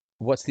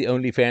What's the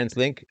OnlyFans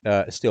link?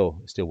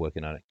 Still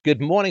working on it. Good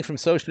morning from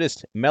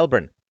socialist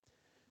Melbourne.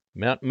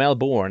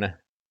 Melbourne.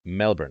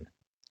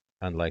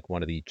 Unlike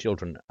one of the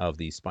children of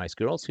the Spice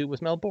Girls who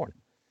was Melbourne.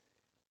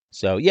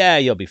 So, yeah,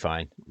 you'll be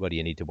fine. What do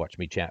you need to watch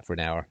me chat for an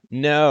hour?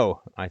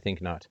 No, I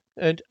think not.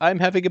 And I'm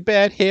having a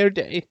bad hair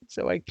day,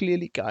 so I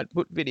clearly can't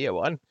put video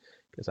on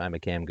because I'm a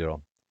cam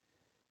girl.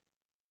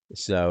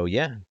 So,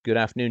 yeah, good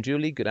afternoon,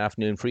 Julie. Good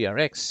afternoon,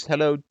 FreeRx.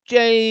 Hello,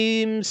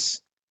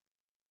 James.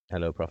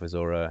 Hello,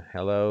 Professora.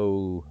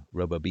 Hello,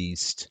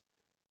 RoboBeast.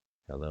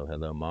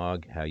 Hello,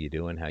 Mog. How you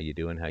doing?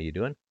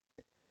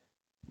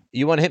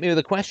 You want to hit me with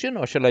a question,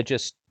 or shall I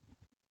just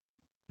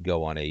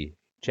go on a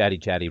chatty,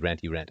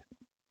 ranty rant?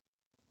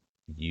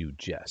 You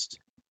just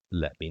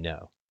let me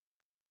know.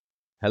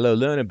 Hello,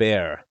 Luna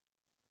Bear.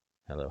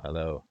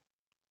 Hello.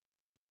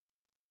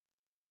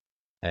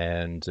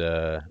 And,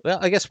 well,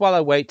 I guess while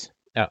I wait,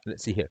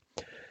 let's see here.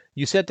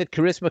 You said that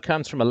charisma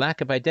comes from a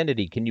lack of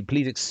identity. Can you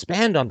please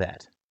expand on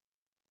that?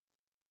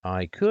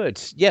 I could.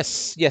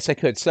 Yes, I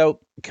could.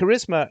 So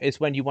charisma is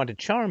when you want to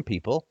charm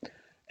people.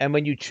 And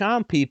when you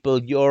charm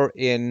people, you're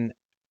in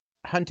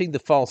hunting the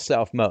false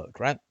self mode,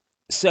 right?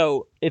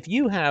 So if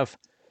you have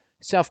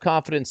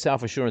self-confidence,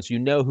 self-assurance, you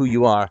know who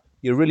you are,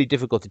 you're really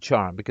difficult to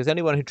charm because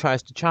anyone who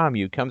tries to charm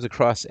you comes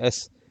across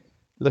as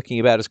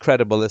looking about as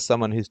credible as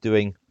someone who's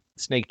doing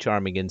snake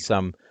charming in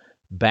some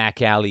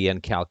back alley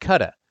in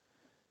Calcutta.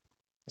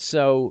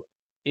 So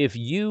if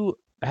you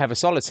have a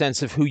solid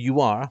sense of who you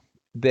are,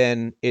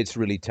 then it's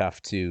really tough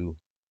to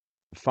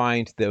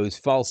find those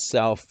false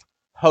self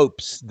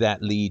hopes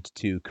that lead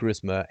to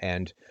charisma.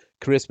 And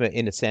charisma,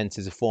 in a sense,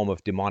 is a form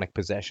of demonic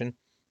possession.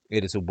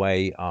 It is a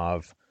way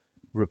of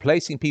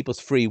replacing people's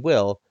free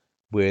will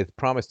with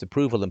promised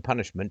approval and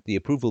punishment. The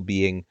approval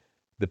being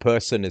the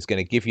person is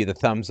going to give you the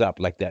thumbs up,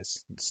 like that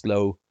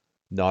slow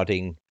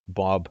nodding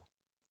Bob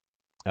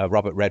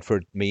Robert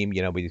Redford meme,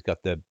 where he's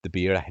got the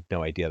beard. I had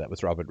no idea that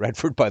was Robert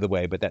Redford, by the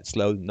way, but that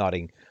slow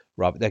nodding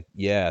Robert,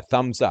 yeah,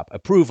 thumbs up,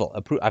 approval.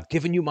 I've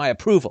given you my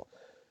approval.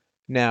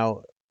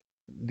 Now,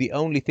 the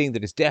only thing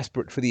that is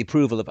desperate for the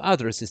approval of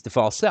others is the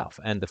false self,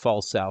 and the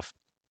false self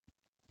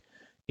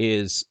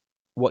is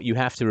what you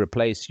have to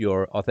replace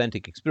your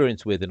authentic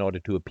experience with in order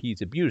to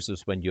appease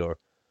abusers when you're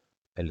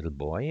a little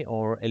boy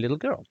or a little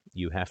girl.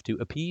 You have to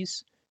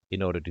appease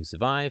in order to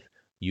survive.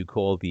 You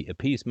call the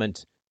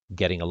appeasement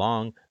getting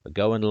along,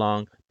 going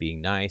along,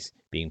 being nice,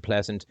 being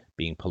pleasant,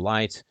 being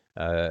polite,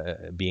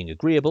 being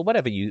agreeable,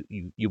 whatever you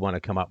want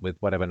to come up with,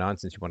 whatever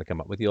nonsense you want to come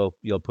up with,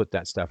 you'll put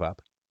that stuff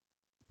up.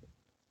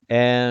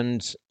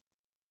 And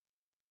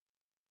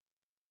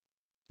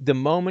the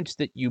moment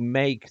that you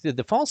make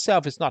the false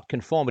self is not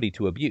conformity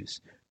to abuse.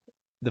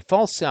 The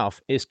false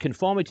self is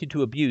conformity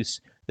to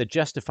abuse that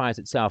justifies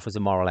itself as a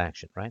moral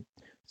action, right?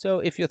 So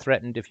if you're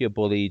threatened, if you're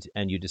bullied,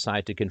 and you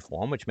decide to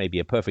conform, which may be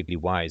a perfectly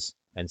wise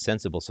and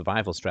sensible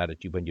survival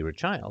strategy when you're a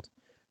child,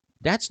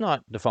 that's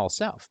not the false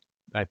self,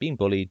 right? Being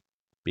bullied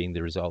being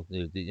the result.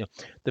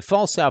 The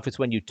false self is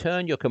when you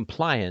turn your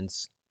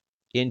compliance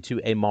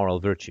into a moral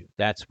virtue.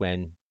 That's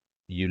when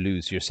you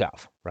lose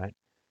yourself, right?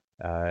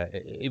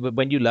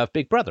 When you love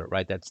Big Brother,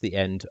 right? That's the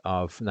end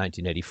of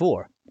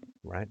 1984,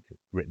 right?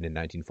 Written in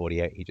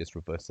 1948. He just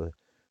reversed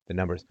the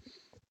numbers.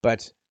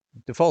 But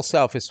the false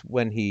self is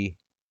when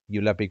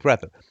you love Big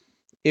Brother.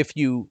 If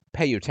you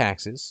pay your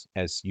taxes,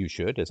 as you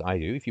should, as I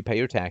do, if you pay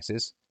your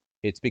taxes,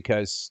 it's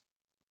because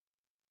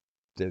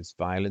there's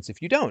violence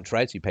if you don't,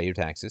 right? So you pay your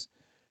taxes.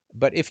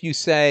 But if you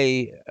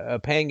say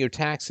paying your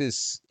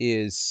taxes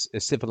is a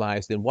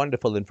civilized and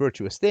wonderful and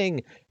virtuous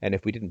thing, and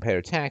if we didn't pay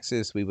our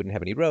taxes, we wouldn't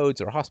have any roads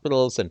or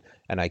hospitals, and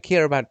I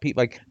care about people,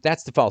 like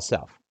that's the false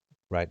self,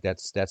 right?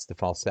 That's the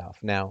false self.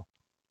 Now,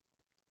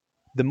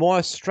 the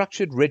more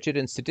structured, rigid,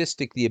 and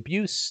sadistic the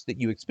abuse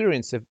that you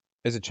experience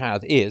as a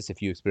child is,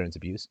 if you experience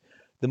abuse,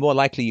 the more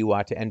likely you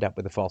are to end up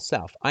with a false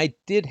self. I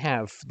did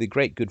have the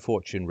great good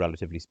fortune,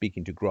 relatively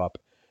speaking, to grow up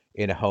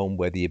in a home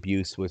where the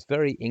abuse was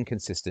very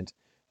inconsistent,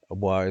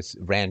 was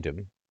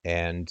random,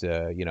 and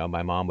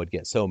my mom would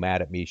get so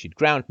mad at me, she'd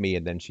ground me,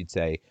 and then she'd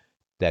say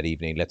that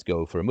evening, let's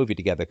go for a movie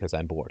together because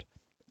I'm bored,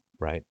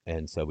 right?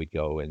 And so we'd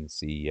go and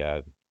see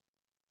I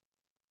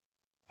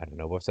don't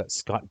know, what's that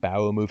Scott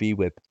Bauer movie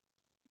with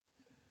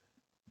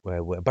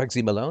where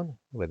Bugsy Malone,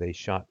 where they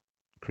shot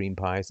cream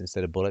pies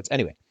instead of bullets.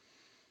 Anyway,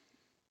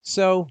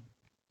 so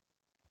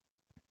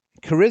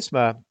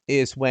charisma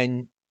is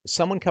when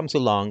someone comes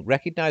along,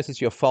 recognizes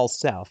your false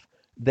self,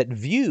 that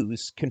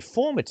views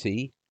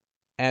conformity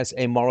as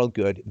a moral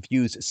good,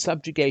 views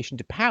subjugation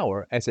to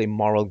power as a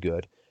moral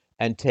good,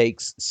 and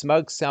takes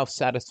smug,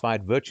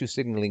 self-satisfied,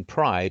 virtue-signaling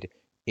pride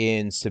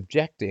in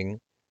subjecting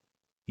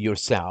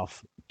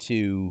yourself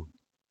to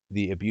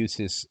the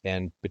abuses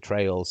and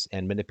betrayals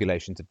and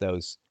manipulations of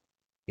those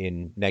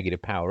in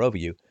negative power over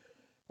you,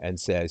 and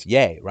says,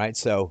 yay, right?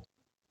 So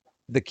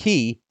the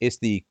key is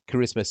the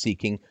charisma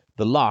seeking.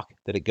 The lock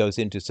that it goes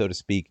into, so to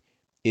speak,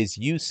 is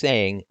you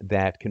saying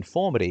that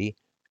conformity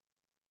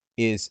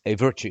is a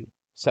virtue.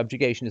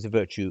 Subjugation is a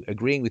virtue.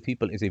 Agreeing with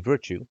people is a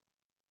virtue.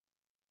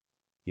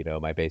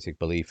 my basic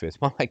belief is,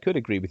 well, I could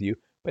agree with you,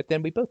 but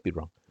then we'd both be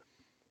wrong.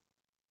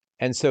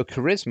 And so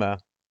charisma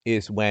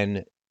is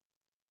when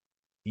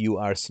you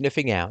are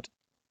sniffing out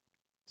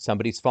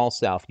somebody's false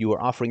self. You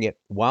are offering it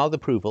wild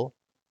approval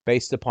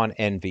based upon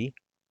envy,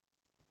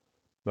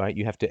 right?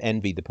 You have to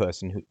envy the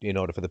person in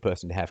order for the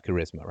person to have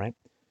charisma, right?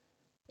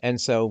 And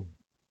so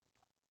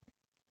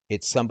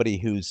it's somebody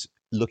who's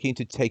looking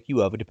to take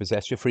you over to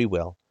possess your free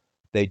will.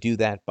 They do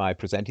that by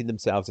presenting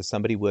themselves as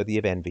somebody worthy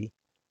of envy,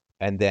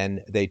 and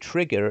then they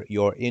trigger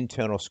your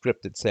internal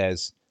script that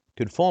says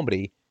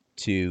conformity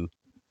to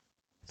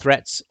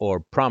threats or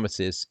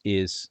promises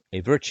is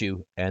a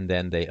virtue, and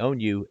then they own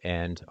you,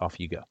 and off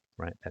you go.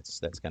 Right? That's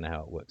kind of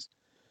how it works.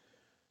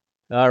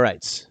 All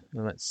right,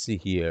 let's see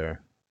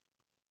here.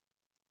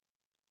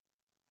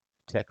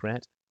 Tech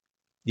rant.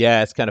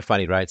 Yeah, it's kind of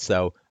funny, right?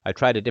 So I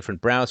tried a different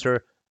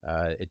browser.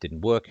 It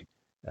didn't work,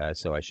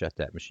 so I shut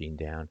that machine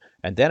down.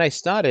 And then I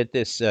started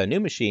this new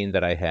machine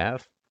that I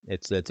have.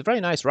 It's a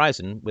very nice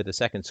Ryzen with a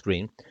second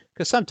screen,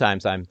 because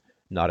sometimes I'm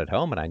not at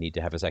home and I need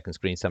to have a second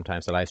screen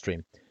sometimes to live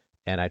stream.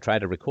 And I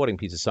tried a recording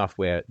piece of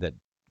software that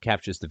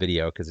captures the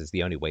video because it's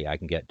the only way I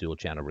can get dual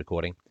channel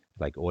recording,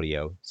 like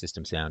audio,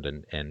 system sound,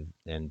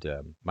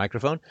 and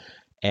microphone.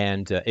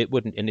 And it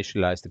wouldn't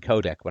initialize the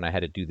codec when I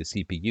had to do the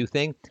CPU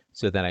thing.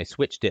 So then I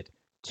switched it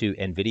to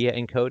NVIDIA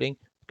encoding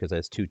because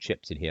there's two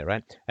chips in here,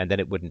 right? And then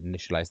it wouldn't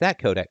initialize that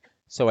codec.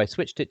 So I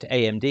switched it to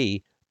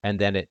AMD, and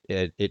then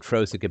it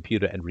froze the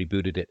computer and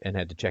rebooted it and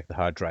had to check the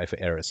hard drive for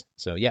errors.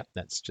 So yeah,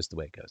 that's just the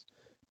way it goes.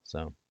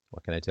 So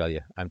what can I tell you?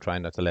 I'm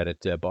trying not to let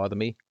it bother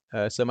me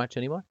so much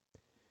anymore.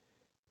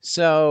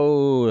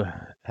 So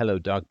hello,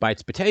 Dog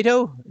Bites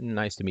Potato.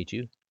 Nice to meet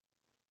you.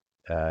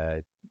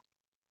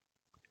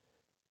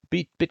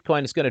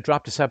 Bitcoin is going to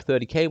drop to sub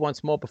 30K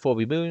once more before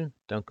we moon.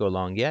 Don't go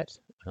long yet.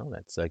 Well,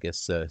 that's, I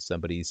guess,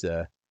 somebody's...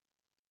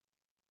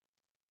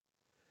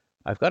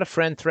 I've got a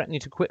friend threatening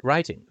to quit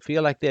writing.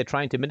 Feel like they're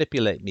trying to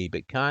manipulate me,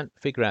 but can't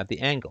figure out the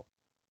angle.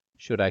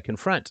 Should I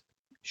confront?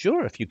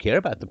 Sure, if you care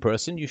about the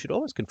person, you should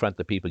always confront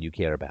the people you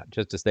care about,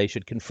 just as they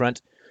should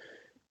confront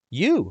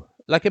you.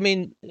 Like, I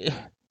mean,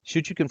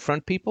 should you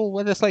confront people?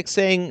 Well, that's like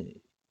saying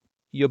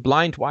your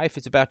blind wife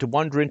is about to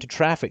wander into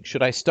traffic.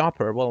 Should I stop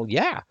her? Well,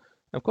 yeah,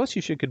 of course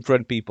you should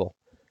confront people.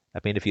 I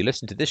mean, if you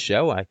listen to this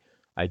show,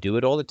 I do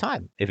it all the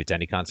time. If it's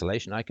any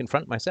consolation, I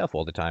confront myself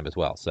all the time as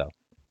well. So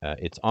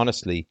it's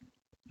honestly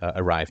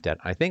arrived at,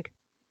 I think.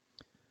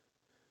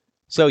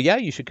 So yeah,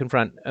 you should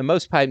confront.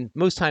 Most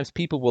times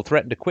people will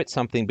threaten to quit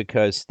something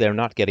because they're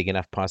not getting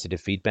enough positive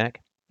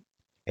feedback,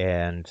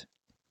 and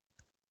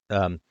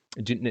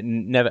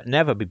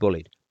never be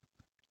bullied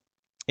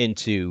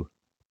into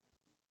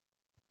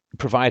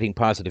providing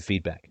positive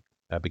feedback,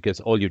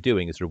 because all you're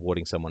doing is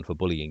rewarding someone for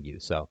bullying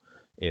you. So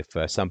if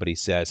somebody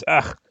says,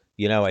 ugh,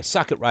 I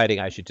suck at writing,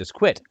 I should just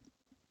quit.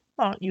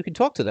 Well, you can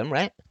talk to them,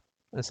 right?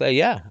 And say,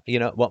 yeah,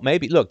 well,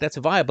 maybe, look, that's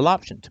a viable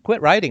option. To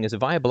quit writing is a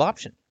viable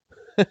option.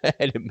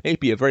 And it may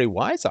be a very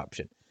wise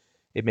option.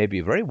 It may be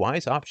a very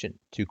wise option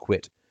to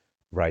quit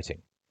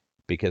writing,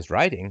 because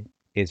writing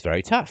is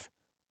very tough.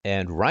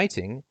 And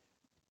writing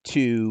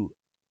trying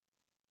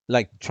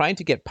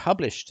to get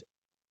published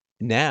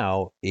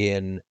now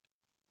in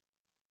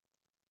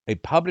a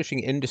publishing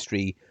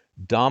industry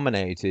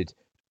dominated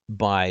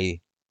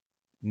by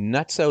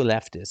nutso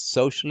leftists,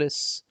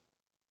 socialists,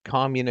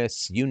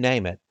 communists, you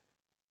name it,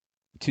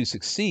 to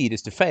succeed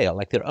is to fail.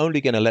 Like, they're only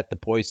going to let the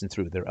poison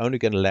through. They're only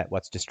going to let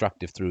what's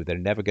destructive through. They're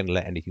never going to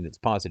let anything that's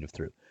positive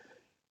through.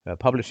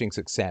 Publishing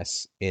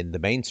success in the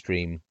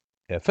mainstream,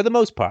 for the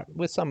most part,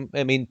 with some,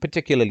 I mean,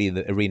 particularly in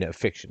the arena of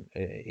fiction.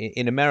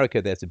 In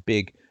America, there's a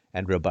big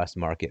and robust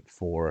market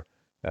for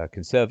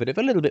conservative,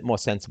 a little bit more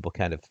sensible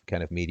kind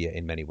of media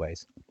in many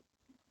ways.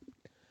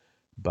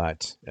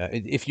 But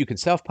if you can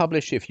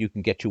self-publish, if you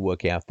can get your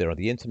work out there on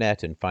the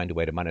internet and find a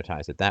way to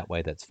monetize it that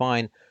way, that's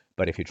fine.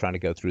 But if you're trying to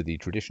go through the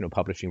traditional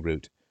publishing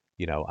route,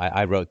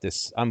 I wrote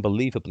this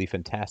unbelievably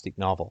fantastic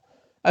novel.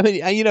 I mean,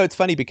 it's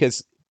funny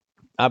because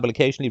I will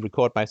occasionally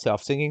record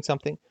myself singing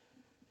something,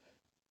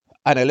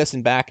 and I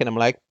listen back and I'm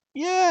like,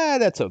 yeah,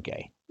 that's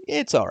okay.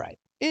 It's all right.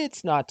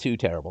 It's not too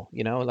terrible.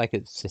 Like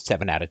it's a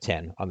 7 out of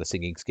 10 on the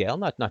singing scale.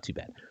 Not too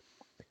bad.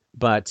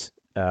 But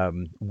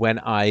when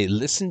I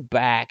listen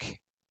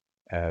back,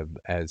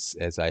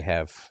 as I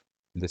have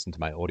listened to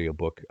my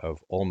audiobook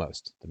of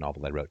Almost, the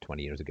novel I wrote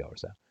 20 years ago or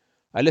so,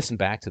 I listened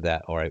back to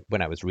that, or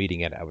when I was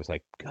reading it, I was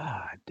like,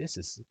 God, this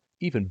is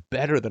even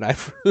better than I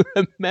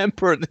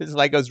remember. This is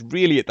like I was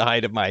really at the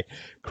height of my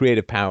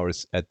creative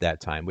powers at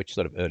that time, which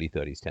sort of early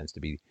 30s tends to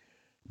be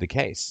the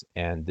case.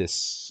 And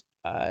this,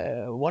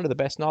 one of the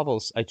best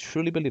novels, I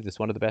truly believe this,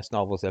 one of the best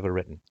novels ever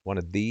written. One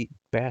of the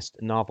best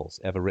novels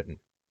ever written.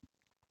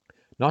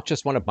 Not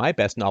just one of my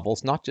best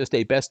novels, not just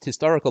a best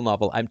historical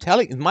novel. I'm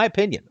telling, in my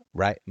opinion,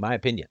 right? My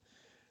opinion.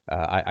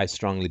 I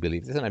strongly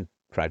believe this, and I'm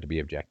proud to be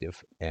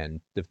objective.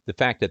 And the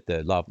fact that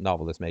the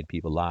novel has made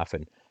people laugh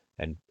and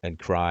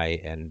cry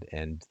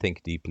and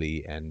think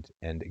deeply and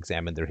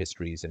examine their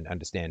histories and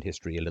understand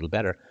history a little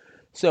better.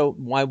 So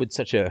why would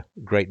such a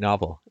great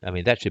novel? I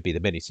mean, that should be the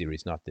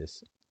miniseries, not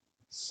this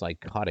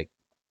psychotic,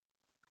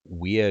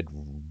 weird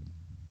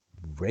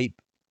rape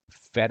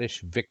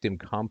fetish victim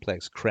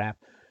complex crap,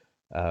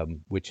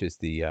 which is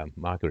the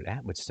Margaret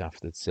Atwood stuff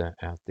that's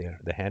out there,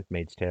 The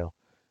Handmaid's Tale.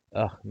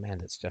 Oh man,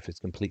 that stuff is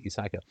completely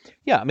psycho.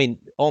 Yeah, I mean,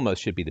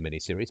 almost should be the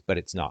miniseries, but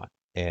it's not.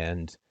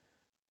 And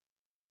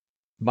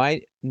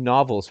my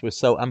novels were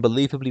so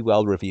unbelievably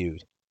well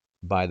reviewed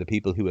by the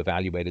people who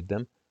evaluated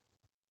them.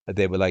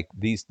 They were like,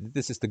 these.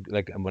 This is the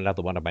like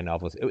another one of my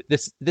novels.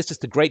 This is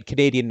the great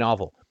Canadian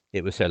novel.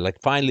 It was said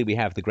like, finally we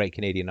have the great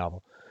Canadian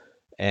novel,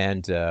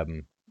 and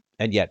um,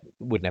 and yet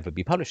would never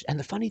be published. And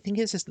the funny thing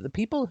is that the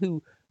people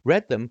who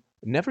read them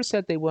never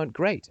said they weren't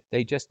great.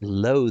 They just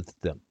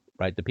loathed them.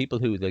 Right? The people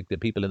who like the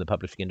people in the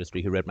publishing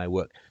industry who read my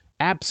work,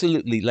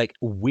 absolutely like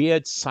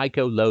weird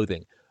psycho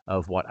loathing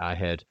of what I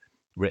had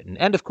written.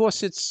 And of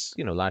course, it's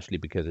largely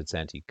because it's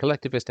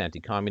anti-collectivist,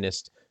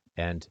 anti-communist,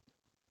 and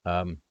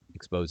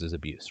exposes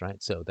abuse.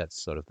 Right? So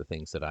that's sort of the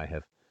things that I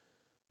have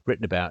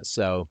written about.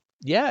 So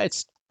yeah,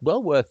 it's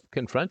well worth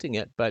confronting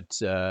it. But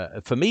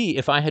for me,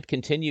 if I had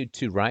continued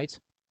to write,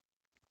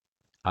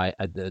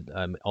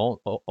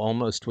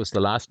 almost was the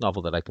last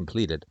novel that I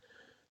completed,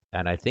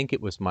 and I think it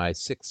was my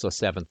sixth or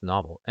seventh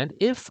novel. And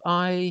if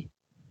I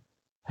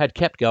had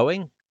kept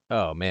going,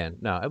 oh man,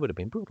 no, it would have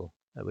been brutal.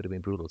 That would have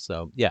been brutal.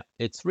 So yeah,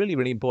 it's really,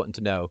 really important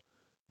to know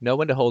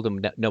when to hold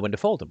them, know when to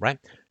fold them, right?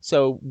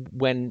 So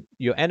when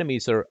your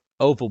enemies are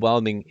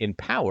overwhelming in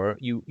power,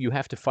 you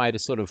have to fight a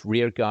sort of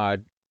rear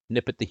guard,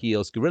 nip at the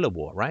heels guerrilla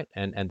war, right?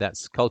 And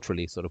that's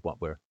culturally sort of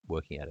what we're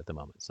working at the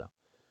moment. So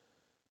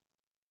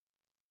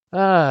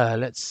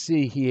let's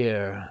see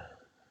here.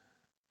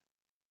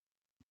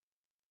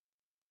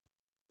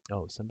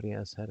 Oh, somebody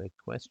else had a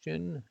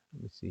question.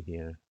 Let me see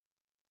here.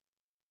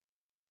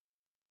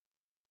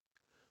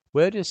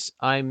 Where does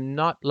 "I'm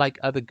not like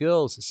other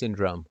girls"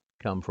 syndrome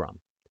come from?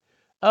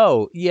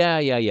 Oh, yeah,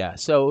 yeah, yeah.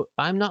 So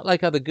 "I'm not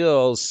like other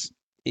girls"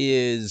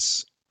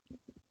 is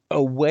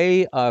a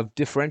way of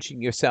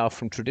differentiating yourself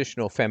from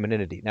traditional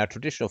femininity. Now,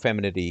 traditional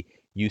femininity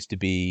used to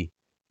be,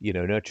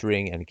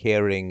 nurturing and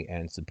caring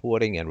and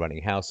supporting and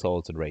running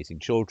households and raising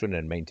children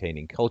and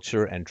maintaining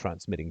culture and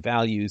transmitting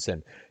values.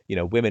 And,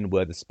 women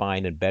were the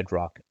spine and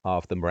bedrock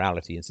of the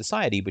morality in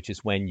society, which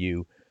is why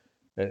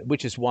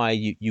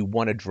you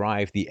want to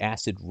drive the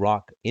acid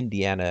rock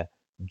Indiana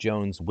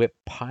Jones whip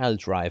pile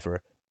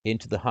driver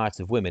into the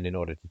hearts of women in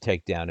order to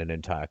take down an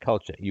entire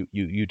culture.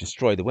 You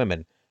destroy the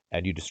women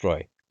and you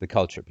destroy the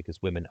culture because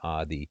women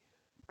are the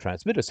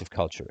transmitters of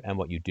culture. And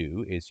what you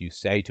do is you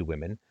say to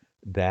women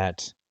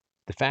that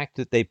the fact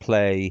that they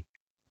play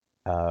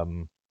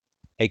um,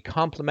 a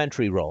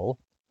complementary role,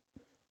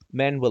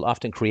 men will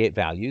often create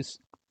values,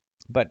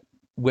 but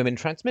women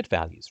transmit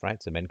values,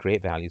 right? So men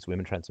create values,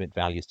 women transmit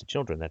values to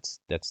children. That's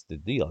the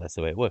deal. That's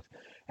the way it works.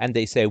 And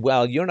they say,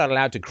 well, you're not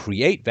allowed to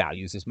create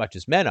values as much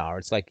as men are.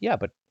 It's like, yeah,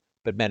 but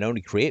men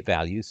only create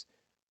values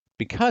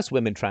because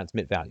women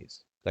transmit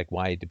values. Like,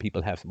 why do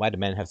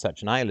men have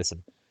such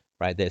nihilism,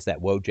 right? There's that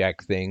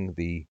Wojak thing,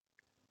 the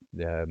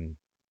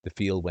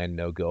feel when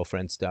no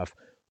girlfriend stuff.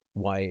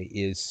 Why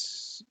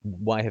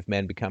have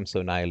men become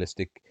so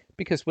nihilistic?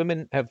 Because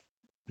women have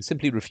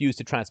simply refused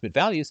to transmit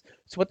values.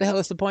 So what the hell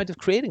is the point of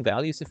creating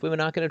values if women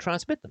aren't going to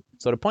transmit them?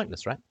 It's sort of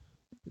pointless, right?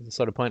 It's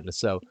sort of pointless.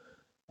 So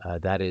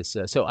that is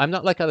so. I'm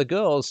not like other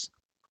girls.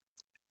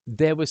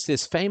 There was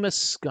this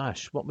famous,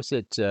 gosh, what was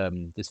it?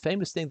 This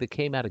famous thing that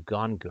came out of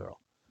Gone Girl.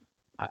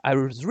 I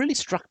was really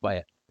struck by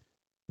it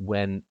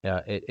when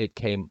it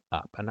came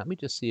up. And let me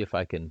just see if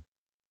I can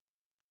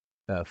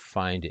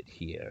find it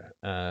here.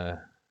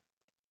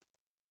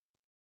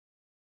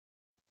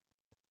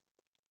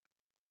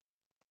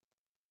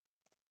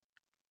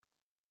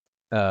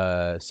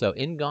 So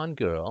in Gone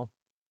Girl,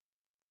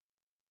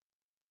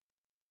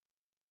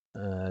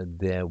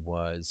 there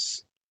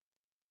was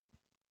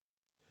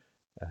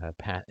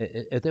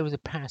there was a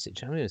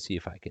passage. I'm going to see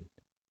if I can.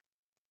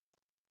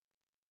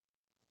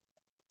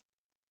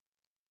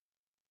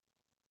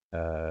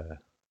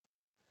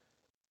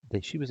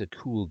 That she was a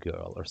cool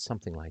girl or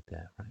something like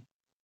that, right?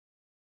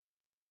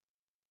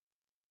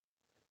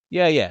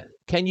 Yeah, yeah.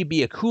 Can you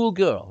be a cool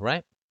girl,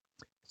 right?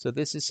 So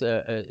this is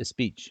a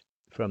speech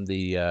from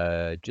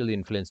the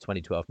Gillian Flynn's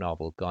 2012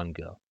 novel Gone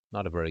Girl.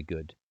 Not a very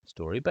good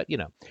story, but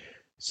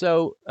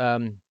So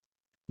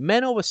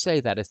men always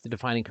say that as the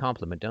defining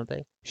compliment, don't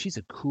they? She's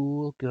a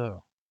cool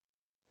girl.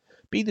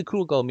 Being the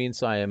cool girl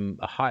means I am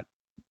a hot,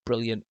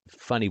 brilliant,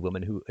 funny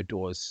woman who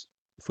adores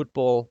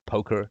football,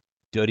 poker,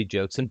 dirty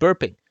jokes, and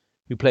burping,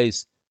 who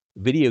plays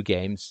video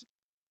games,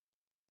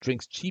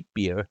 drinks cheap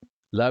beer,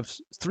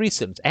 loves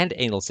threesomes and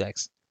anal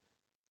sex,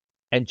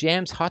 and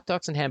jams hot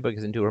dogs and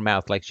hamburgers into her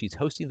mouth like she's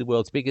hosting the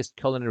world's biggest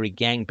culinary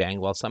gangbang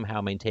while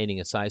somehow maintaining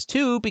a size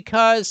 2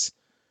 because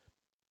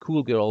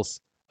cool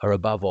girls are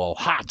above all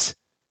hot.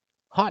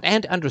 Hot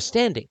and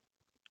understanding.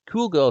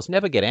 Cool girls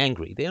never get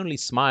angry. They only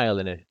smile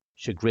in a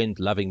chagrined,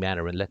 loving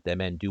manner and let their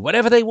men do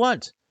whatever they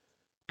want.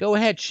 Go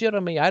ahead, shit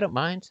on me. I don't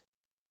mind.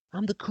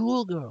 I'm the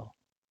cool girl.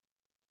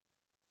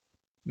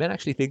 Men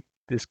actually think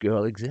this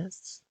girl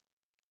exists.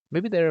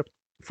 Maybe they're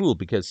fooled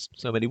because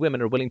so many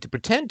women are willing to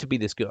pretend to be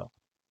this girl.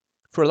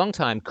 For a long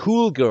time,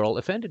 cool girl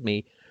offended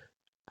me.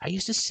 I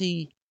used to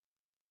see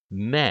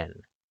men,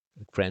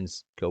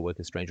 friends,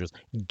 co-workers, strangers,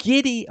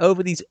 giddy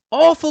over these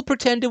awful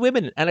pretender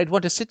women. And I'd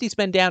want to sit these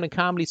men down and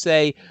calmly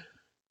say,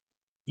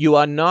 you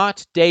are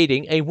not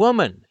dating a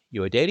woman.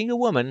 You are dating a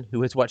woman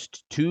who has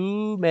watched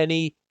too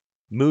many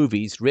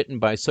movies written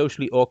by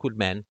socially awkward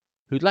men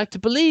who'd like to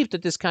believe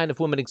that this kind of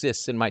woman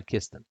exists and might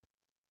kiss them.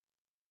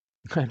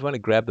 I'd want to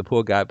grab the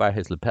poor guy by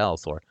his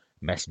lapels or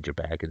messenger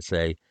bag and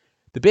say,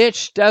 the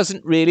bitch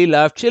doesn't really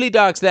love chili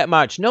dogs that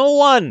much. No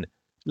one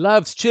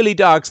loves chili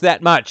dogs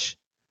that much.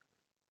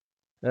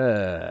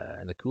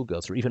 And the cool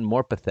girls are even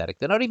more pathetic.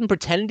 They're not even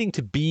pretending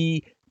to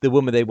be the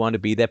woman they want to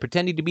be. They're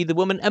pretending to be the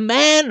woman a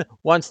man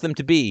wants them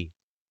to be.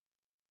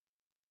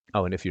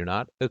 Oh, and if you're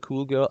not a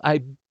cool girl,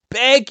 I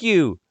beg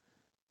you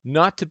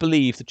not to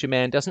believe that your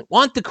man doesn't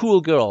want the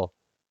cool girl.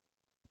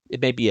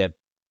 It may be a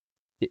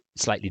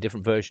slightly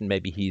different version.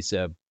 Maybe he's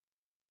a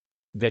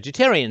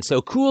vegetarian,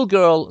 so cool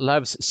girl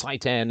loves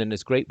seitan and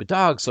is great with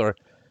dogs, or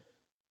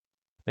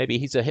maybe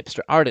he's a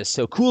hipster artist,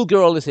 so cool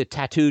girl is a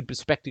tattooed,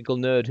 bespectacled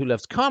nerd who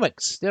loves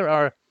comics. There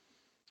are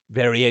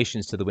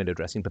variations to the window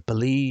dressing, but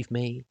believe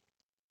me,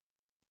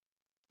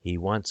 he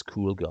wants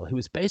cool girl, who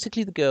is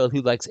basically the girl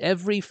who likes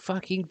every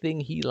fucking thing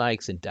he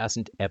likes and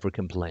doesn't ever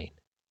complain.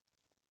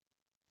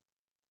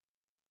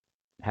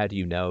 How do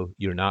you know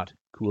you're not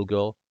cool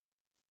girl?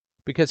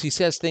 Because he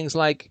says things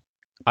like,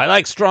 I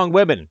like strong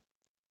women.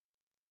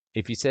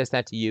 If he says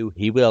that to you,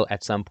 he will,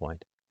 at some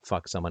point,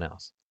 fuck someone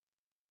else.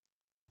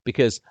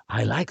 Because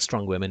I like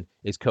strong women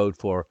is code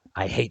for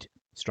I hate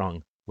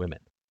strong women.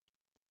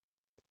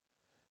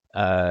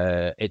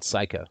 It's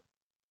psycho.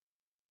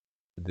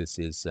 This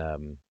is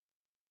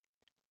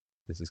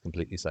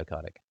completely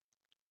psychotic.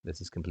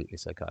 This is completely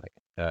psychotic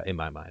in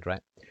my mind,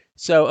 right?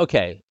 So,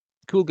 okay.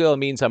 Cool girl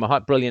means I'm a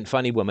hot, brilliant,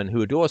 funny woman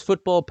who adores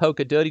football,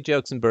 poker, dirty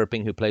jokes, and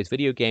burping, who plays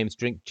video games,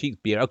 drink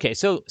cheap beer. Okay,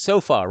 so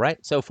far, right?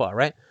 So far,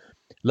 right?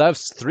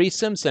 Loves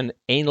threesomes and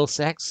anal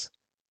sex.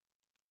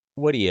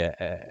 What are you,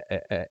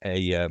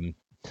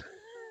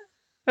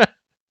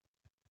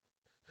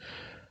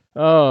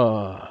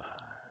 oh,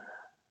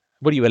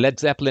 what are you, a Led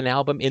Zeppelin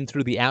album, In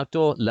Through the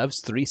Outdoor,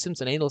 loves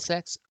threesomes and anal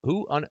sex?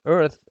 Who on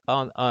earth,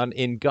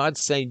 in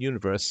God's sane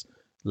universe,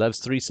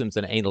 loves threesomes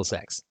and anal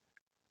sex?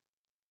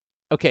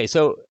 Okay,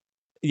 so,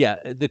 yeah,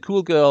 the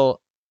cool girl,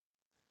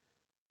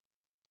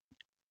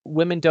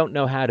 women don't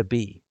know how to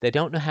be. They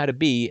don't know how to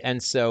be,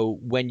 and so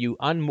when you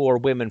unmoor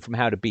women from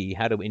how to be,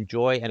 how to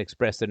enjoy and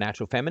express their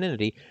natural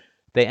femininity,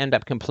 they end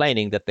up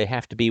complaining that they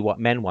have to be what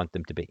men want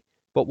them to be.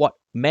 But what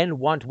men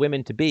want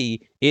women to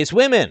be is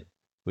women,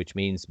 which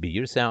means be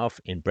yourself,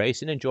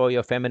 embrace and enjoy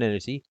your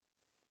femininity,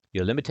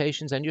 your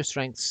limitations and your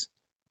strengths.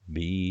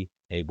 Be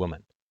a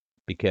woman.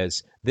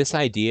 Because this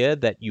idea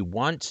that you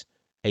want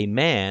a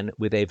man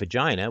with a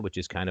vagina, which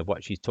is kind of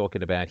what she's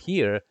talking about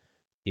here,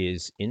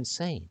 is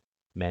insane.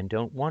 Men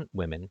don't want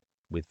women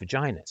with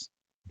vaginas.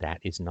 That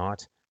is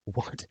not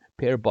what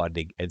pair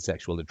bonding and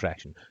sexual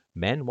attraction.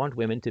 Men want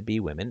women to be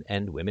women,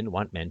 and women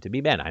want men to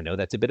be men. I know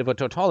that's a bit of a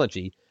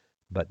tautology,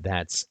 but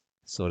that's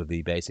sort of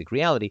the basic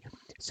reality.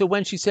 So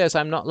when she says,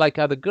 I'm not like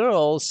other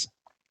girls,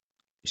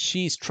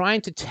 she's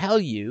trying to tell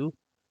you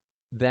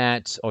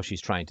that, or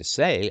she's trying to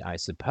say, I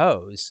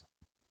suppose,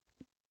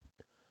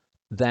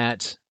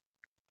 that,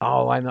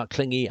 oh, I'm not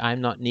clingy,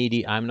 I'm not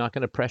needy, I'm not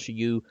going to pressure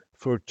you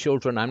for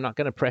children, I'm not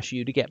going to pressure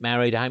you to get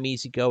married, I'm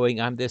easygoing,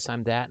 I'm this,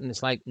 I'm that. And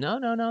it's like,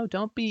 no,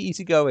 don't be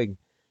easygoing.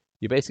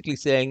 You're basically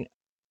saying,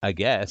 I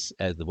guess,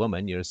 as the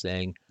woman, you're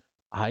saying,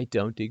 I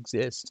don't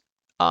exist.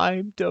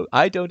 I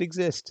don't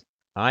exist.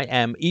 I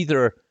am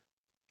either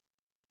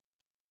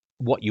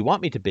what you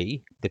want me to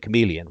be, the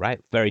chameleon, right?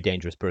 Very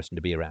dangerous person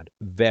to be around.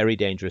 Very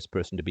dangerous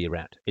person to be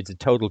around. It's a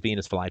total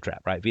Venus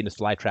flytrap, right? Venus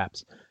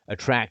flytraps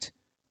attract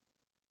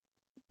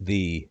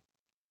the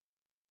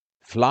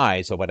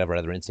flies or whatever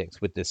other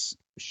insects with this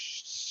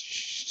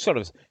sort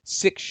of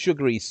sick,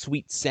 sugary,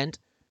 sweet scent,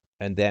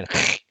 and then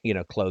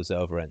close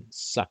over and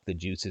suck the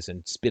juices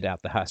and spit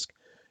out the husk.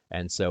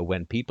 And so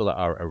when people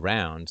are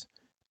around,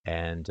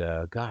 and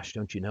gosh,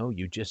 don't you know,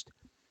 you just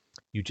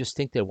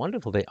think they're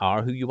wonderful. They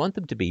are who you want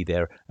them to be.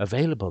 They're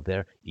available.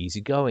 They're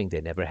easygoing.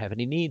 They never have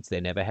any needs. They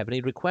never have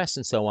any requests,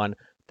 and so on.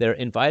 They're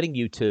inviting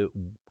you to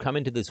come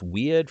into this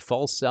weird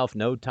false self,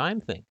 no time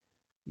thing.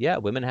 Yeah,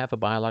 women have a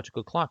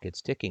biological clock. It's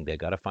ticking. They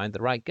got to find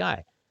the right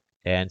guy.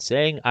 And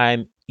saying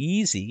I'm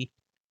easy,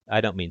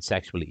 I don't mean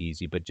sexually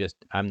easy, but just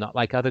I'm not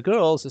like other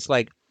girls. It's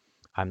like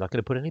I'm not going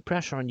to put any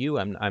pressure on you.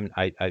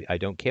 I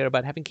don't care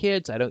about having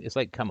kids. I don't. It's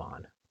like, come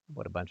on,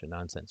 what a bunch of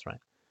nonsense, right?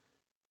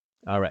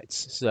 All right.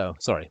 So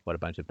sorry, what a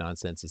bunch of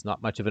nonsense. It's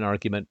not much of an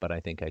argument, but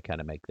I think I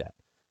kind of make that.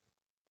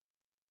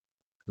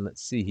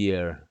 Let's see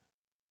here.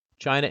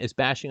 China is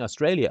bashing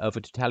Australia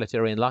over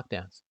totalitarian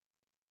lockdowns.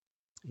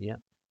 Yeah.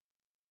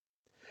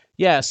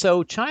 Yeah,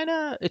 so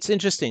China, it's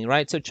interesting,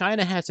 right? So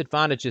China has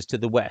advantages to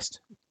the West,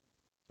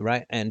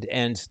 right? And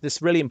this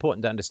is really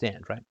important to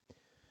understand, right?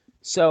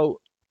 So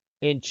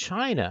in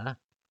China,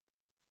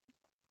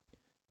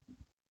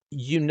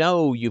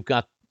 you've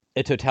got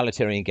a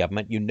totalitarian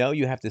government.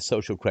 You have this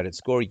social credit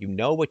score. You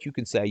know what you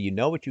can say. You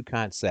know what you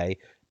can't say.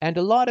 And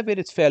a lot of it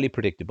is fairly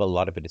predictable. A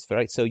lot of it is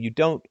very, so you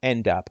don't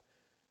end up,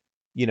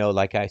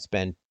 like I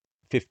spent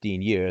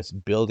 15 years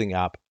building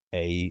up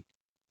a,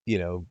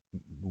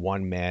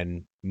 one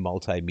man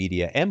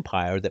multimedia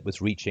empire that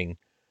was reaching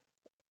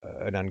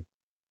an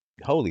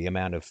unholy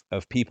amount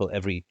of people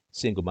every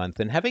single month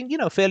and having,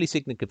 fairly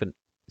significant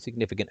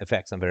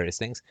effects on various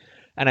things.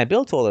 And I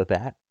built all of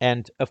that.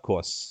 And of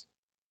course,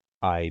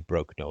 I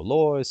broke no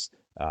laws.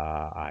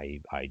 I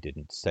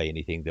didn't say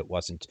anything that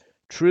wasn't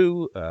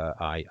true.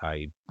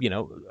 I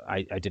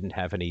didn't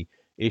have any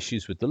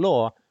issues with the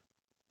law.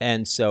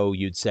 And so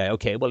you'd say,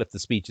 okay, well, if the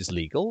speech is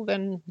legal,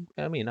 then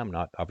I mean, I'm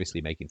not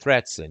obviously making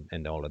threats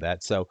and all of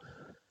that. So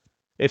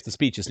if the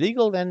speech is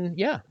legal, then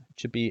yeah,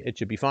 it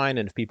should be fine.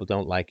 And if people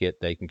don't like it,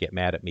 they can get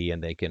mad at me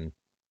and they can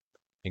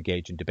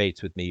engage in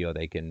debates with me or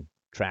they can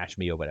trash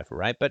me or whatever,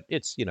 right? But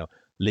it's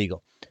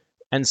legal.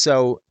 And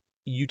so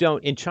you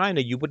don't in China,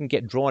 you wouldn't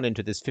get drawn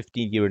into this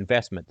 15-year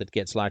investment that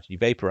gets largely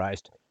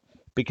vaporized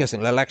because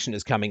an election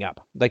is coming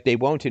up. Like they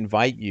won't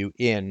invite you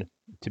in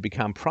to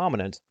become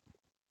prominent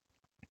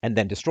and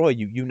then destroy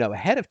you. You know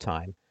ahead of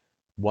time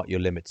what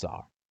your limits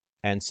are.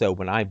 And so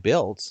when I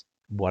built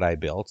what I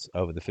built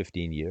over the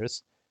 15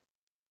 years,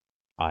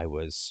 I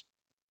was,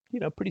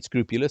 pretty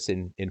scrupulous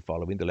in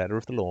following the letter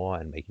of the law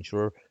and making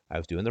sure I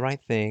was doing the right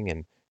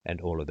thing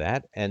and all of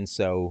that. And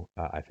so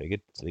I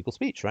figured it's legal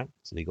speech, right?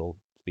 It's legal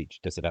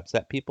speech. Does it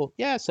upset people?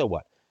 Yeah, so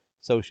what?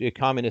 So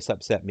communists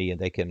upset me, and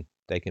they can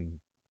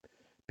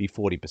be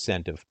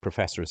 40% of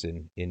professors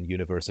in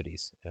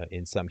universities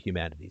in some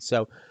humanities.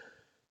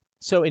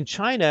 So in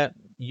China,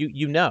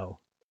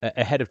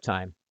 ahead of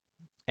time.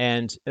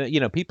 And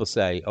people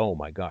say, "Oh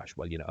my gosh,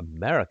 well,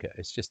 America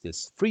is just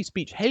this free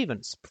speech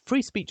haven,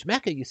 free speech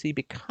mecca." You see,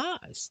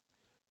 because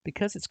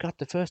it's got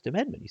the First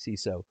Amendment. You see,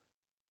 so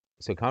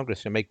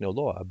Congress can make no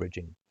law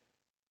abridging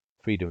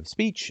freedom of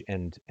speech,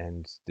 and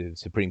the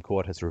Supreme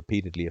Court has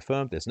repeatedly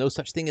affirmed there's no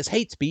such thing as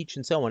hate speech,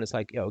 and so on. It's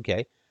like, yeah,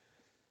 okay,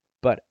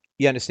 but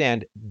you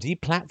understand,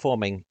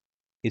 deplatforming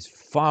is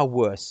far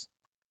worse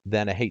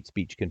than a hate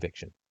speech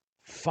conviction.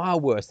 Far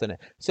worse than it.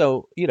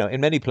 So,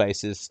 in many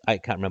places, I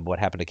can't remember what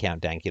happened to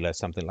Count Dankula,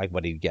 something like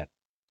what he'd get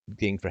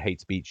dinged for hate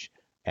speech,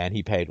 and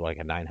he paid like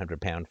a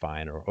 £900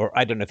 fine, or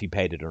I don't know if he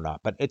paid it or not,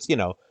 but it's,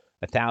 a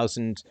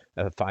thousand,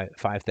 $5,000,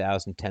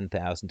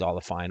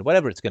 $10,000 fine,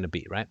 whatever it's going to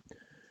be, right?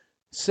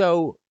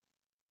 So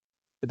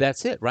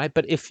that's it, right?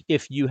 But if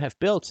you have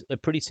built a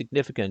pretty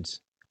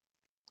significant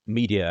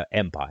media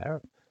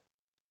empire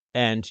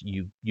and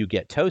you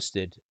get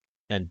toasted,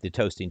 and the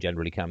toasting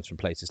generally comes from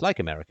places like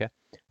America,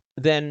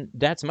 then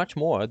that's much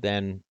more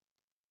than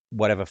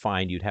whatever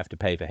fine you'd have to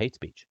pay for hate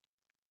speech,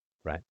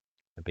 right?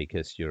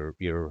 Because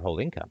your whole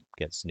income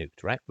gets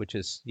nuked, right? Which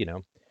is,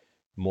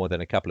 more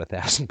than a couple of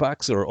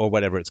 $1,000 or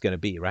whatever it's going to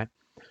be, right?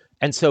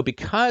 And so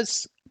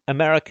because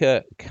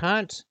America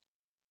can't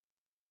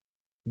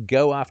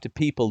go after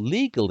people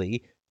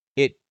legally,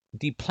 it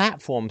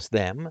deplatforms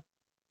them,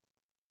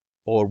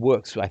 or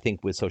works, I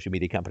think, with social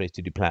media companies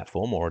to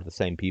deplatform, or the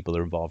same people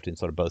are involved in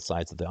sort of both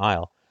sides of the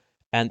aisle.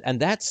 And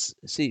that's,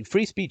 see,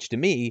 free speech to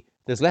me,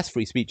 there's less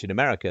free speech in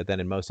America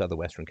than in most other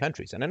Western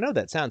countries. And I know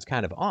that sounds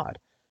kind of odd,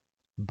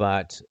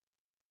 but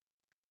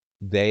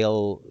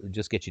they'll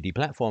just get you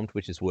deplatformed,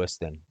 which is worse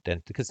than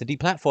because the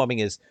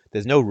deplatforming is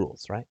there's no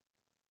rules, right?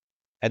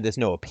 And there's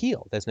no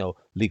appeal. There's no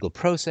legal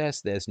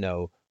process. There's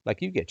no,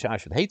 like, you get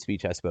charged with hate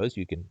speech, I suppose.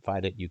 You can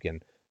fight it. You can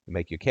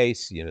make your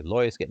case.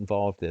 Lawyers get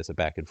involved. There's a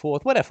back and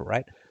forth, whatever,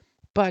 right?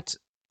 But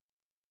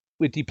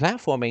with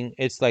deplatforming,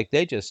 it's like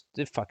they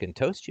fucking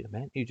toast you,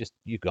 man.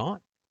 You're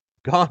gone.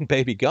 Gone,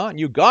 baby, gone.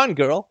 You gone,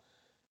 girl.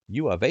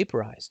 You are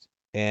vaporized,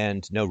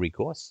 and no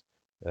recourse.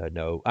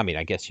 No, I mean,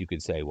 I guess you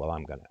could say, well,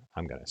 I'm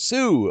gonna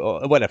sue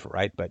or whatever,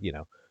 right? But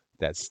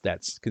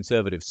that's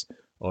conservatives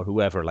or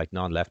whoever, like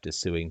non-leftists,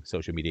 suing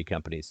social media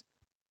companies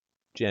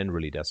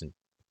generally doesn't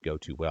go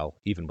too well,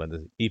 even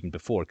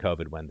before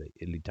COVID, when the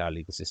entire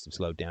legal system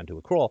slowed down to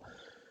a crawl.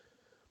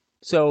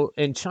 So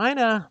in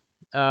China,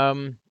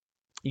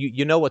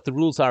 you know what the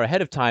rules are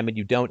ahead of time, and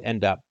you don't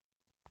end up,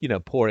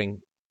 pouring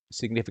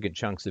significant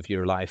chunks of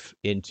your life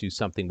into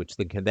something which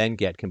can then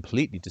get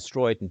completely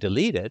destroyed and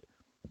deleted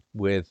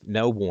with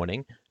no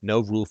warning, no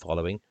rule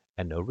following,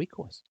 and no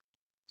recourse.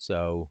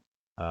 So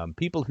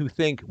people who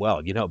think,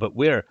 well, but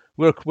we're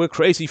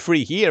crazy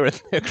free here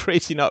and they're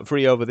crazy not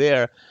free over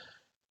there,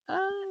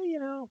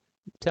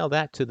 tell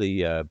that to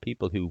the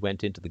people who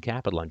went into the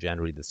Capitol on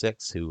January the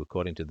 6th, who,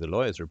 according to the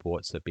lawyers'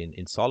 reports, have been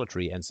in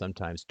solitary and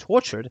sometimes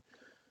tortured.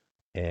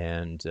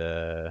 And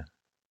they're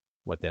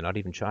not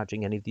even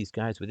charging any of these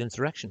guys with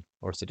insurrection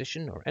or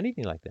sedition or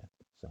anything like that.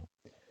 So,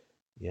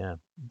 yeah.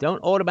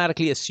 Don't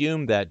automatically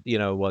assume that,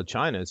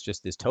 China is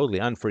just this totally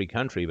unfree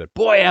country, but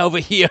boy, over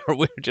here,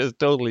 we're just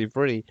totally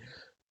free.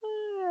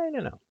 I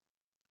don't know.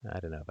 I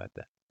don't know about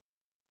that.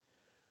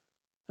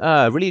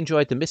 Really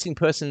enjoyed the missing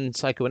person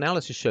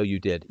psychoanalysis show you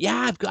did.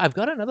 Yeah, I've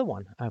got another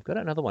one. I've got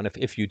another one.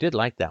 If you did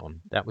like that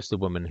one, that was the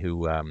woman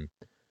who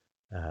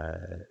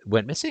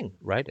went missing,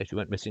 right? She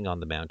went missing on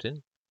the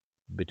mountain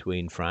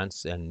between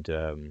France and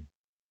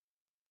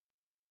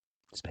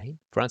Spain,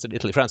 France and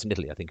Italy,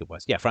 I think it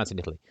was. Yeah, France and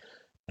Italy.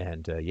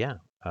 And yeah,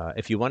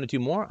 if you want to do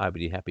more, I would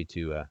be happy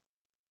to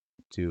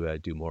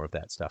do more of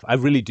that stuff. I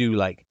really do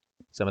like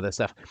some of that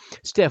stuff.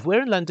 Steph,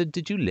 where in London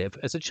did you live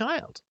as a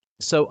child?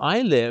 So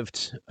I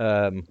lived,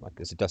 I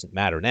guess it doesn't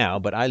matter now,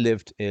 but I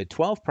lived at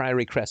 12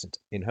 Priory Crescent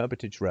in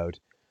Hermitage Road.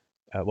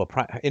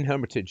 In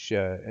Hermitage,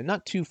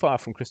 not too far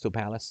from Crystal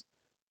Palace,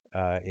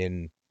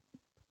 in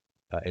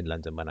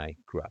London when I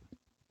grew up,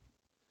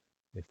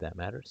 if that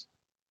matters.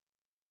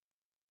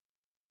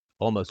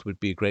 Almost would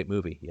be a great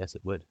movie. Yes,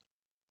 it would.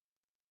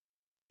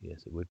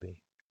 Yes, it would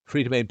be.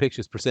 Free-to-Main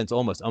Pictures presents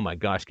Almost. Oh my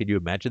gosh, can you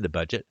imagine the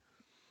budget?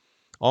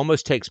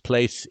 Almost takes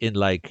place in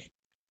like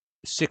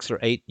 6 or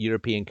 8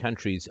 European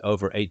countries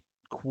over a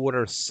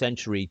quarter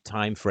century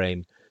time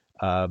frame,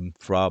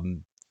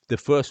 from the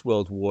First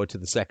World War to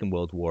the Second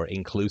World War,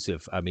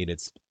 inclusive. I mean,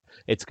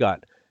 it's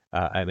got,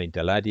 I mean,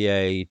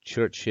 Daladier,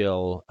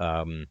 Churchill,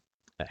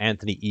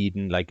 Anthony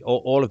Eden, like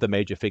all of the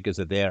major figures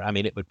are there. I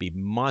mean, it would be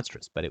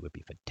monstrous, but it would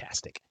be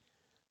fantastic.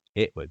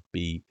 It would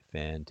be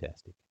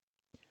fantastic.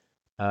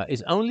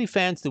 Is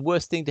OnlyFans the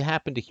worst thing to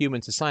happen to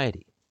human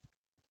society?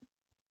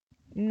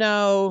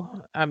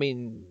 No, I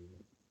mean,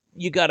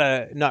 you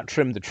gotta not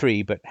trim the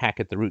tree, but hack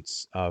at the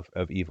roots of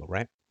evil,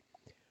 right?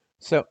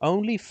 So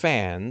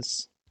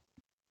OnlyFans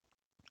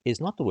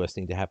is not the worst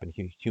thing to happen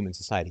to human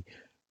society.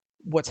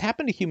 What's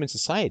happened to human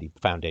society,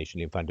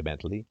 foundationally and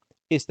fundamentally,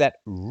 is that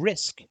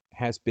risk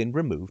has been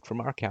removed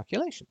from our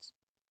calculations.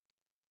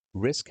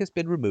 Risk has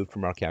been removed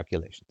from our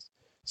calculations.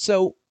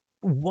 So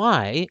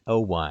why,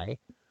 oh why,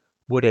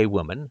 would a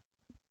woman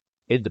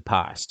in the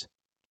past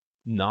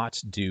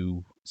not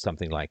do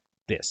something like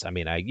this? I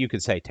mean, you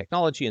could say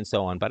technology and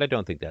so on, but I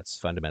don't think that's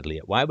fundamentally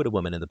it. Why would a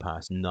woman in the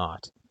past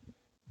not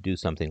do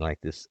something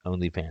like this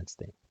OnlyFans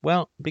thing?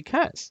 Well,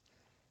 because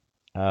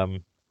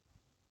um,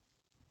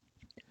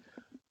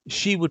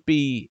 she would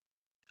be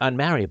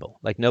unmarriable.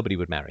 Like nobody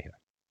would marry her,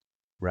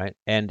 right?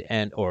 And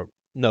or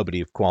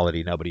nobody of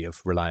quality, nobody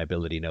of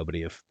reliability,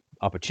 nobody of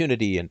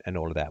opportunity, and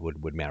all of that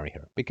would marry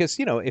her. Because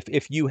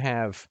if you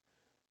have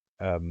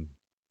um,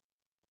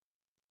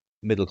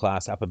 middle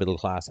class,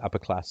 upper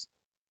class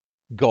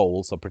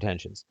goals or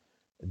pretensions,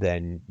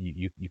 then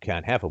you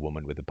can't have a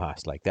woman with a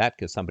past like that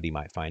because somebody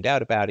might find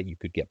out about it. You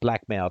could get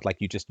blackmailed. Like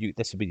this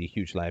would be a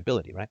huge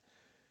liability, right?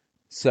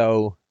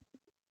 So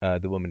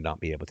the woman not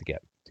be able to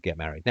get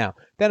married. Now,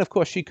 then of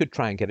course she could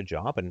try and get a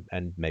job,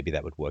 and maybe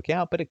that would work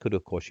out. But it could,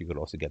 of course, she could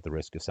also get the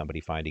risk of somebody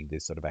finding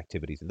this sort of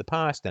activities in the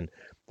past, and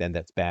then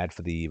that's bad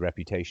for the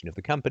reputation of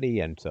the company.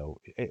 And so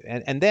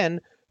and then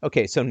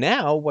okay, so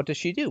now what does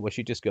she do? Well,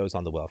 she just goes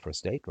on the welfare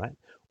state, right?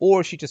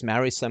 Or she just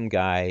marries some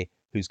guy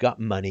who's got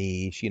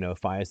money. She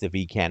fires the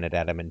V cannon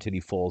at him until he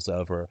falls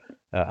over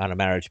on a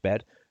marriage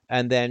bed,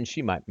 and then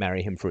she might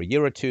marry him for a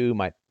year or two,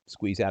 might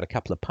squeeze out a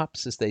couple of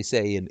pups, as they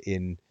say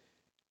in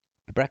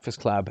the Breakfast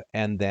Club,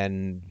 and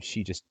then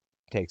she just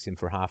takes him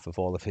for half of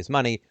all of his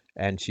money,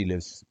 and she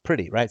lives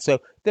pretty, right? So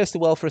there's the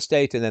welfare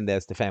state, and then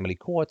there's the family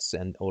courts,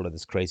 and all of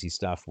this crazy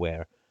stuff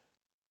where,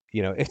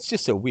 it's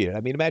just so weird.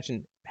 I mean,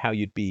 imagine how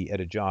you'd be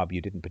at a job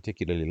you didn't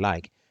particularly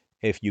like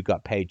if you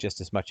got paid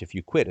just as much if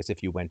you quit as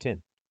if you went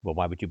in. Well,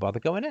 why would you bother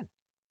going in?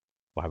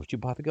 Why would you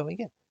bother going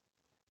in?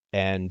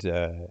 And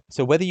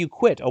so whether you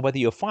quit or whether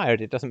you're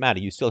fired, it doesn't matter.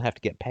 You still have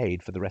to get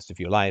paid for the rest of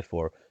your life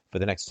or for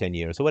the next 10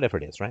 years or whatever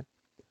it is, right?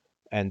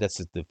 And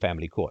that's the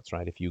family courts,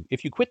 right? If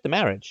you quit the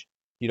marriage,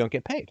 you don't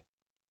get paid.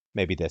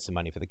 Maybe there's some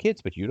money for the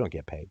kids, but you don't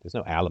get paid. There's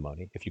no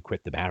alimony if you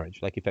quit the marriage.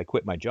 Like if I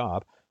quit my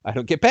job, I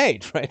don't get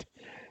paid, right?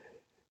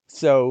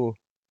 So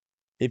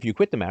if you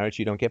quit the marriage,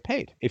 you don't get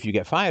paid. If you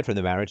get fired from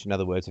the marriage, in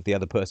other words, if the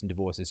other person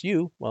divorces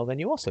you, well, then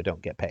you also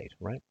don't get paid,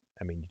 right?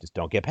 I mean, you just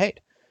don't get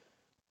paid.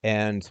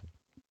 And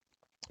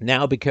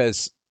now,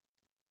 because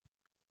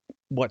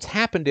what's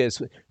happened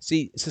is,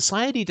 see,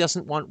 society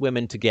doesn't want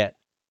women to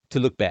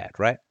look bad,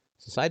 right?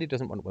 Society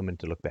doesn't want women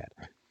to look bad.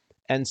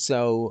 And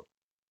so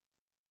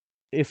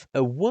if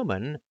a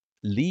woman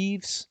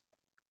leaves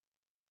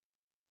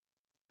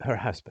her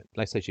husband,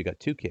 let's say she got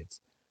 2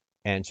 kids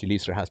and she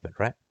leaves her husband,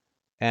 right?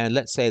 And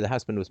let's say the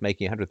husband was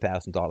making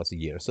 $100,000 a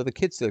year. So the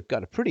kids have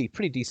got a pretty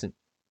decent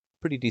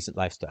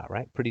lifestyle,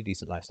 right? Pretty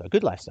decent lifestyle,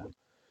 good lifestyle.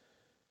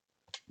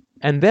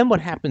 And then what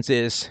happens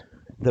is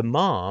the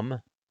mom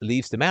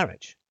leaves the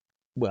marriage.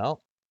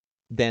 Well,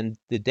 then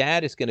the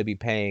dad is going to be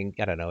paying,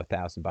 I don't know,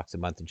 $1,000 a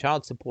month in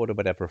child support or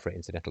whatever for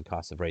incidental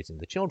costs of raising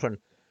the children.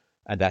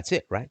 And that's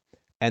it, right?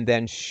 And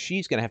then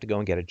she's going to have to go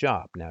and get a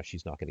job. Now,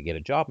 she's not going to get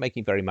a job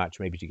making very much.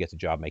 Maybe she gets a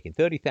job making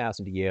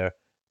 $30,000 a year.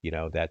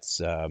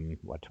 That's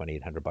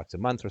 $2,800 a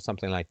month or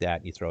something like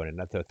that. You throw in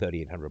another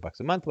 $3,800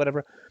 a month,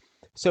 whatever.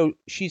 So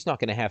she's not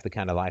going to have the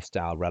kind of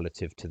lifestyle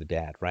relative to the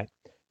dad, right?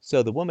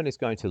 So the woman is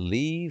going to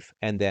leave,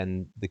 and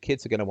then the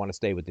kids are going to want to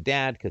stay with the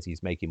dad because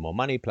he's making more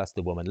money, plus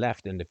the woman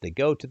left. And if they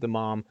go to the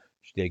mom,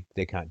 they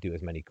can't do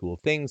as many cool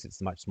things.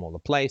 It's a much smaller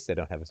place. They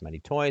don't have as many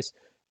toys.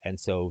 And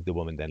so the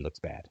woman then looks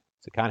bad.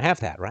 So can't have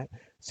that, right?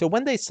 So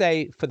when they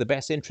say for the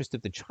best interest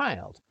of the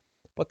child,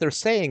 what they're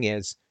saying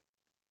is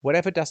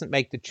whatever doesn't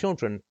make the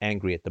children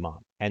angry at the mom.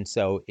 And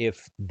so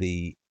if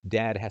the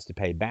dad has to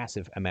pay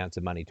massive amounts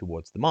of money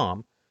towards the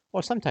mom,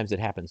 or sometimes it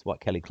happens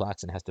what Kelly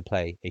Clarkson has to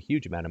pay a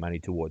huge amount of money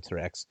towards her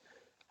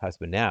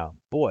ex-husband now.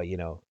 Boy,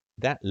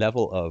 that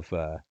level of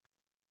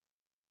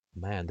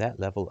that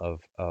level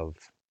of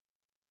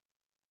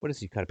what is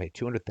she got to pay?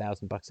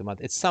 $200,000 a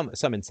month. It's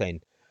some insane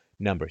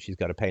number she's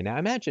got to pay. Now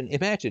imagine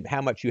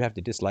how much you have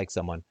to dislike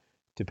someone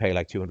to pay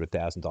like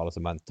 $200,000 a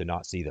month to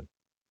not see them.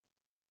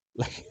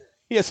 Like,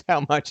 here's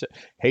how much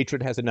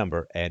hatred has a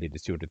number, and it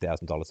is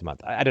 $200,000 a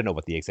month. I don't know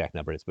what the exact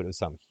number is, but it was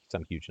some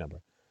huge number,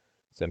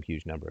 some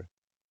huge number.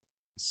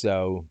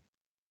 So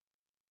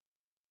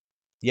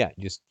yeah,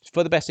 just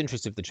for the best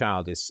interest of the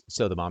child is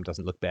so the mom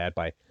doesn't look bad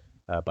by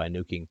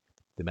nuking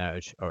the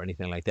marriage or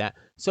anything like that.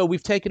 So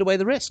we've taken away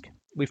the risk.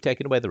 We've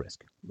taken away the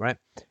risk, right?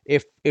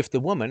 If the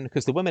woman,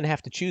 because the women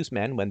have to choose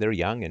men when they're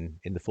young and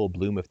in the full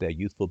bloom of their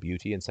youthful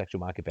beauty and sexual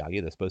market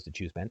value, they're supposed to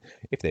choose men.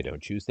 If they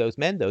don't choose those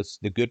men,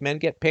 the good men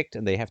get picked,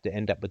 and they have to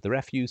end up with the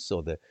refuse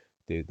or the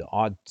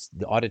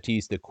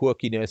oddities, the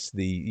quirkiness,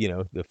 the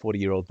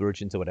 40-year-old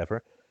virgins or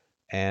whatever.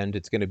 And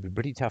it's going to be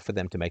pretty tough for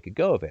them to make a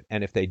go of it.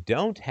 And if they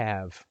don't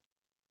have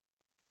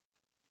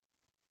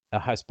a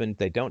husband,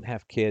 they don't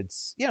have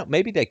kids,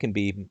 maybe they can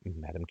be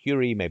Madame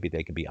Curie, maybe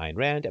they can be Ayn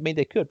Rand. I mean,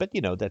 they could, but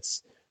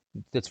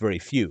that's very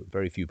few.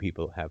 Very few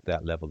people have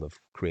that level of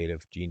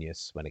creative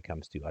genius when it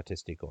comes to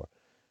artistic or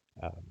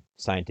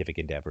scientific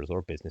endeavors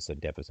or business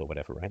endeavors or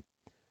whatever, right?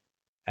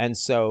 And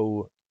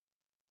so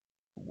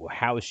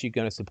how is she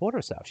going to support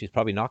herself? She's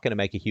probably not going to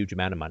make a huge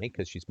amount of money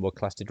because she's more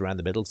clustered around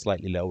the middle,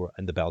 slightly lower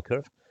in the bell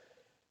curve.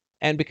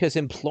 And because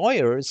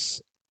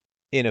employers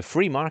in a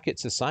free market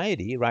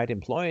society, right,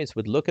 employers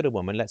would look at a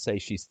woman, let's say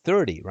she's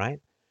 30, right,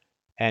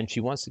 and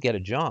she wants to get a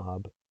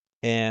job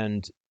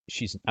and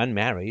she's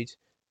unmarried,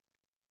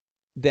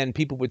 then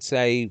people would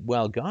say,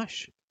 well,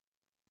 gosh,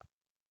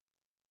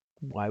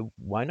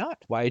 why not?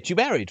 Why aren't you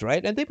married,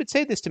 right? And they would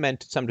say this to men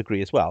to some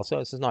degree as well. So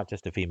this is not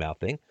just a female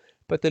thing,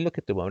 but they look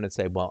at the woman and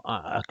say, well,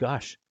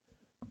 gosh,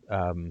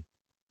 um,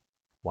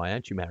 why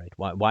aren't you married?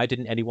 Why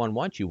didn't anyone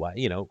want you? Why,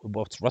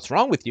 what's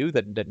wrong with you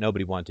that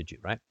nobody wanted you,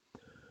 right?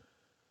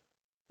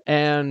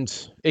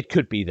 And it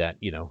could be that,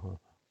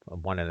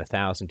 one in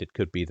 1,000, it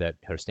could be that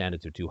her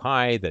standards are too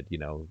high, that,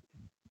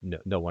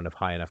 no one of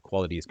high enough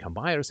quality has come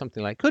by or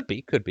something like. Could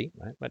be,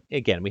 right? But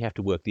again, we have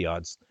to work the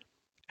odds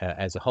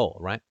as a whole,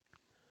 right?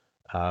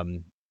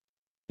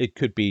 It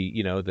could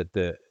be, that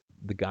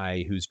the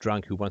guy who's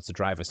drunk who wants to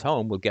drive us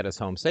home will get us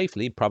home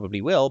safely,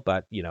 probably will,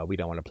 but, we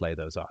don't want to play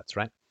those odds,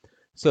 right?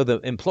 So the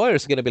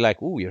employers are going to be like,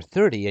 oh, you're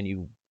 30 and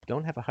you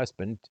don't have a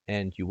husband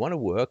and you want to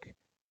work.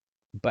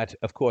 But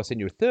of course, in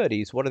your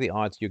 30s, what are the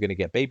odds you're going to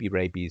get baby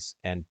rabies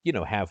and,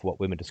 have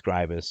what women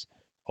describe as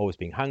always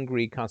being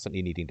hungry,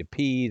 constantly needing to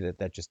pee,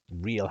 that just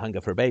real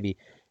hunger for a baby,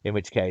 in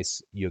which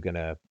case you're going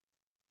to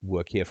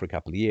work here for a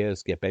couple of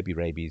years, get baby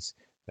rabies,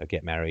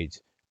 get married,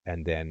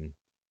 and then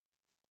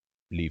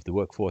leave the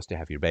workforce to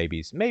have your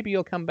babies. Maybe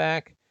you'll come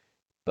back,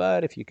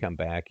 but if you come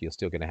back, you're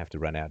still going to have to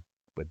run out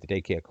with the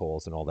daycare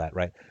calls and all that,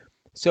 right?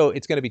 So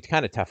it's going to be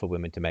kind of tough for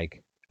women to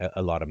make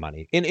a lot of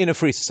money in a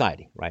free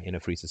society, right? In a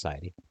free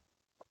society.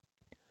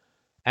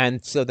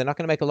 And so they're not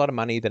going to make a lot of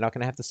money. They're not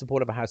going to have the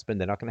support of a husband.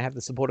 They're not going to have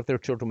the support of their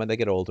children when they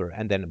get older.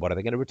 And then what are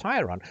they going to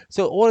retire on?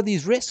 So all of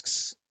these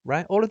risks,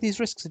 right? All of these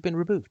risks have been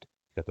removed.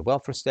 You got the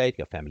welfare state,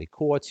 you got family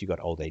courts, you got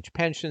old age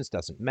pensions,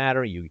 doesn't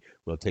matter. You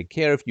will take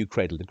care of you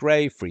cradle to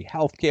grave, free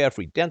health care,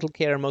 free dental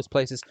care in most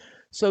places.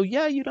 So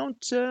yeah, you don't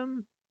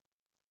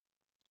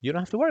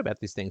have to worry about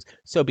these things.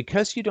 So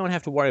because you don't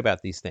have to worry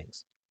about these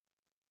things,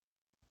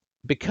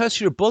 because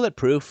you're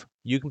bulletproof,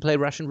 you can play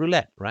Russian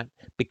roulette, right?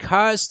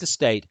 Because the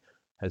state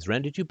has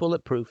rendered you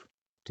bulletproof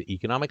to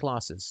economic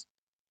losses,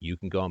 you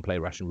can go and play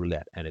Russian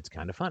roulette, and it's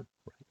kind of fun.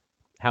 Right?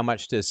 How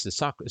much does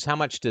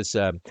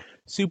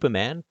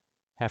Superman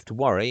have to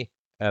worry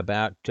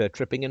about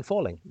tripping and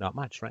falling? Not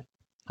much, right?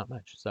 Not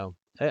much. So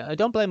I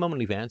don't blame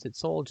OnlyFans.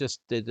 It's all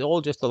just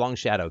a long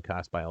shadow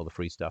cast by all the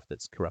free stuff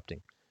that's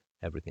corrupting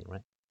everything,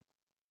 right?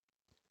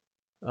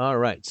 All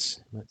right.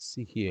 Let's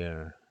see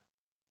here.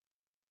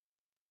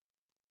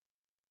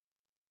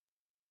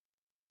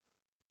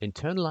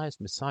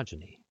 Internalized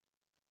misogyny.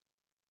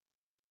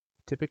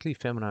 Typically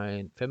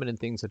feminine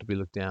things are to be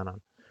looked down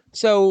on.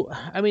 So,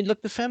 I mean,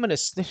 look, the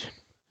feminists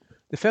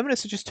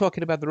are just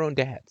talking about their own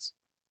dads.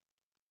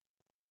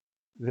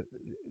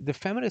 The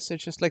feminists are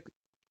just like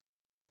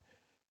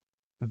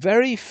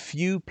very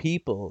few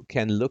people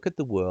can look at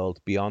the world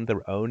beyond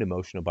their own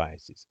emotional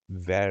biases.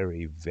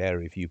 Very,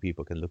 very few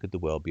people can look at the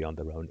world beyond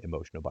their own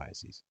emotional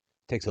biases.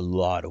 It takes a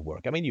lot of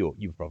work. I mean,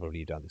 you've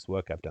probably done this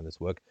work. I've done this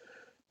work.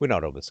 We're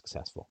not always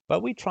successful,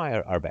 but we try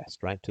our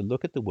best, right, to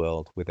look at the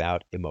world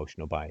without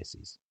emotional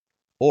biases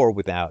or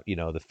without,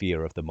 the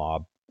fear of the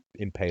mob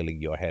impaling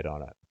your head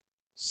on a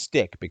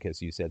stick because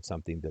you said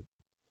something that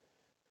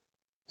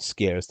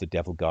scares the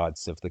devil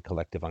gods of the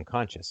collective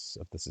unconscious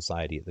of the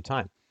society at the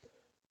time.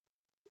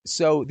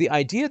 So the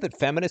idea that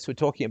feminists were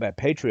talking about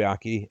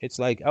patriarchy, it's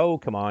like, oh,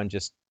 come on,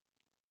 just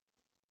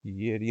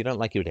you don't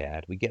like your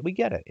dad. We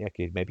get it.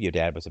 Okay, maybe your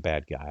dad was a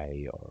bad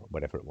guy or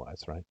whatever it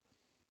was, right?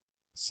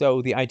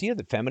 So the idea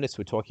that feminists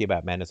were talking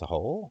about men as a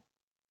whole,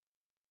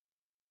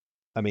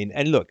 I mean,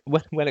 and look,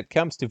 when it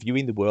comes to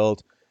viewing the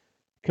world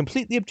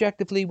completely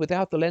objectively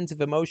without the lens of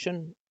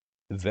emotion,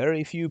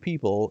 very few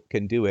people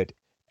can do it,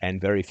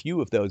 and very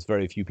few of those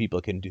very few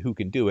people who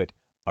can do it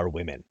are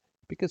women,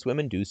 because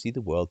women do see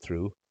the world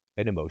through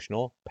an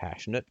emotional,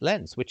 passionate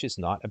lens, which is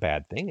not a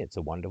bad thing. It's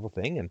a wonderful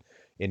thing, and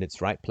in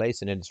its right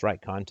place and in its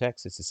right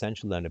context, it's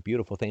essential and a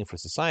beautiful thing for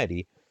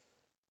society.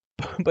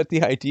 But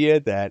the idea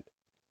that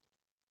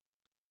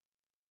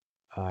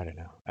I don't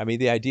know. I mean,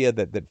 the idea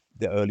that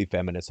the early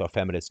feminists or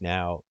feminists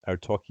now are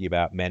talking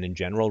about men in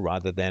general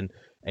rather than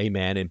a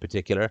man in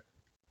particular,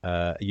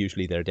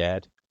 usually their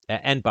dad,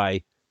 and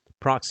by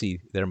proxy,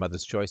 their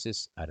mother's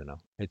choices. I don't know.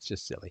 It's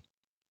just silly.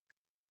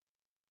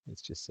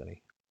 It's just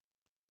silly.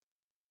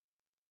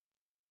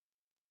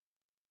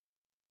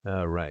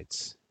 All right.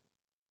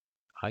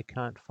 I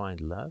can't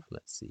find love.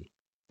 Let's see.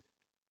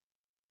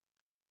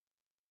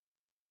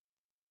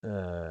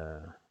 Uh,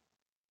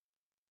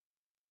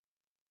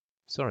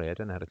 Sorry, I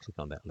don't know how to click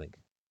on that link.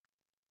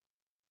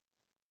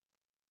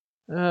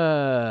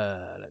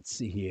 Let's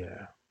see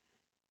here.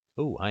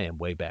 Oh, I am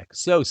way back.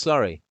 So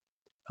sorry.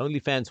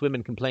 OnlyFans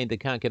women complain they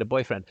can't get a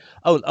boyfriend.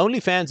 Oh,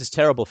 OnlyFans is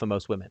terrible for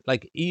most women.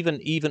 Like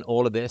even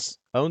all of this,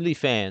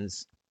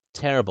 OnlyFans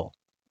terrible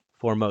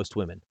for most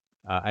women.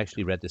 I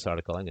actually read this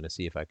article. I'm going to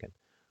see if I can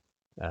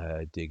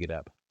dig it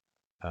up.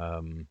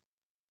 Um,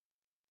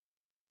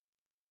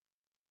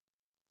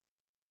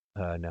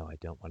 no, I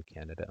don't want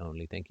Canada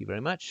only. Thank you very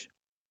much.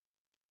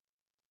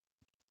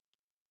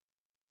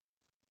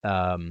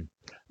 Um,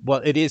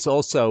 well, it is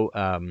also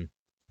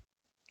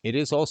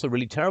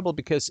really terrible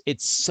because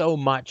it's so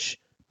much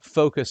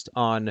focused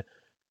on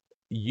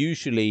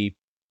usually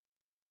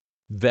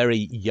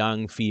very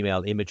young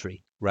female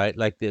imagery, right?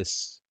 Like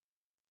this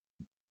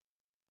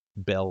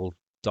Belle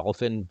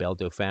Belle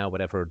Dauphin,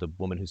 whatever, the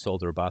woman who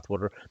sold her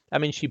bathwater. I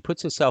mean, she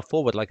puts herself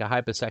forward like a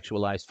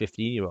hypersexualized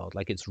 15-year-old.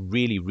 Like it's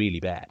really, really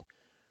bad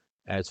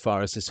as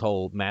far as this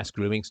whole mass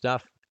grooming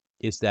stuff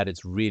is that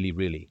it's really,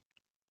 really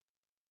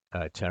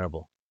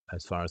terrible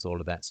as far as all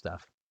of that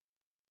stuff.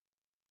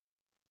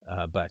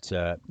 But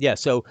yeah,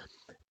 so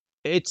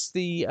it's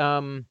the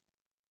um,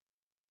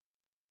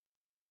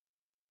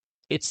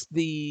 it's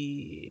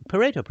the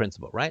Pareto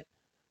principle, right?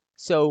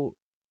 So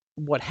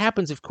what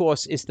happens, of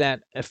course, is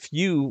that a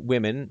few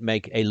women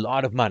make a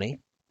lot of money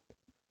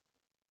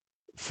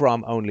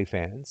from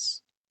OnlyFans.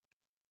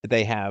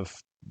 They have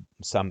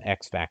some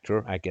X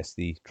factor, I guess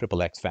the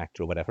triple X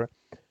factor or whatever,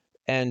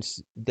 and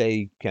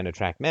they can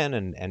attract men,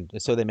 and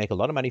so they make a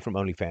lot of money from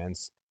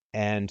OnlyFans.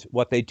 And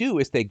what they do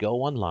is they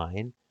go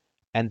online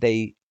and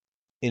they,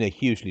 in a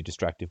hugely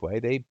destructive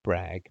way, they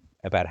brag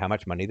about how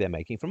much money they're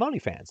making from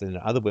OnlyFans. And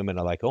other women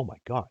are like, oh my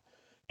God,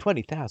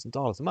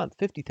 $20,000 a month,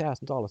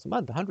 $50,000 a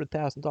month,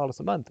 $100,000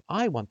 a month.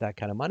 I want that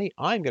kind of money.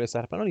 I'm going to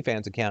set up an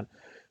OnlyFans account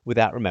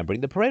without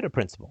remembering the Pareto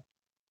principle.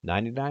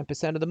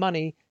 99% of the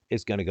money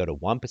is going to go to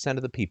 1%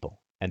 of the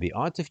people. And the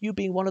odds of you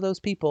being one of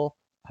those people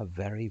are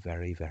very,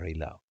 very, very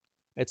low.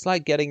 It's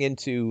like getting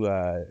into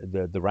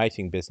the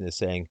writing business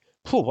saying,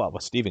 well,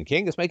 Stephen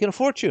King is making a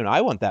fortune.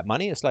 I want that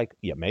money. It's like,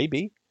 yeah,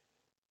 maybe,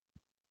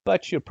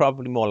 but you're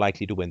probably more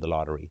likely to win the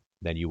lottery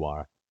than you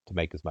are to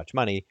make as much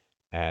money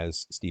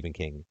as Stephen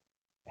King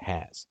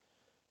has.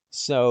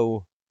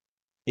 So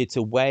it's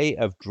a way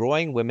of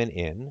drawing women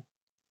in,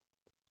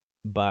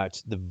 but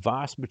the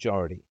vast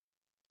majority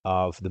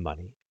of the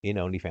money in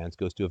OnlyFans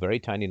goes to a very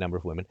tiny number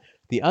of women.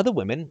 The other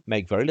women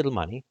make very little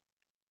money,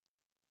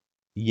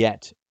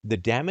 yet the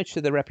damage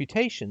to their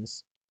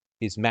reputations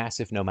is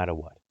massive no matter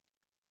what.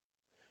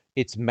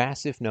 It's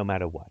massive no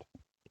matter what.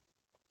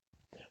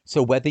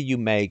 So whether you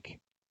make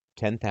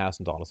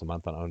 $10,000 a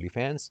month on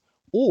OnlyFans,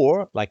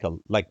 or like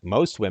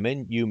most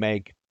women, you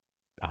make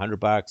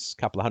 $100,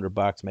 couple of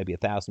 $100, maybe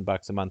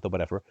 $1,000 a month or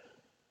whatever.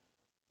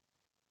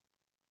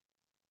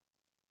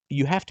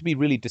 You have to be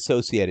really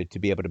dissociated to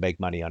be able to make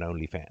money on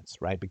OnlyFans,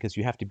 right? Because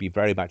you have to be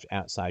very much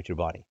outside your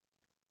body,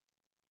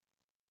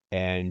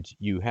 and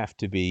you have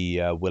to be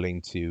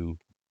willing to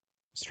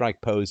strike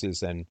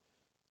poses and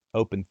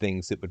open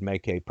things that would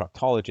make a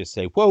proctologist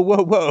say, "Whoa,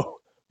 whoa, whoa,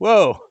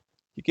 whoa!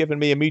 You're giving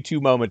me a Me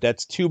Too moment.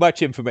 That's too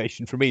much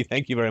information for me.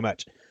 Thank you very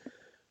much."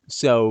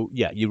 So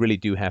yeah, you really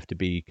do have to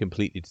be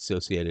completely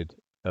dissociated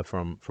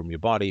from your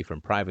body,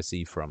 from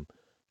privacy, from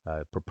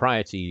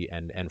propriety,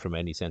 and from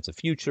any sense of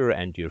future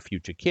and your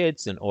future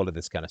kids and all of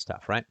this kind of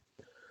stuff, right?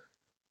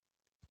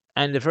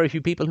 And there are very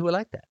few people who are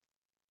like that.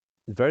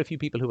 Very few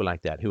people who are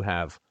like that, who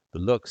have the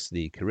looks,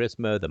 the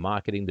charisma, the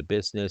marketing, the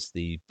business,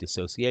 the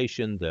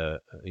dissociation, the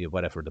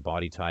whatever, the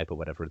body type or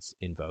whatever it's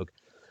in vogue.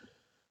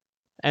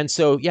 And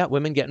so, yeah,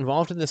 women get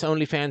involved in this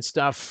OnlyFans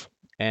stuff,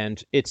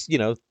 and it's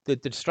the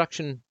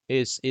destruction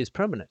is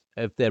permanent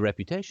of their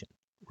reputation,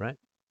 right?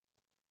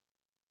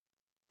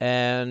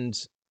 And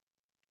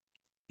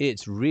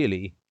it's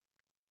really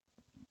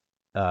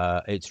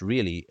It's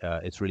really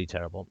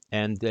terrible.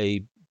 And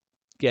they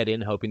get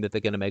in hoping that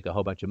they're going to make a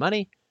whole bunch of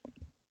money,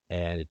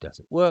 and it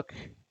doesn't work.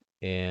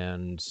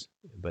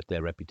 But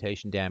their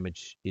reputation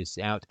damage is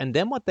out. And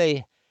then what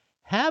they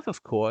have,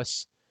 of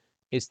course,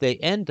 is they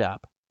end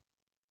up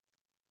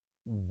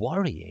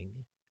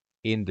worrying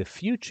in the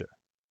future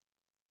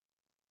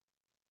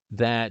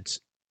that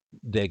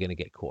they're going to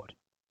get caught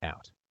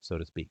out, so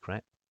to speak,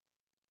 right?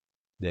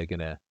 They're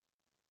going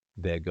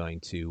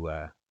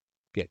to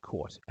get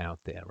caught out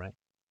there, right?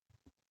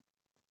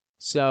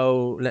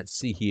 So let's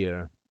see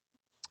here.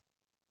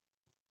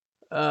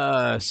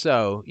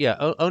 So yeah,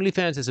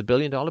 OnlyFans is $1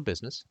 billion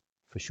business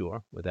for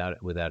sure,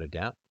 without a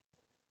doubt.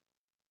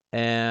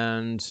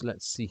 And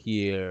let's see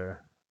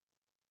here.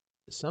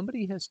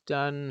 Somebody has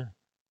done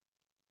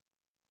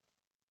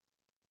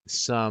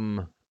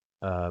some.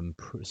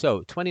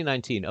 So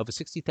 2019, over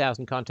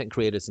 60,000 content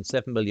creators and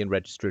 7 million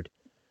registered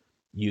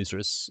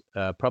users.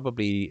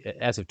 Probably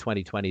as of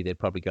 2020, they'd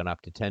probably gone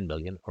up to 10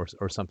 million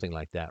or something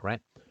like that, right?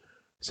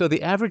 So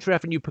the average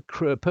revenue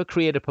per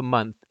creator per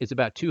month is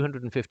about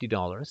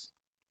 $250.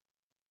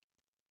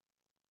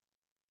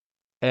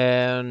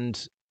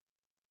 And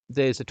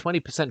there's a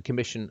 20%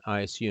 commission,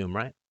 I assume,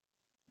 right?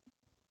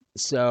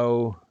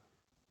 So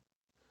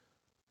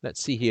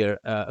let's see here.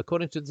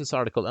 According to this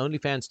article,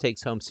 OnlyFans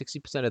takes home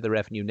 60% of the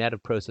revenue net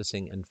of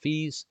processing and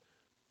fees.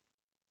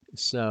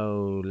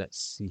 So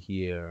let's see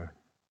here.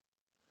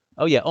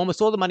 Oh, yeah,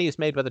 almost all the money is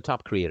made by the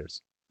top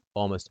creators.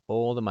 Almost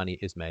all the money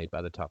is made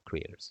by the top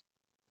creators.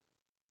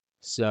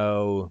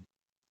 So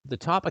the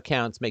top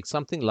accounts make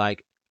something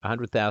like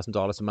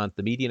 $100,000 a month.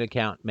 The median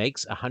account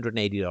makes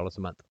 $180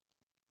 a month.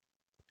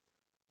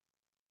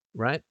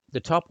 Right? The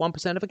top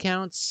 1% of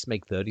accounts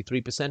make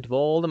 33% of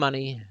all the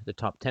money. The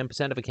top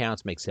 10% of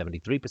accounts make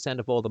 73%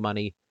 of all the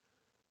money.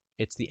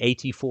 It's the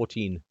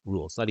 80-14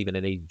 rule. It's not even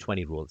an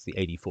 80-20 rule. It's the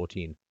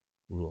 80-14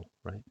 rule,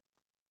 right?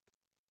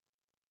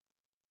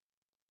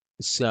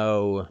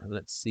 So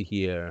let's see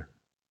here.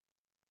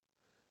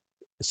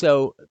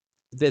 So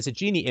there's a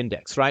Gini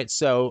index, right?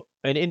 So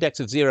an index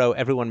of 0,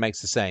 everyone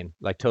makes the same,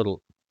 like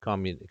total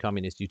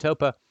communist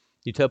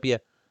utopia.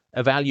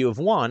 A value of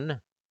 1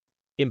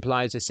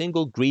 implies a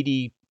single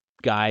greedy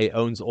guy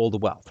owns all the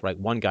wealth, right?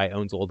 One guy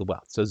owns all the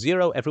wealth. So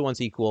 0,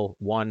 everyone's equal.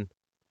 1,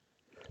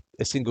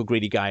 a single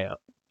greedy guy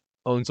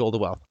owns all the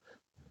wealth.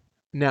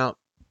 Now,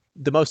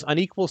 the most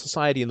unequal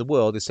society in the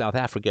world is South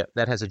Africa.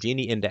 That has a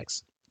Gini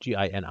index,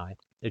 Gini,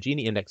 a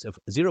Gini index of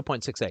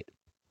 0.68.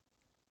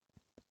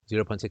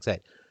 0.68.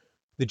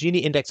 The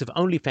Gini index of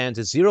OnlyFans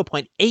is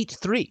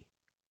 0.83.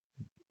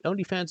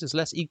 OnlyFans is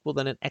less equal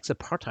than an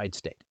ex-apartheid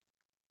state.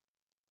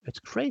 It's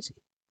crazy.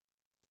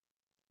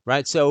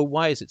 Right? So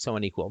why is it so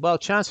unequal? Well,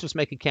 chancellors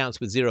make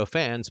accounts with 0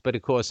 fans, but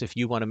of course, if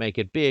you want to make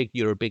it big,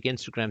 you're a big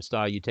Instagram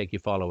star, you take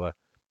your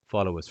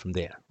followers from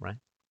there, right?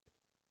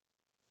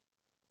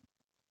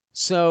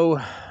 So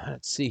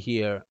let's see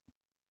here.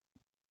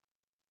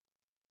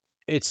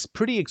 It's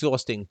pretty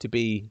exhausting to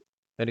be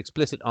an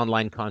explicit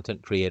online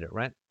content creator,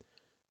 right?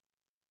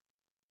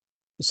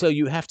 So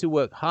you have to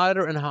work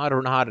harder and harder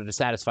and harder to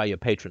satisfy your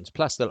patrons.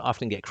 Plus, they'll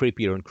often get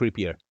creepier and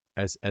creepier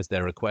as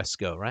their requests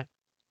go, right?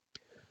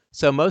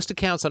 So most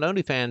accounts on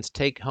OnlyFans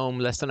take home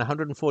less than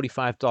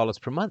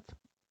 $145 per month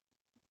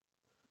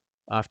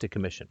after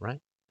commission, right?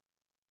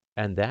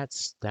 And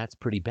that's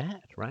pretty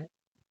bad, right?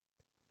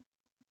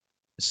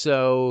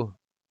 So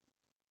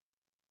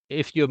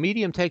if your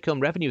medium take-home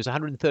revenue is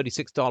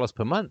 $136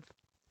 per month,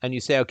 and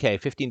you say, okay,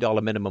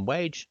 $15 minimum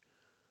wage,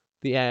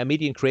 the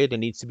median creator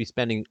needs to be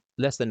spending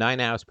less than 9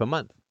 hours per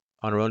month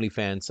on our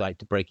OnlyFans site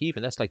to break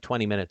even. That's like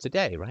 20 minutes a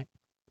day, right?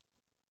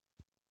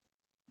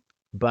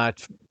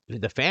 But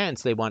the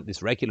fans, they want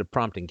this regular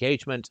prompt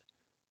engagement.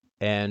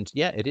 And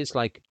yeah, it is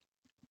like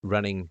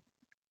running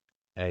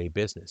a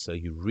business. So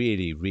you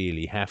really,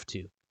 really have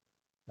to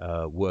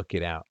work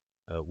it out,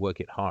 work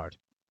it hard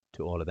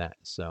to all of that.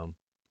 So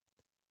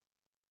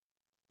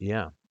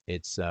yeah,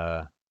 it's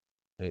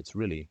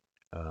really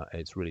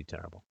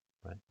terrible,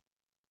 right?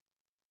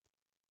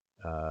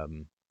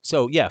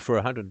 So yeah, for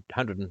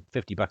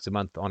 $150 a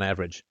month on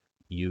average,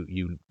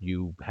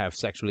 you have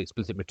sexually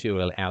explicit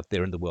material out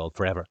there in the world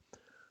forever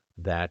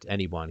that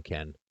anyone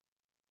can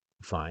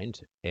find.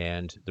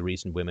 And the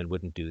reason women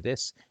wouldn't do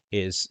this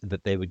is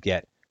that they would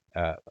get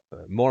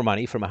more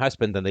money from a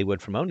husband than they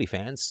would from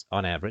OnlyFans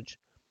on average,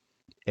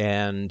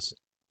 and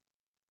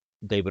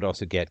they would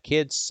also get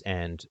kids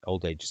and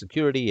old age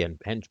security and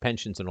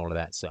pensions and all of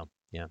that. So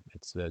yeah,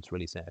 it's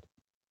really sad.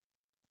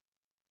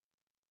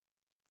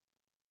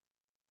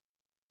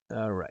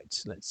 All right,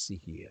 let's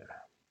see here.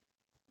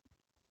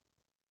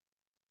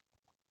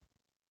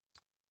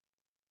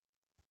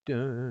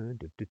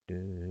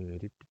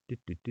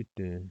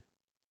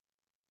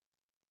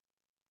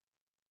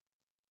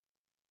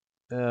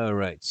 All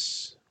right.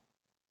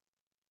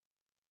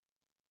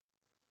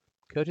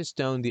 Curtis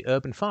Stone, the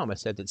urban farmer,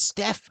 said that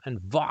Steph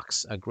and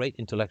Vox are great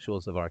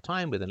intellectuals of our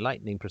time with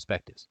enlightening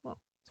perspectives.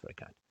 Well, it's very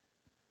kind.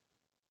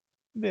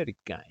 Very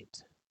kind.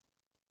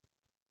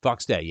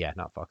 Vox Day, yeah,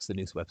 not Vox, the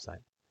news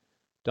website.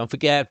 Don't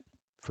forget,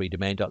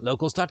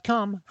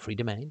 freedomain.locals.com.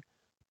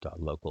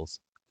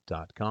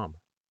 freedomain.locals.com.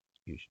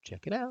 You should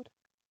check it out.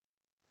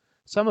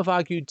 Some have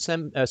argued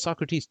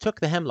Socrates took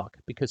the hemlock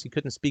because he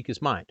couldn't speak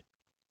his mind.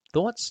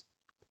 Thoughts?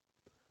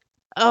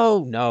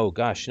 Oh, no,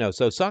 gosh, no.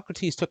 So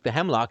Socrates took the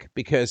hemlock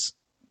because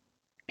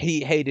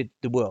he hated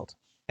the world,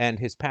 and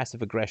his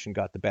passive aggression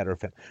got the better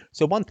of him.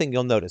 So one thing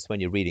you'll notice when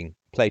you're reading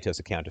Plato's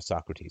account of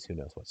Socrates, who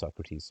knows what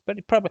Socrates, but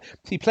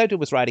Plato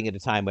was writing at a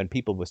time when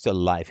people were still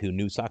alive who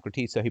knew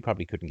Socrates, so he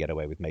probably couldn't get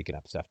away with making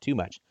up stuff too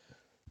much.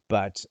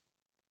 But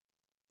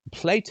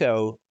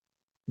Plato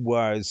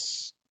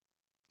was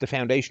the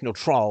foundational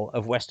troll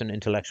of Western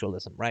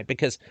intellectualism, right?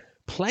 Because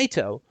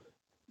Plato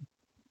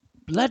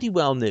bloody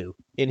well knew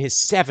in his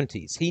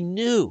 70s, he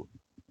knew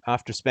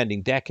after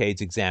spending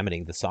decades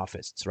examining the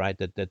sophists, right,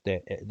 that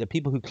the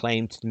people who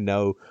claimed to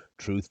know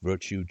truth,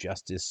 virtue,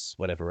 justice,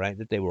 whatever, right,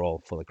 that they were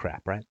all full of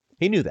crap, right?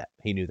 He knew that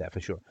for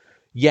sure.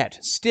 Yet,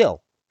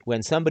 still,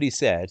 when somebody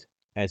said,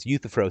 as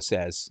Euthyphro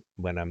says,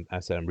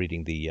 as I'm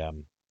reading the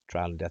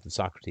Trial and Death of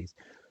Socrates,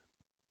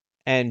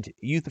 and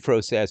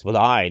Euthyphro says, well,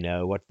 I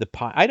know what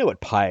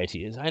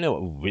piety is. I know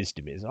what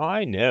wisdom is.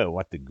 I know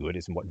what the good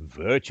is and what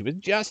virtue is.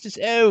 Justice,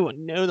 oh, I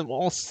know them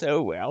all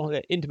so well.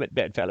 They're intimate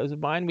bedfellows of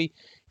mine. We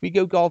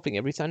go golfing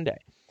every Sunday.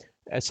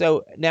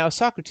 So now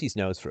Socrates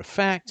knows for a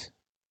fact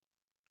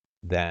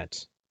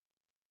that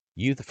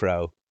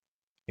Euthyphro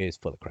is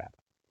full of crap.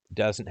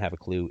 Doesn't have a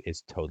clue,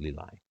 is totally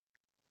lying.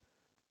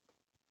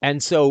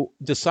 And so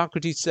does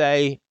Socrates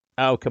say,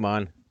 oh, come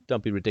on,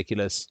 don't be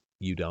ridiculous.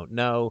 You don't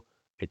know.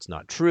 It's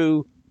not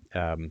true.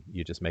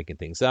 You're just making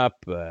things up,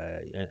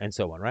 and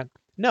so on, right?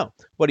 No.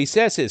 What he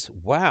says is,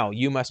 wow,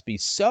 you must be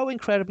so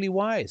incredibly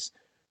wise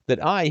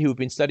that I, who have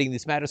been studying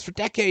these matters for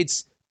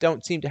decades,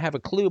 don't seem to have a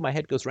clue. My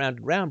head goes round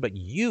and round, but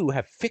you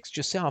have fixed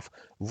yourself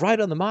right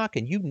on the mark,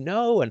 and you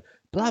know, and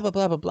blah, blah,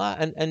 blah, blah, blah.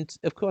 And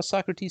of course,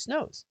 Socrates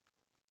knows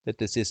that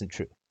this isn't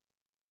true.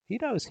 He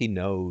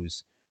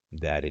knows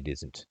that it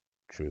isn't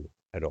true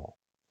at all.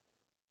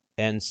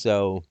 And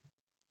so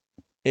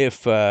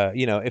if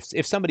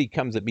somebody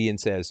comes at me and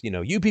says,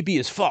 UPB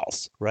is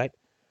false, right?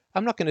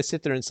 I'm not going to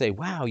sit there and say,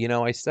 wow,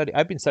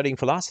 I've been studying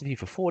philosophy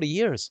for 40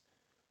 years.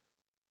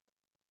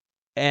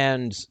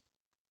 And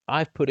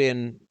I've put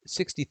in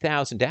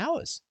 60,000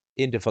 hours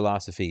into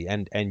philosophy.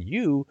 And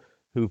you,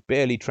 who've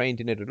barely trained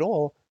in it at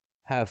all,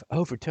 have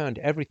overturned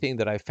everything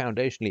that I've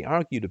foundationally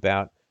argued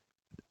about.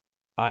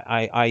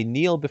 I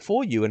kneel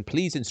before you and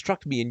please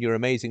instruct me in your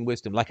amazing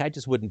wisdom. Like, I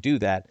just wouldn't do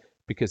that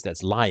because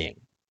that's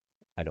lying.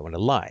 I don't want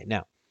to lie.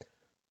 Now,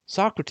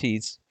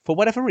 Socrates, for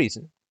whatever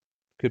reason,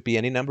 could be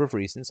any number of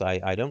reasons.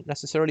 I don't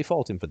necessarily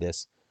fault him for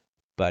this,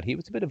 but he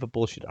was a bit of a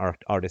bullshit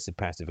artist of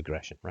passive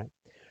aggression, right?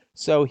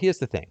 So here's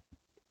the thing.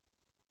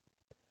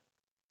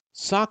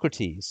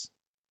 Socrates,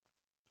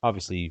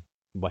 obviously,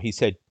 well, he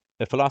said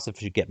a philosopher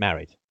should get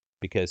married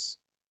because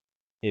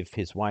if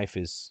his wife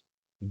is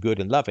good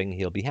and loving,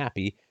 he'll be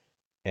happy.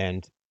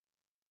 And,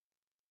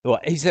 well,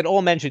 he said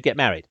all men should get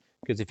married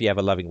because if you have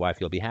a loving wife,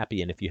 you'll be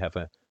happy. And if you have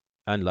an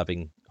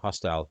unloving,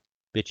 hostile,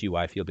 bitchy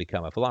wife, you'll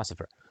become a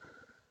philosopher.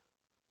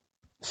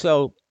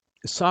 So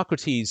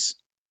Socrates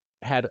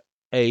had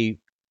a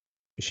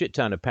shit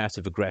ton of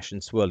passive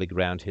aggression swirling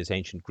around his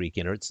ancient Greek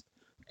innards,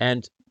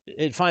 and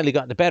it finally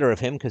got the better of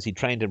him because he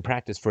trained and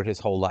practiced for it his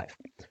whole life.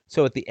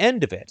 So at the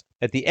end of it,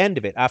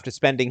 after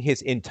spending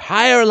his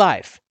entire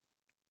life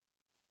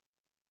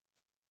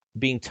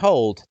being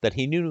told that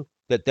he knew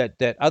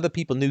that other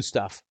people knew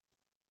stuff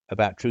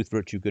about truth,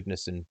 virtue,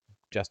 goodness, and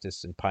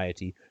justice and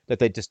piety that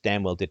they just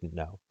damn well didn't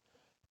know.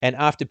 And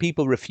after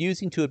people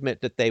refusing to admit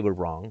that they were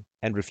wrong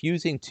and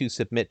refusing to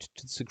submit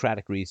to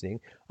Socratic reasoning,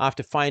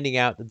 after finding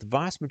out that the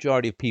vast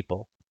majority of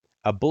people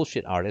are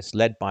bullshit artists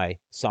led by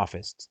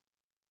sophists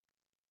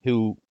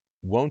who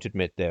won't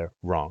admit they're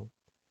wrong,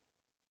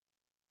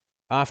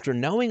 after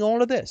knowing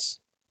all of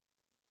this,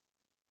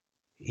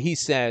 he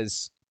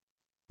says,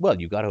 well,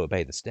 you've got to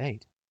obey the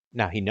state.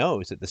 Now, he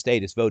knows that the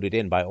state is voted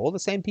in by all the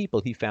same people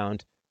he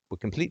found were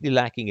completely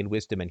lacking in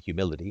wisdom and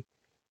humility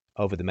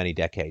over the many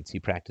decades he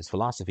practiced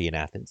philosophy in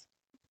Athens.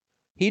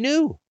 He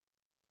knew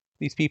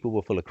these people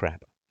were full of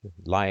crap,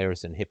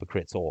 liars and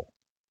hypocrites all.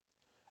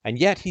 And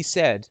yet he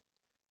said,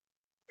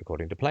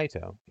 according to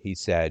Plato, he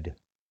said,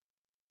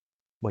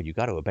 well, you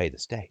got to obey the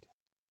state.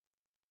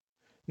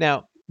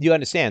 Now, you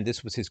understand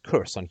this was his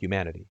curse on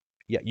humanity.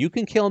 Yeah, you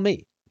can kill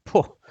me.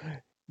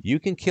 You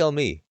can kill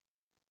me.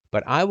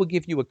 But I will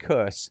give you a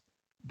curse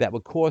that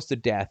will cause the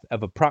death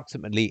of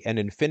approximately an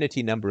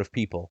infinity number of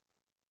people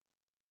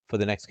for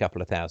the next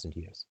couple of thousand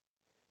years.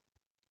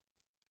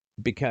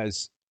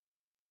 Because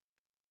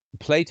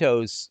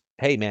Plato's,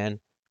 hey man,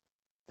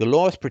 the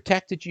laws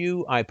protected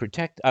you. I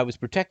was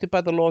protected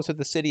by the laws of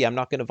the city. I'm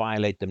not going to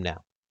violate them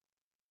now.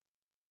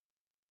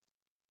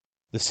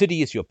 The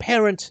city is your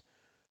parent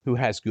who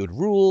has good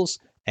rules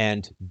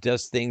and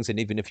does things, and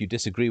even if you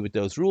disagree with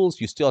those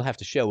rules, you still have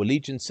to show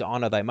allegiance to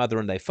honor thy mother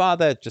and thy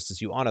father, just as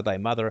you honor thy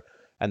mother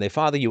and they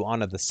father, you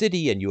honor the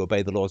city and you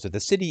obey the laws of the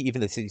city,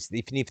 even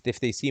if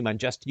they seem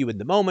unjust to you in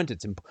the moment.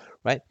 It's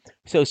right.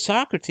 So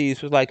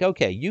Socrates was like,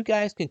 okay, you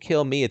guys can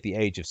kill me at the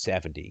age of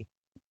 70,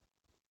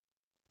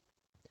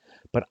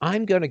 but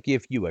I'm going to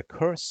give you a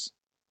curse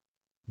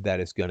that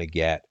is going to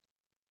get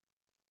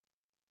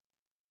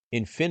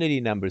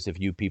infinity numbers of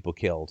you people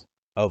killed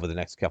over the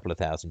next couple of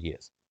thousand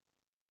years.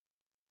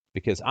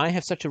 Because I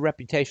have such a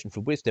reputation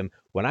for wisdom,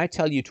 when I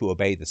tell you to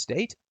obey the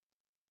state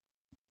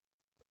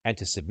and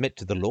to submit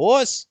to the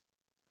laws,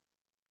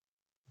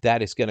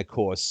 that is going to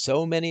cause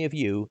so many of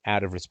you,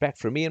 out of respect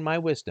for me and my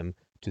wisdom,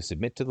 to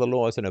submit to the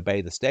laws and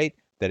obey the state,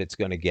 that it's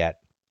going to get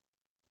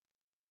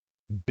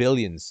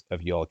billions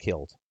of y'all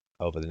killed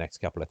over the next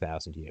couple of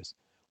thousand years.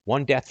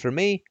 One death for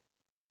me,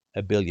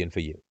 a billion for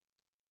you,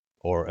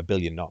 or a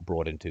billion not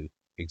brought into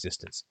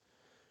existence.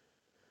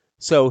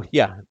 So,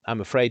 yeah, I'm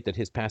afraid that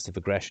his passive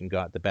aggression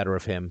got the better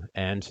of him,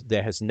 and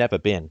there has never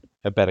been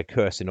a better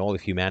curse in all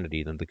of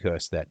humanity than the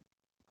curse that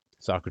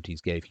Socrates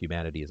gave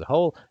humanity as a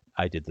whole.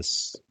 I did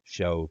this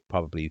show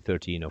probably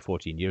 13 or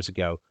 14 years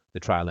ago.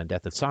 The Trial and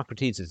Death of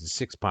Socrates is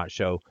a 6-part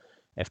show,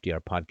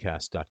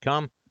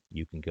 fdrpodcast.com.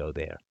 You can go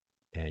there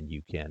and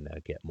you can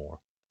get more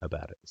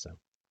about it. So.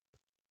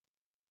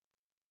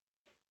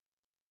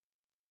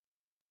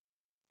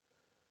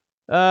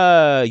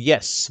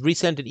 Yes,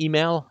 resend an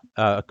email,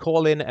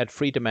 call-in at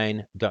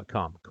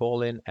freedomain.com.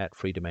 Call-in at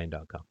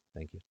freedomain.com.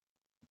 Thank you.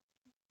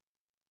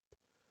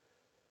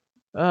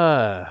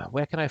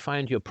 Where can I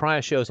find your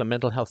prior shows on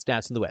mental health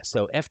stats in the West?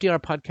 So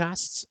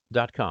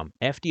fdrpodcasts.com,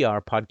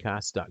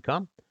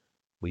 fdrpodcasts.com.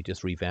 We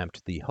just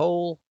revamped the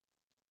whole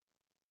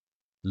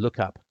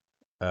lookup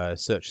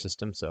search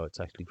system, so it's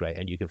actually great.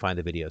 And you can find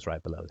the videos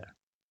right below there.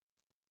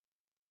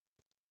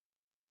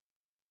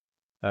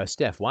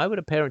 Steph, why would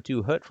a parent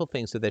do hurtful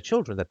things to their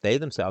children that they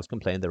themselves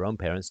complain their own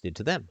parents did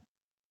to them?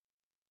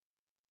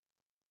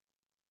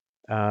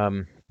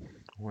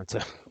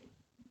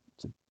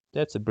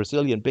 That's a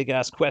Brazilian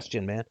big-ass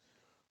question, man.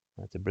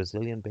 That's a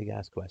Brazilian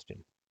big-ass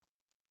question.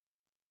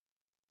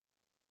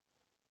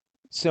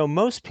 So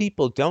most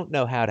people don't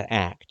know how to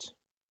act.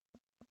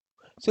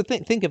 So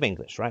think of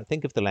English, right?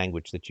 Think of the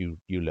language that you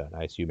learn.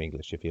 I assume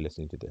English if you're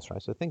listening to this,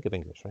 right? So think of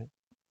English, right?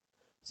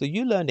 So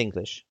you learned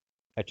English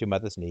at your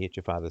mother's knee, at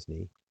your father's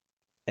knee,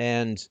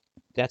 and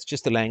that's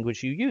just the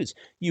language you use.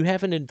 You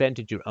haven't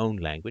invented your own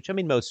language. I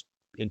mean, most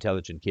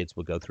intelligent kids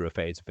will go through a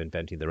phase of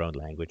inventing their own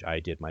language.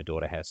 I did, my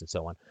daughter has, and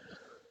so on.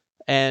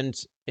 And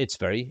it's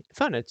very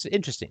fun. It's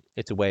interesting.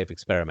 It's a way of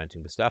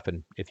experimenting with stuff.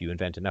 And if you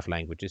invent enough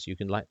languages, you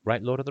can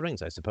write Lord of the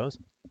Rings, I suppose.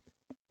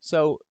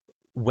 So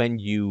when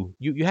you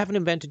haven't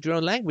invented your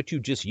own language, you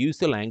just use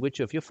the language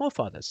of your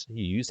forefathers.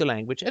 You use the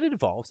language, and it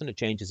evolves and it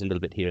changes a little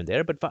bit here and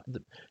there, but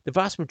the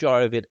vast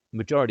majority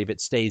of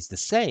it stays the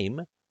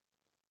same,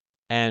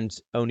 and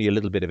only a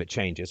little bit of it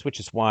changes, which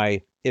is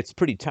why it's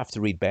pretty tough to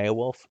read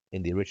Beowulf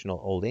in the original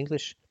Old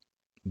English,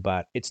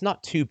 but it's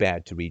not too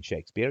bad to read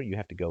Shakespeare. You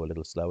have to go a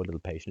little slow, a little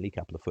patiently, a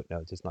couple of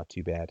footnotes. It's not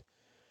too bad.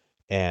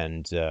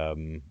 And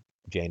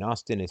Jane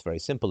Austen is very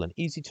simple and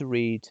easy to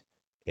read,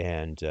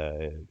 and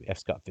F.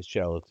 Scott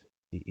Fitzgerald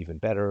even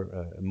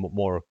better,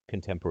 more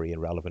contemporary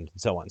and relevant, and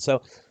so on.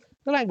 So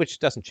the language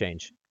doesn't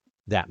change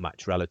that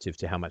much relative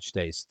to how much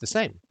stays the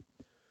same.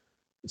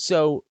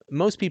 So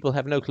most people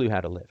have no clue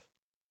how to live.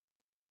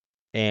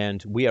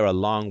 And we are a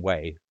long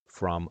way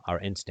from our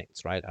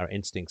instincts, right? Our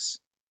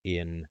instincts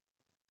in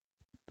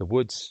the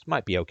woods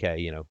might be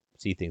okay,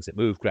 see things that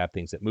move, grab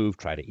things that move,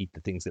 try to eat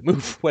the things that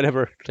move,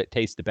 whatever,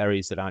 taste the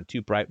berries that aren't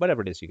too bright,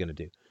 whatever it is you're going to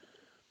do.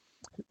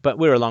 But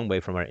we're a long way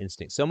from our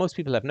instincts. So most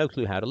people have no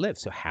clue how to live.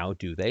 So how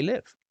do they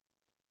live?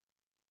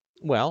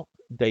 Well,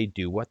 they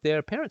do what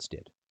their parents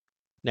did.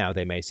 Now,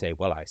 they may say,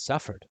 well, I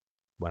suffered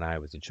when I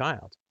was a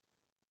child.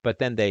 But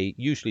then they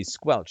usually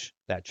squelch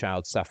that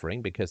child's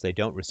suffering because they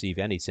don't receive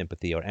any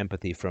sympathy or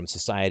empathy from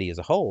society as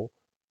a whole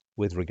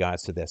with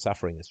regards to their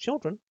suffering as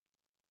children.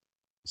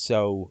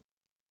 So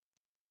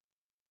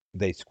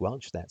they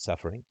squelch that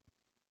suffering.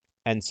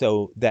 And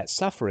so that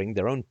suffering,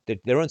 their own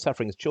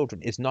suffering as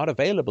children, is not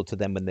available to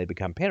them when they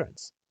become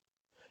parents.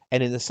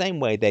 And in the same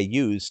way they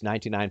use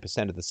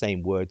 99% of the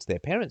same words their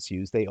parents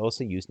use, they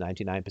also use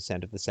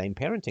 99% of the same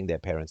parenting their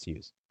parents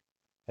use.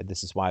 And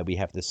this is why we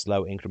have this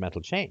slow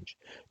incremental change.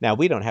 Now,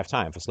 we don't have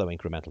time for slow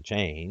incremental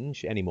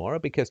change anymore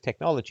because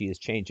technology is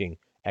changing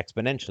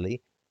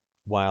exponentially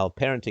while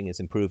parenting is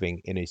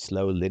improving in a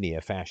slow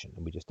linear fashion.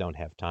 And we just don't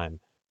have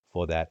time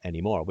for that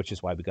anymore, which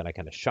is why we're going to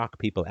kind of shock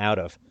people out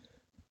of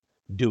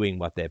doing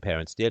what their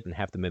parents did and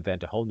have them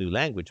invent a whole new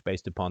language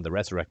based upon the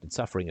resurrected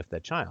suffering of their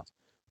child,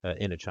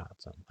 inner child.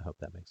 So I hope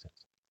that makes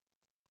sense.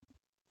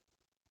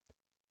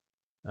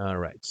 All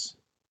right.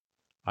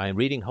 I am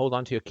reading Hold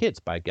On to Your Kids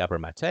by Gabor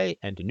Mate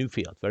and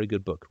Newfield. Very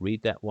good book.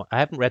 Read that one. I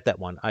haven't read that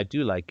one. I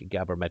do like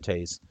Gabor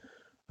Mate's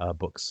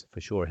books for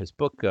sure. His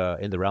book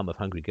In the Realm of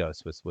Hungry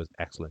Ghosts was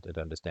excellent at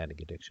understanding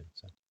addiction.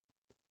 So.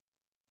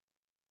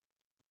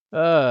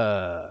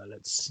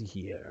 Let's see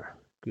here.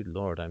 Good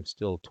Lord, I'm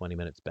still 20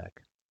 minutes back.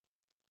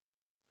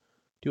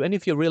 Do any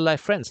of your real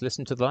life friends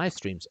listen to the live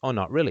streams? Oh,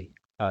 not really.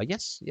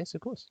 Yes, yes,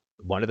 of course.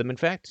 One of them, in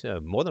fact,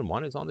 more than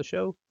one, is on the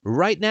show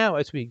right now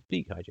as we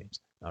speak. Hi, James.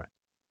 All right.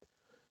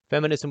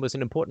 Feminism was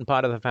an important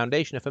part of the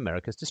foundation of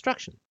America's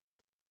destruction.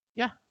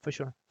 Yeah, for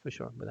sure,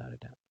 without a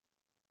doubt.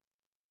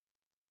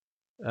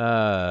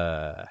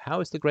 How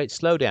is the great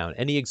slowdown?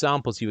 Any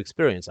examples you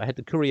experience? I had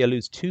the courier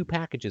lose 2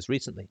 packages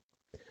recently.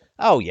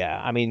 Oh,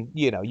 yeah. I mean,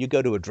 you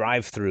go to a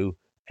drive-through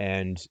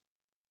and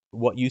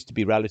what used to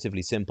be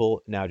relatively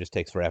simple now just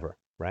takes forever,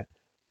 right?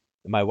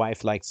 My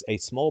wife likes a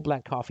small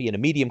black coffee in a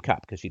medium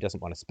cup because she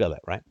doesn't want to spill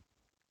it, right?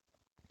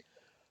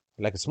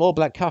 Like a small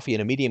black coffee in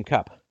a medium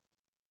cup.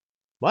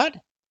 What?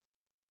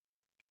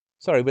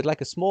 Sorry, would like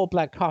a small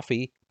black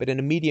coffee, but in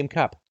a medium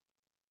cup.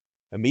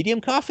 A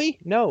medium coffee?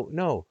 No,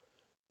 no.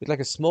 Would like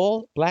a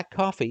small black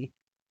coffee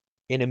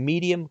in a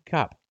medium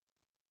cup.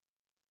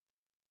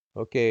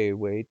 Okay,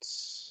 wait.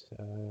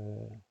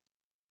 I'm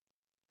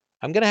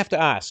going to have to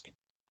ask.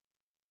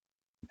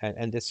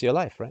 And this is your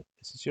life, right?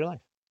 This is your life.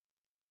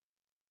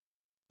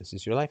 This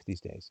is your life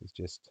these days. It's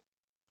just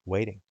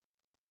waiting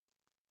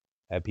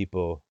at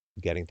people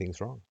getting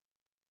things wrong.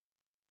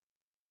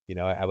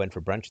 I went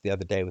for brunch the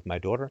other day with my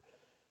daughter.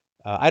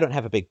 I don't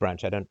have a big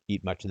brunch. I don't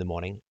eat much in the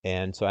morning.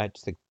 And so I had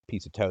just a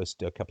piece of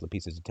toast, a couple of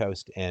pieces of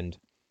toast. And,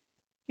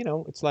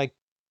 it's like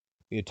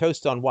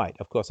toast on white.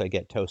 Of course, I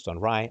get toast on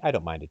rye. I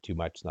don't mind it too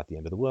much. It's not the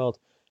end of the world.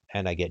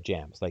 And I get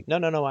jam. It's like, no,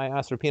 no, no. I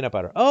asked for peanut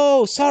butter.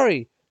 Oh,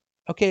 sorry.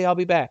 Okay, I'll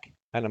be back.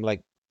 And I'm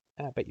like,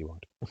 I bet you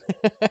won't.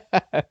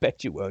 I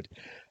bet you won't.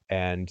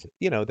 And,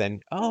 then,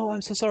 oh,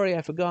 I'm so sorry.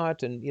 I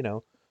forgot. And,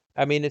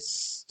 I mean,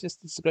 it's a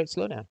great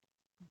slowdown.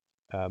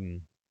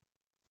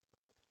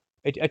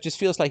 It just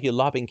feels like you're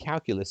lobbing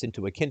calculus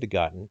into a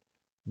kindergarten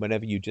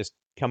whenever you just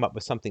come up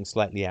with something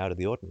slightly out of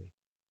the ordinary.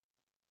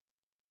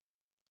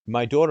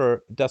 My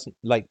daughter doesn't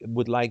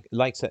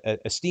likes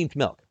a steamed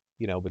milk,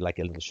 with like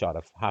a little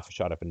half a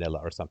shot of vanilla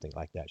or something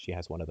like that. She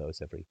has one of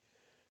those every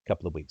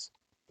couple of weeks.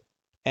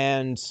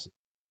 And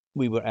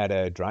we were at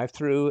a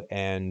drive-through,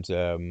 and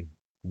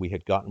we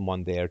had gotten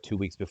one there 2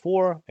 weeks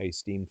before, a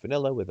steamed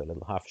vanilla with a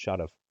little half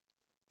shot of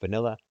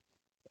vanilla.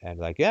 And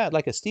like, yeah,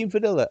 like a steamed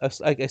vanilla.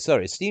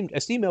 Sorry, a steamed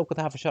milk with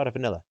half a shot of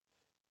vanilla.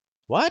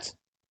 What?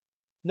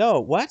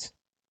 No, what?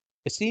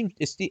 A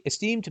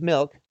steamed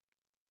milk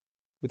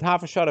with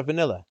half a shot of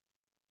vanilla.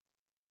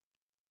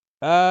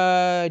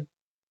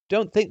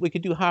 Don't think we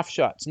could do half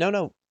shots. No,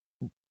 no.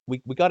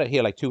 We got it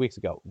here like 2 weeks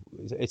ago.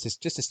 It's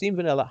just a steamed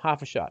vanilla,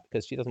 half a shot,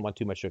 because she doesn't want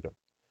too much sugar.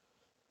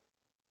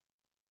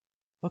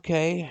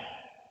 Okay.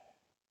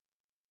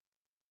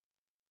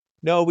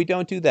 No, we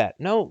don't do that.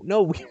 No,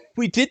 no,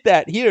 we did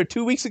that here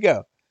 2 weeks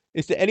ago.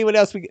 Is there anyone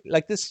else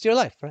like this is your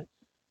life, right?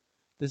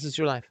 This is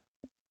your life.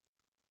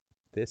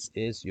 This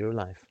is your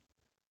life.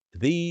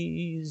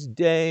 These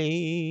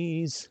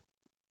days.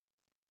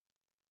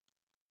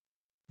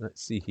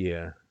 Let's see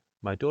here.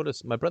 My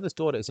brother's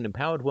daughter is an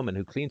empowered woman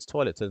who cleans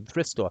toilets at a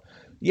thrift store.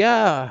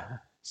 Yeah.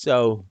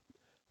 So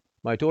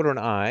my daughter and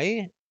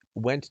I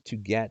went to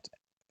get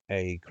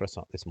a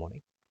croissant this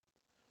morning.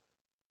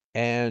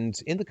 And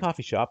in the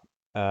coffee shop,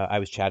 I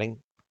was chatting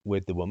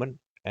with the woman,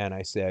 and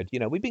I said,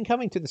 we've been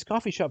coming to this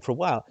coffee shop for a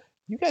while.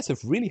 You guys have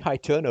really high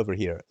turnover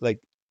here. Like,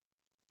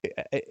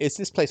 is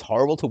this place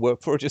horrible to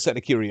work for, just out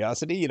of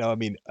curiosity? I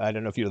mean, I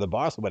don't know if you're the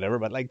boss or whatever,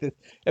 but like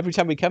every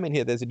time we come in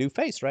here, there's a new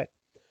face, right?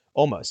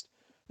 Almost.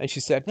 And she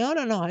said, no,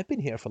 no, no, I've been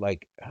here for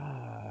like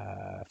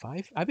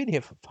I've been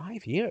here for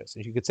 5 years.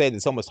 And you could say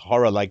there's almost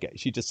horror, like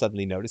she just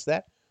suddenly noticed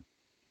that.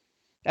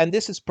 And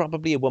this is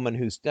probably a woman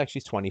who's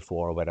she's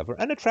 24 or whatever,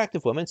 an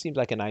attractive woman, seems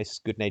like a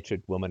nice,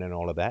 good-natured woman and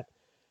all of that.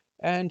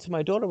 And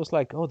my daughter was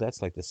like, oh,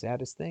 that's like the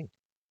saddest thing.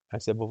 I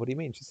said, well, what do you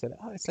mean? She said,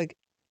 oh, it's like,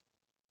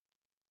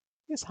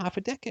 it's half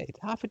a decade.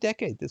 Half a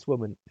decade this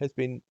woman has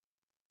been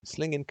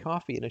slinging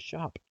coffee in a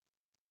shop.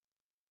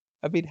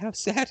 I mean, how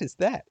sad is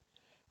that?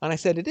 And I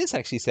said, it is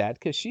actually sad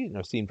because she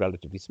seemed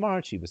relatively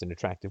smart. She was an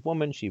attractive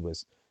woman.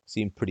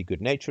 Seemed pretty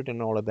good-natured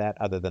and all of that,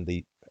 other than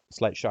the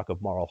slight shock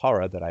of moral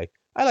horror that I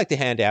like to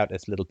hand out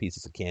as little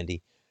pieces of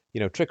candy.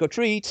 Trick or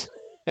treat.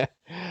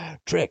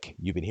 Trick,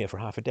 you've been here for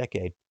half a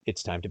decade.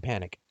 It's time to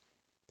panic.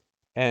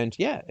 And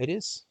yeah, it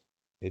is.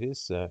 It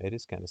is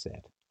kind of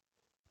sad.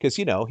 Because,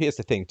 here's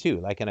the thing too.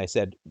 Like, and I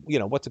said,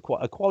 what's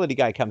a quality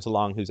guy comes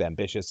along who's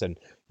ambitious and,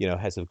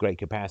 has a great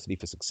capacity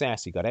for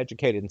success. He got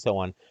educated and so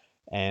on.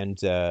 And,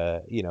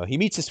 he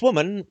meets this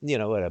woman,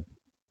 at a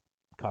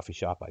coffee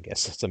shop, I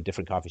guess, some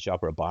different coffee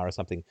shop or a bar or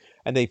something.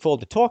 And they fall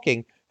to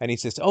talking. And he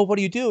says, oh, what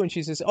do you do? And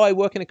she says, oh, I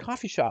work in a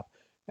coffee shop.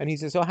 And he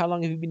says, oh, how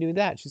long have you been doing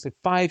that? She said,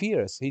 5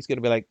 years. He's going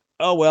to be like,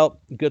 oh,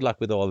 well, good luck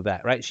with all of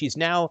that, right? She's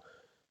now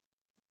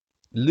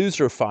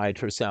loserified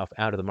herself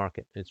out of the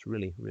market. It's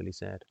really, really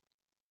sad.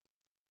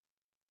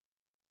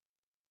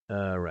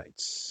 Right.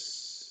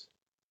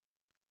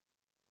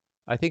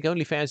 I think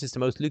OnlyFans is the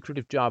most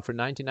lucrative job for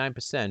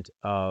 99%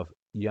 of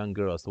young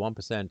girls. The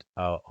 1%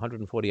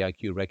 140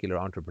 IQ regular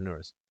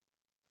entrepreneurs.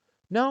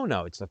 No,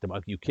 no, it's not the. Are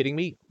you kidding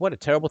me? What a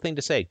terrible thing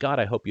to say. God,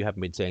 I hope you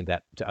haven't been saying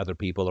that to other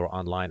people or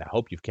online. I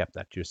hope you've kept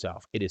that to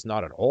yourself. It is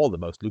not at all the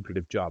most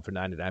lucrative job for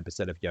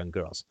 99% of young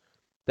girls.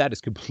 That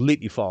is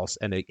completely false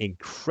and an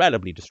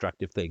incredibly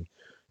destructive thing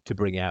to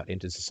bring out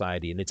into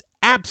society. And it's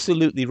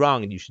absolutely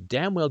wrong. And you should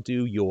damn well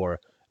do your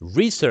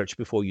research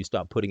before you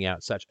start putting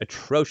out such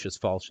atrocious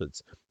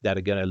falsehoods that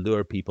are going to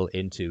lure people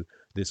into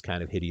this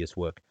kind of hideous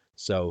work.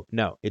 So,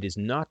 no, it is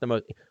not the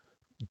most.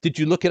 Did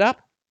you look it up?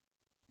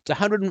 It's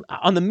 100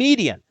 on the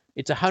median.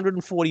 It's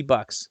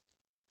 $140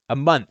 a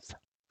month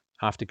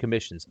after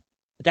commissions.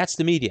 That's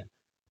the median.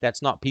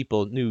 That's not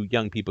people, new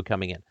young people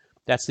coming in.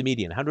 That's the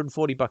median,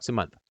 $140 a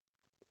month.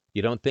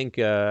 You don't think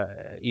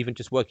even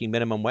just working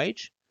minimum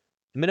wage?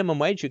 Minimum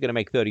wage, you're going to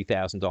make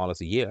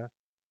 $30,000 a year,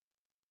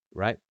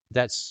 right?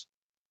 That's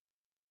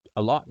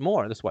a lot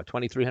more. That's what,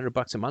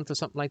 $2,300 a month or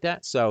something like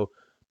that. So,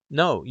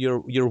 no,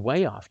 you're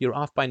way off. You're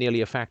off by nearly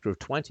a factor of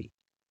 20.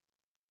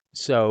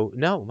 So,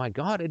 no, my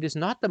God, it is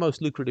not the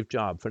most lucrative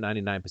job for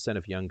 99%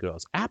 of young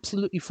girls.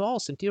 Absolutely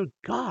false. And dear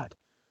God,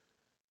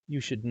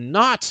 you should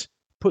not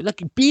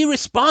be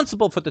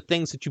responsible for the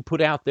things that you put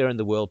out there in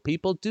the world.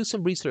 People, do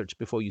some research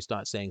before you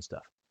start saying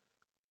stuff.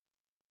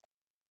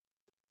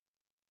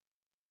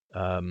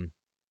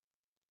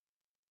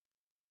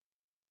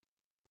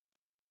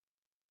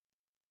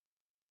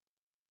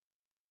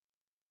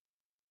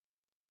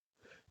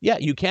 Yeah,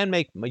 you can,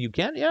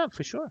 yeah,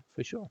 for sure,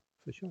 for sure,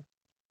 for sure.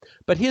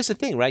 But here's the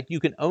thing, right?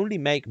 You can only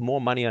make more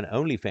money on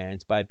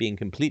OnlyFans by being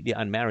completely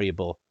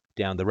unmarriable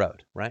down the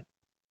road, right?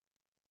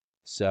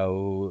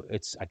 So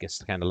it's, I guess,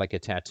 kind of like a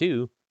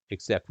tattoo,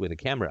 except with a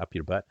camera up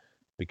your butt,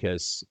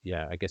 because,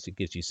 yeah, I guess it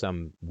gives you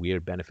some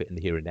weird benefit in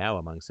the here and now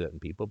among certain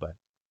people. But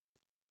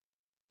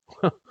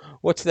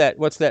what's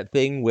that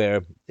thing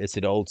where it's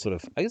an old sort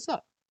of, I guess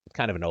not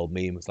kind of an old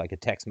meme. It's like a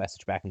text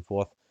message back and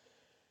forth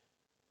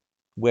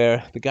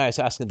where the guy's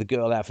asking the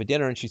girl out for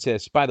dinner, and she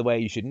says, "By the way,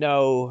 you should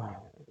know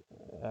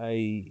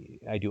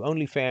I do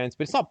OnlyFans,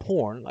 but it's not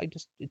porn.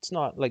 It's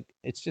not like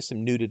it's just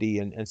some nudity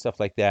and stuff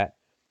like that."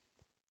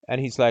 And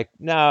he's like,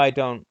 "No, I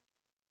don't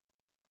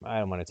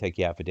want to take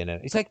you out for dinner."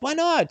 He's like, "Why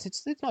not?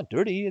 It's not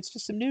dirty. It's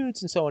just some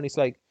nudes and so on." He's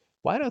like,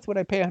 "Why on earth would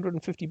I pay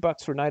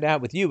 $150 for a night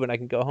out with you when I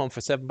can go home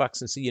for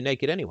 $7 and see you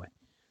naked anyway?"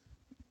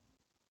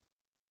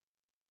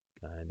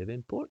 Kind of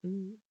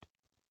important.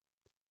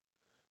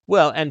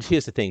 Well, and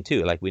here's the thing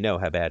too. Like, we know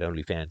how bad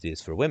OnlyFans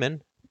is for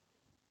women,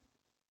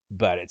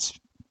 but it's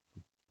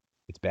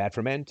bad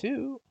for men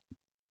too.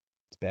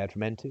 It's bad for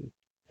men too.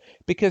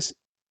 Because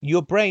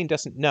your brain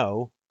doesn't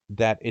know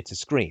that it's a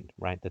screen,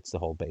 right? That's the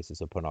whole basis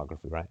of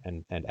pornography, right?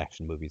 And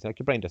action movies. Like,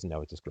 your brain doesn't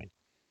know it's a screen.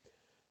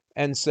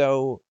 And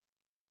so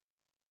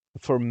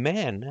for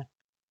men,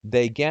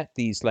 they get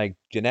these like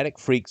genetic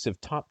freaks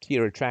of top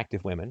tier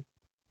attractive women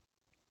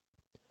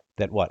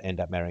that end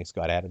up marrying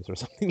Scott Adams or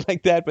something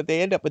like that. But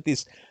they end up with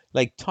these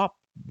like top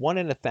 1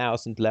 in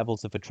 1,000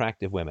 levels of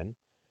attractive women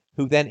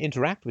who then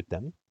interact with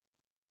them,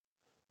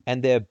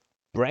 and their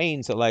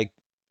brains are like,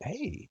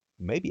 "Hey,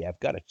 maybe I've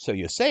got it." So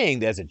you're saying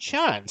there's a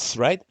chance,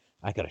 right?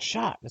 I got a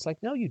shot. And it's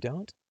like, no, you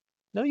don't.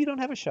 No, you don't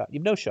have a shot.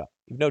 You've no shot.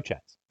 You've no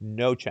chance.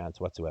 No chance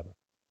whatsoever.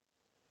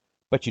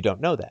 But you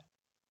don't know that.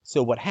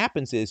 So what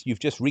happens is you've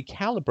just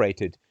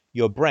recalibrated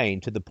your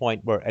brain to the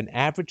point where an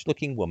average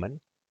looking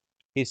woman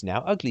is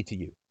now ugly to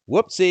you.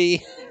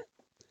 Whoopsie.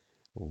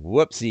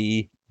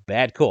 Whoopsie.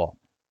 Bad call.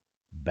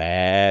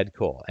 Bad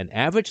call. An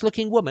average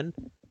looking woman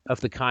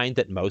of the kind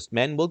that most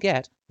men will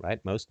get, right?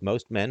 Most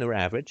men are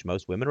average.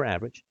 Most women are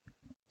average.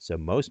 So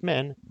most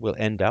men will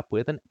end up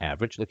with an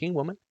average looking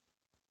woman.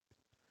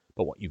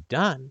 But what you've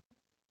done,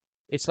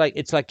 it's like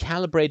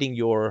calibrating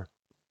your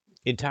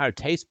entire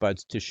taste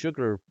buds to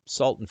sugar,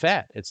 salt, and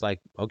fat. It's like,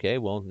 okay,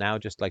 well, now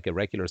just like a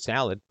regular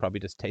salad probably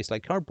just tastes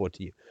like cardboard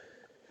to you.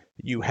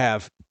 You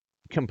have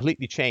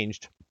completely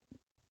changed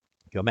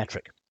your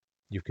metric.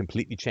 You've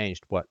completely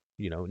changed what,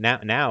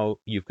 now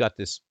you've got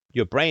this,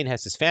 your brain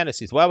has this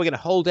fantasies. Well, we're going to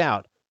hold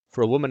out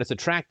for a woman as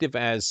attractive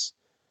as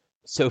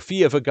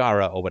Sofia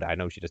Vergara, or what, I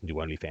know she doesn't do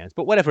OnlyFans,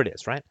 but whatever it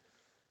is, right?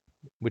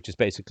 Which is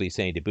basically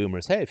saying to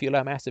boomers, hey, if you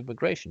allow massive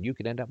migration, you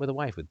could end up with a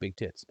wife with big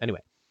tits.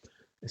 Anyway,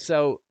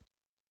 so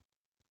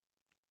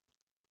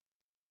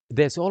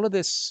there's all of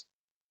this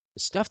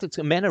stuff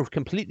that men are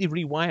completely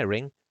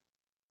rewiring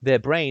their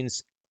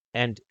brains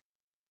and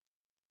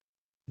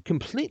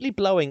completely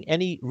blowing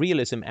any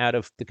realism out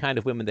of the kind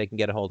of women they can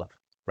get a hold of,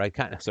 right?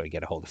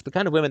 Get a hold of the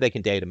kind of women they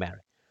can date and marry.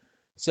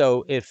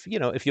 So if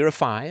you're a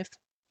 5,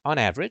 on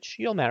average,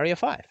 you'll marry a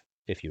 5.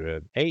 If you're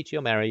an 8,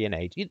 you'll marry an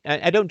 8.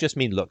 I don't just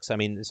mean looks. I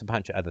mean, there's a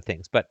bunch of other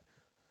things. But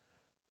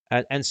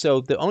and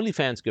so the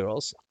OnlyFans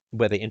girls,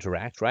 where they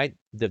interact, right?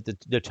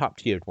 The top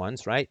tiered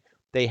ones, right?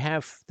 They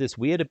have this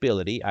weird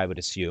ability. I would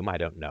assume. I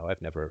don't know.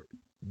 I've never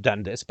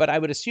done this, but I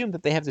would assume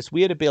that they have this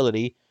weird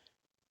ability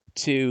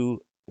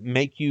to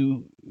make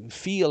you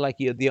feel like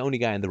you're the only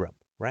guy in the room,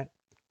 right?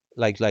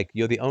 Like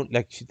you're the only,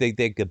 like they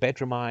the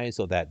bedroom eyes,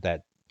 or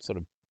that sort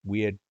of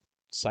weird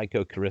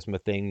psycho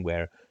charisma thing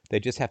where they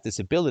just have this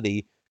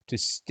ability to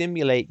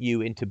stimulate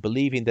you into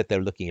believing that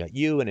they're looking at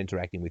you and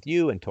interacting with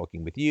you and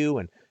talking with you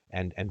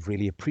and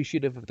really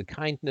appreciative of the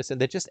kindness,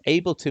 and they're just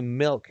able to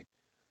milk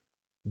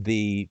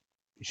the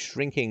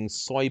shrinking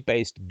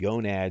soy-based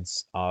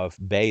gonads of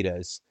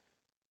betas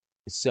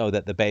so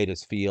that the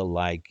betas feel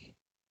like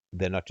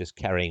they're not just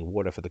carrying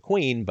water for the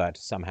queen, but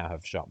somehow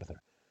have shot with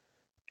her.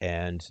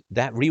 And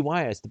that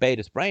rewires the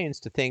beta's brains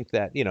to think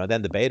that,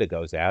 then the beta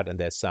goes out and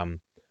there's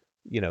some,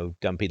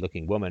 dumpy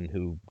looking woman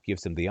who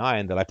gives them the eye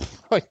and they're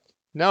like,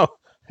 no,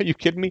 are you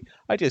kidding me?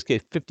 I just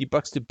gave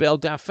 $50 to Belle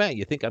Dauphin.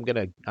 You think I'm going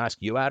to ask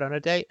you out on a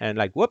date? And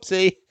like,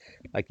 whoopsie,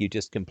 like you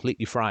just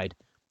completely fried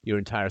your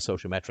entire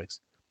social metrics.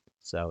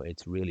 So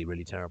it's really,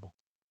 really terrible.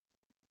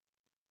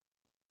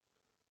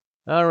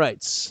 All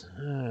right.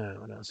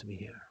 What else have we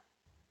here?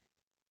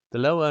 The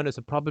low earners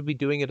are probably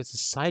doing it as a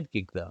side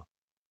gig, though.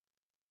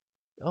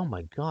 Oh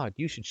my God,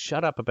 you should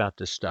shut up about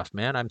this stuff,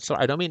 man. I'm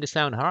sorry. I don't mean to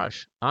sound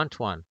harsh.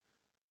 Antoine,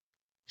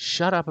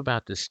 shut up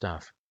about this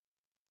stuff.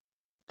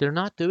 They're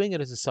not doing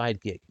it as a side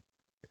gig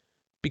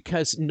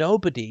because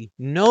nobody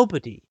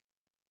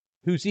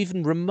who's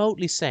even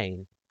remotely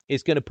sane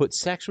is going to put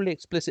sexually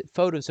explicit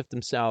photos of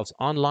themselves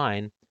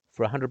online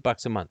for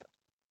 $100 a month.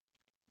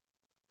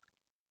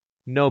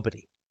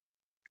 Nobody.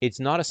 It's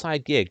not a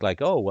side gig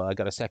like, oh, well, I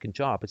got a second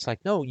job. It's like,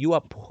 no, you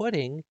are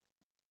putting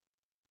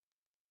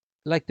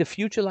like the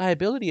future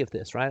liability of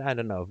this, right? I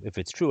don't know if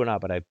it's true or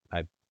not, but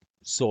I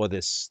saw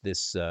this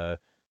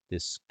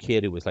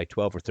kid who was like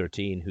 12 or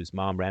 13 whose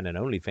mom ran an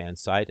OnlyFans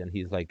site, and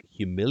he's like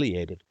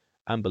humiliated,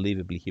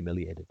 unbelievably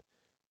humiliated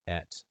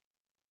at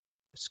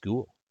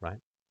school,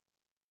 right?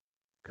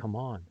 Come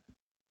on.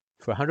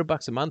 For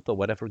 $100 a month or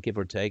whatever, give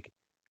or take,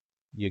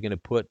 you're going to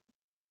put,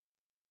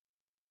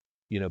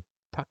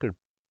 puckered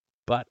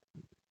butt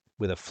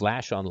with a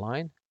flash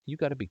online? You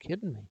got to be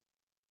kidding me.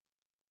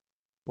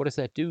 What does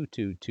that do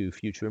to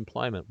future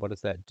employment? What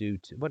does that do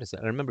to, what is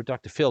that? I remember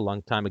Dr. Phil a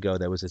long time ago,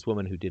 there was this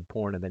woman who did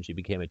porn and then she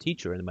became a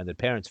teacher. And when the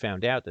parents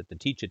found out that the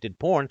teacher did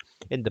porn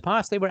in the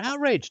past, they were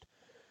outraged.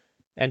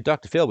 And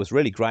Dr. Phil was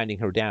really grinding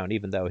her down,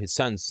 even though his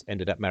sons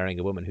ended up marrying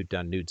a woman who'd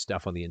done nude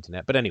stuff on the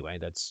internet. But anyway,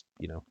 that's,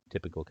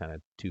 typical kind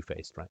of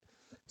two-faced, right?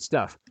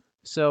 Stuff.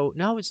 So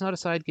no, it's not a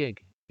side gig.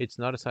 It's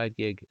not a side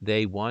gig.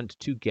 They want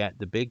to get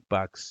the big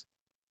bucks,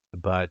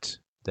 but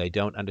they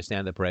don't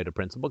understand the Pareto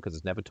principle because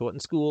it's never taught in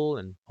school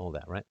and all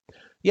that, right?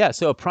 Yeah,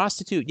 so a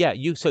prostitute, yeah,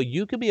 you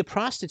could be a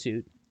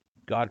prostitute,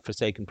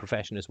 God-forsaken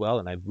profession as well,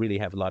 and I really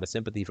have a lot of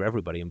sympathy for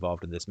everybody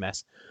involved in this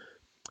mess.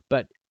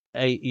 But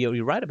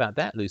you're right about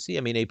that, Lucy.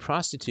 I mean, a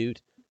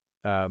prostitute,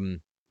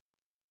 um,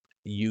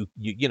 you're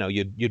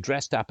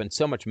dressed up in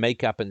so much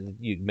makeup and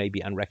you may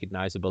be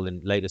unrecognizable in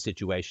later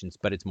situations,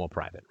 but it's more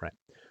private, right?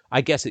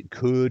 I guess it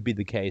could be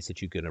the case that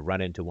you're going to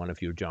run into one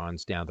of your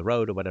Johns down the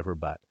road or whatever,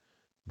 but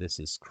this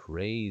is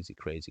crazy,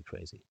 crazy,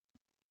 crazy,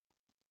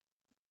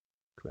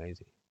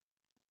 crazy.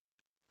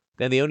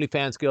 Then the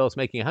OnlyFans girls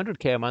making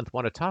 100K a month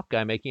want a top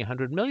guy making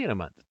 100 million a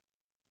month.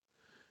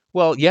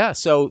 Well, yeah,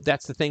 so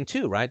that's the thing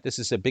too, right? This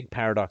is a big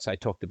paradox I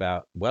talked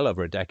about well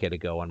over a decade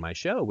ago on my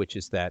show, which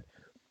is that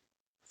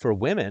for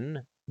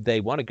women, they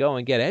want to go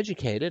and get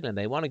educated and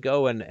they want to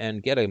go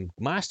and get a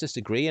master's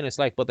degree. And it's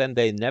like, well, then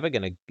they're never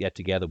going to get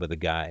together with a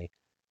guy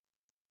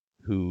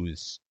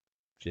who's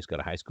just got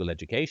a high school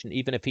education,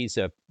 even if he's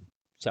a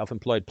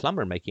self-employed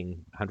plumber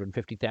making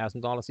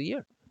 $150,000 a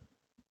year.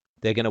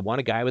 They're going to want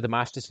a guy with a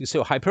master's degree.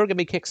 So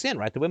hypergamy kicks in,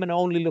 right? The women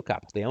only look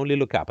up. They only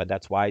look up. And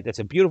that's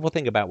a beautiful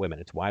thing about women.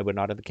 It's why we're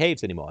not in the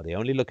caves anymore. They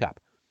only look up.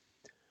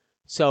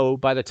 So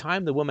by the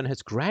time the woman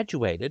has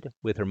graduated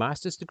with her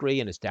master's degree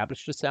and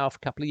established herself a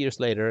couple of years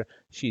later,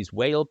 she's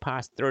well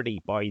past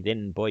 30.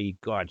 Boy,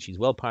 God, she's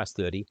well past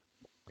 30.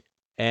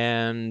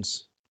 And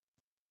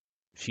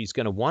she's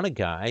going to want a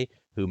guy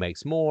who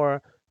makes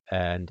more.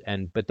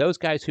 But those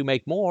guys who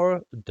make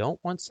more don't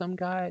want some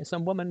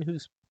woman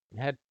who's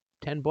had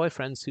 10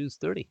 boyfriends who's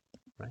 30,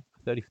 right?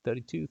 30,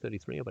 32,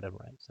 33 or whatever,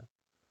 right? So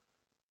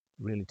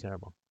really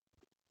terrible.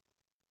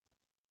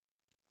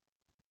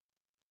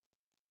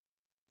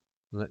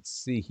 Let's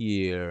see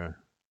here.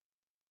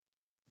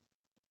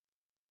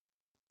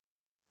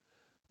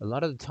 A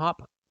lot of the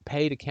top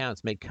paid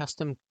accounts make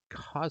custom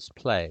costume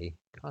play,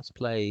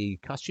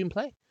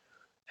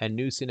 and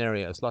new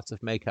scenarios, lots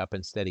of makeup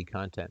and steady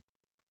content.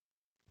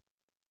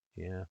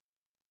 Yeah.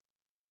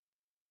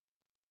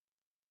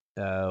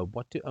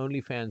 What do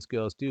OnlyFans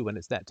girls do when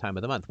it's that time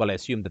of the month? Well, I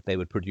assume that they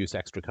would produce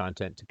extra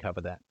content to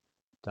cover that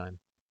time.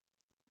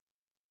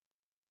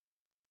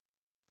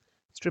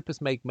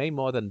 Strippers make way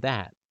more than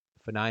that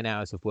for 9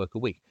 hours of work a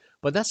week.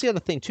 But that's the other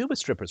thing too with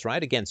strippers,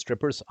 right? Again,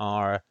 strippers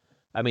are,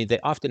 I mean, they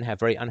often have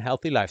very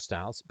unhealthy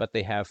lifestyles, but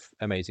they have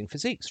amazing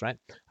physiques, right?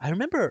 I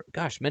remember,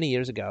 gosh, many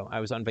years ago,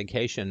 I was on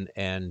vacation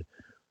and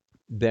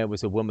there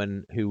was a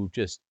woman who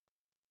just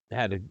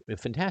had a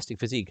fantastic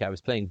physique. I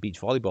was playing beach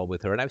volleyball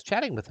with her and I was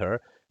chatting with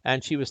her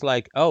and she was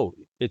like, oh,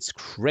 it's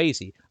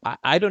crazy.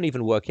 I don't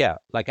even work out.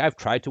 Like I've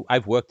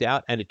worked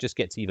out and it just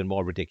gets even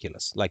more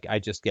ridiculous. Like I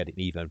just get an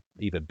even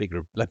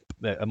bigger, like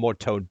a more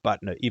toned butt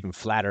and even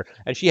flatter.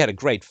 And she had a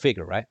great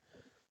figure, right?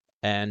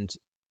 And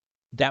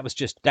that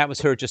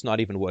was her just not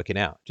even working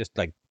out. Just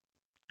like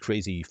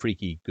crazy,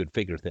 freaky, good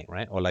figure thing,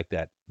 right? Or like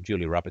that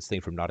Julia Roberts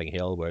thing from Notting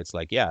Hill where it's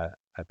like, yeah,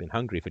 I've been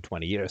hungry for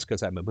 20 years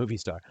because I'm a movie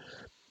star.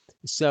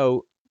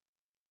 So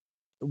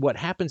what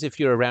happens if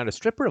you're around a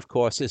stripper, of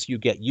course, is you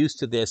get used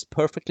to this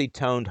perfectly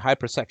toned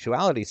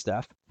hypersexuality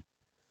stuff,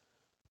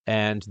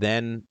 and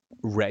then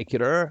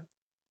regular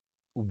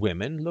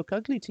women look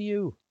ugly to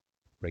you.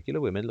 Regular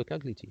women look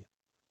ugly to you.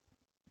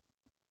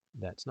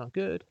 That's not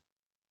good.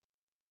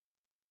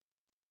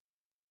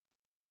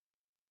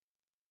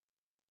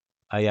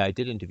 Yeah, I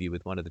did interview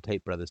with one of the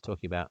Tate brothers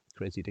talking about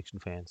Crazy Addiction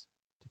fans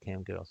to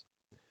cam girls.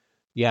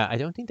 Yeah, I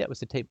don't think that was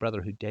the Tate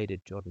brother who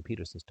dated Jordan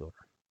Peterson's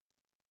daughter.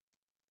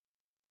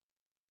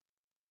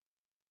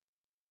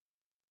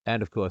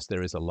 And of course,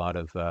 there is a lot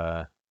of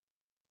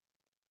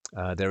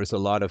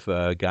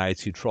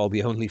guys who troll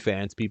the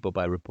OnlyFans people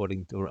by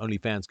reporting, or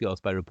OnlyFans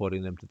girls by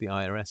reporting them to the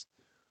IRS.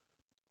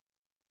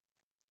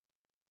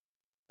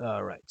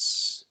 All right.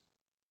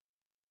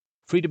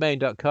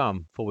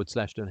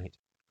 freedomain.com/donate.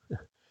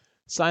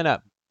 Sign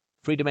up.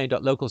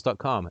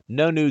 freedomain.locals.com.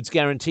 No nudes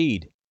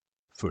guaranteed.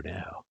 For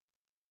now.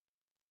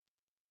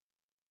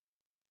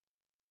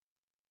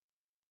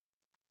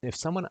 If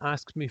someone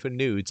asks me for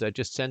nudes, I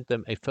just send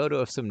them a photo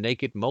of some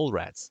naked mole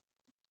rats.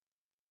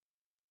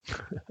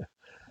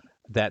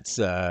 That's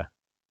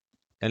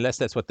unless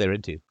that's what they're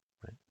into.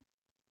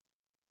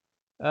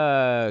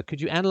 Right?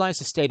 Could you analyze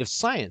the state of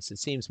science? It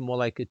seems more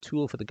like a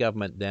tool for the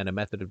government than a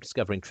method of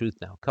discovering truth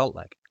now,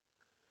 cult-like.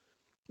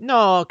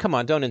 No, come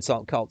on, don't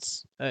insult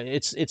cults.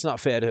 It's not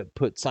fair to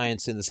put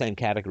science in the same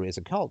category as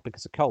a cult,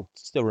 because a cult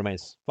still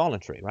remains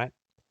voluntary, right?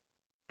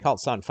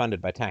 Cults aren't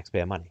funded by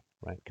taxpayer money,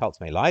 right? Cults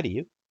may lie to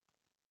you,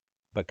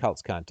 but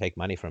cults can't take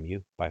money from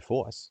you by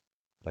force,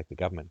 like the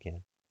government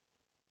can.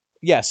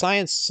 Yeah,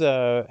 science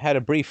had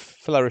a brief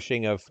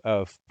flourishing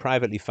of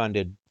privately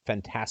funded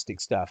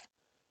fantastic stuff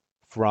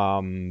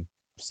from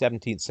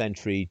 17th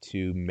century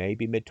to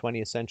maybe mid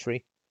 20th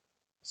century.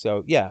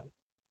 So yeah,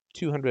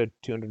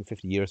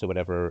 250 years or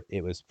whatever,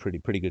 it was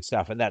pretty good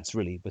stuff. And that's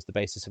really was the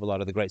basis of a lot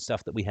of the great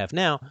stuff that we have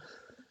now.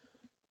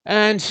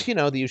 And, you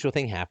know, the usual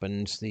thing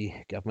happened. The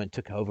government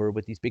took over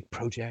with these big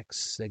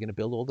projects. They're going to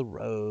build all the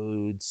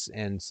roads.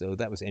 And so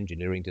that was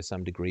engineering to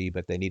some degree,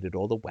 but they needed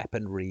all the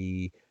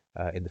weaponry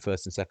in the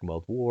First and Second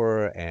World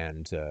War.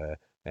 And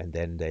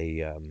then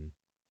they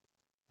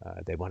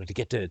wanted to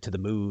get to the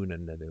moon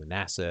and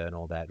NASA and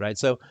all that, right?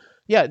 So,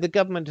 yeah, the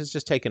government has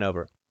just taken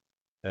over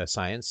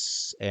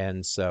science.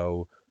 And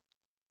so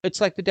it's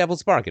like the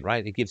devil's bargain,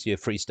 right? It gives you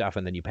free stuff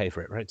and then you pay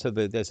for it, right? So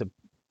there's a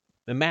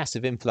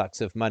massive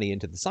influx of money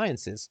into the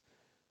sciences,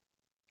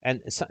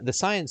 and the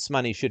science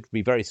money should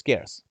be very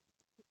scarce.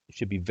 It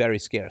should be very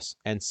scarce,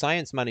 and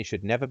science money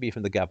should never be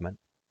from the government,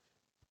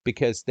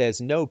 because there's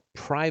no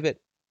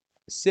private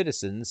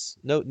citizens,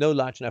 no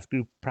large enough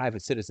group of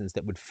private citizens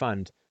that would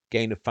fund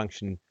gain of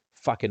function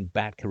fucking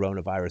bat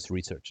coronavirus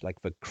research. Like,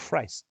 for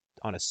Christ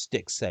on a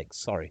stick's sake,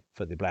 sorry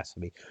for the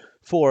blasphemy,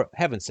 for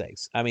heaven's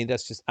sakes. I mean,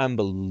 that's just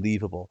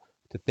unbelievable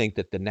to think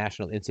that the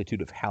National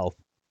Institute of Health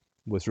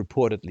was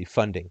reportedly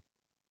funding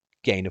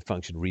gain of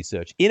function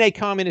research in a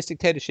communist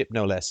dictatorship,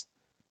 no less,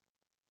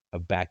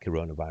 of bat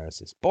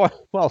coronaviruses. Boy,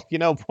 well, you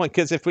know,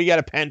 because if we get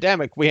a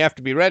pandemic, we have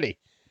to be ready.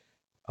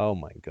 Oh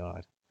my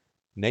God.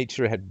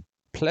 Nature had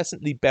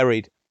pleasantly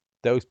buried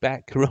those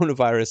bat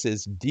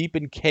coronaviruses deep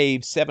in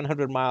caves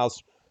 700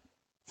 miles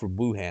from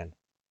Wuhan.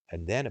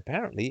 And then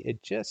apparently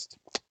it just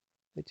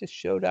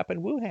showed up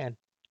in Wuhan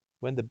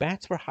when the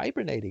bats were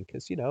hibernating,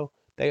 because, you know,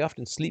 they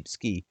often sleep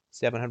ski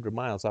 700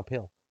 miles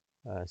uphill.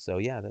 So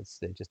yeah,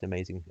 they're just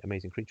amazing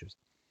creatures.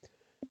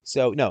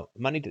 So no,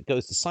 money that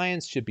goes to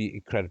science should be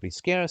incredibly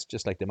scarce,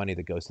 just like the money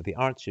that goes to the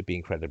arts should be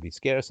incredibly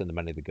scarce, and the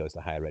money that goes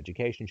to higher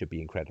education should be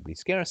incredibly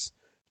scarce,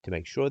 to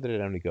make sure that it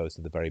only goes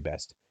to the very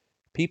best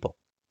people.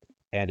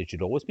 And it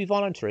should always be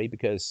voluntary,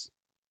 because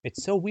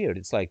it's so weird.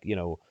 It's like, you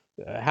know,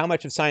 how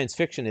much of science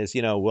fiction is,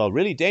 you know, well,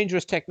 really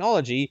dangerous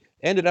technology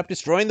ended up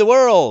destroying the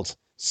world.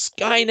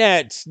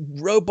 Skynet,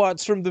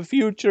 robots from the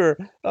future.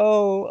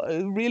 Oh,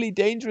 really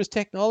dangerous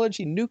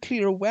technology,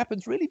 nuclear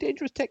weapons, really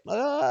dangerous tech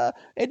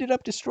ended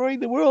up destroying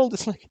the world.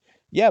 It's like,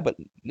 yeah, but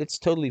let's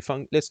totally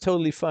fund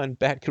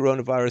bat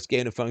coronavirus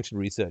gain of function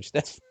research.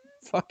 That's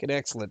fucking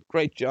excellent.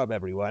 Great job,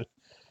 everyone.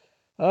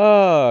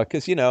 Oh,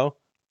 because, you know,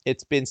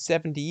 it's been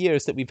 70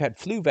 years that we've had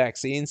flu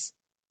vaccines,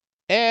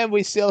 and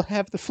we still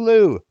have the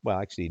flu.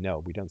 Well, actually, no,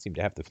 we don't seem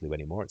to have the flu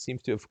anymore. It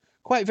seems to have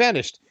quite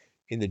vanished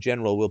in the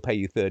general, we'll pay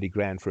you 30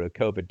 grand for a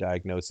COVID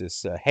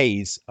diagnosis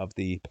haze of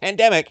the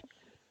pandemic.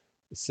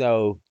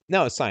 So,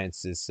 no,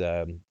 science is,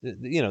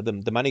 you know,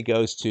 the money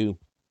goes to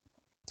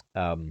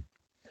the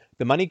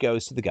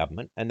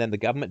government, and then the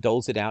government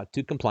doles it out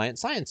to compliant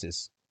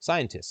scientists,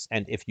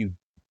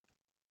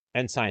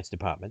 and science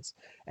departments.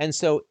 And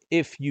so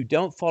if you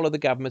don't follow the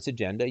government's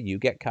agenda, you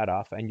get cut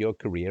off, and your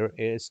career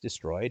is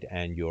destroyed,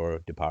 and your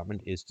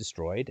department is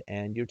destroyed,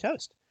 and you're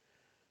toast.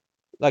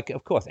 Like,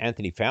 of course,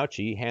 Anthony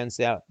Fauci hands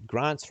out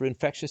grants for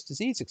infectious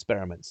disease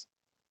experiments.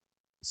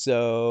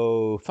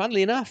 So,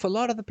 funnily enough, a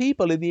lot of the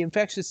people in the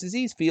infectious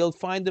disease field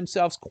find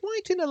themselves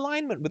quite in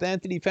alignment with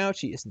Anthony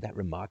Fauci. Isn't that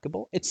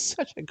remarkable? It's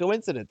such a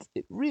coincidence.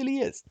 It really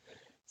is.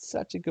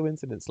 Such a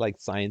coincidence. Like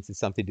science is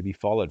something to be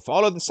followed.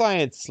 Follow the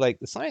science. Like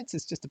the science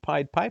is just a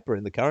Pied Piper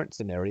in the current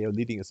scenario,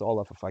 leading us all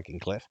off a fucking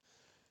cliff.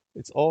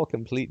 It's all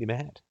completely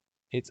mad.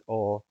 It's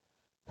all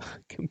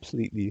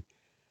completely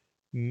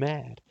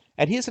mad.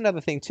 And here's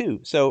another thing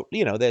too. So,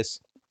 it's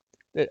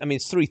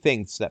three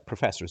things that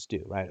professors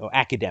do, right? Or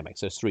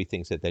academics. There's three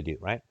things that they do,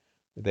 right?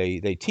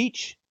 They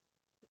teach,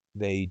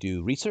 they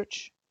do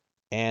research,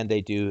 and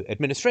they do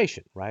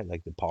administration, right?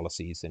 Like the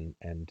policies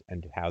and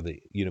how the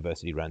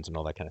university runs and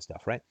all that kind of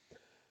stuff, right?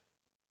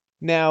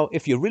 Now,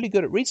 if you're really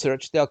good at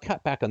research, they'll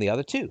cut back on the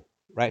other two,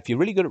 right? If you're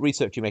really good at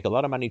research, you make a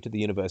lot of money to the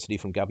university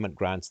from government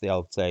grants.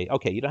 They'll say,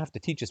 okay, you don't have to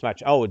teach as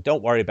much. Oh,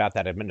 don't worry about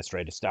that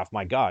administrative stuff.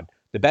 My God,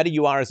 the better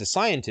you are as a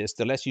scientist,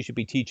 the less you should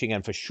be teaching,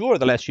 and for sure,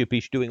 the less you should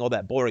be doing all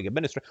that boring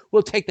administrative.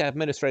 We'll take that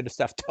administrative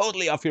stuff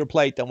totally off your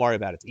plate. Don't worry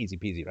about it. It's easy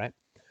peasy, right?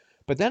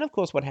 But then, of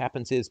course, what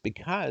happens is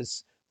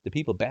because the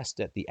people best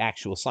at the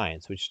actual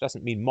science, which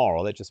doesn't mean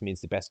moral, it just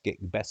means the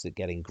best at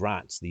getting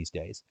grants these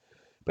days.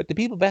 But the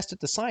people best at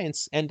the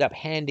science end up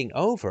handing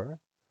over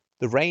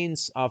the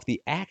reins of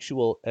the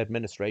actual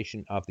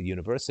administration of the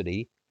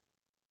university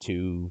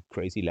to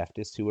crazy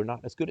leftists who are not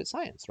as good at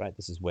science, right?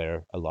 This is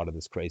where a lot of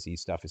this crazy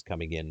stuff is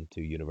coming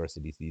into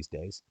universities these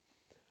days.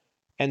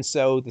 And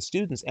so the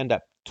students end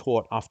up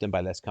taught often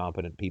by less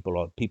competent people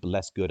or people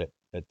less good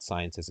at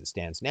science as it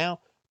stands now.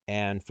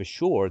 And for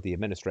sure, the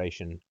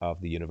administration of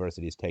the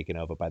university is taken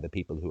over by the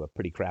people who are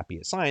pretty crappy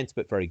at science,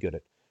 but very good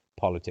at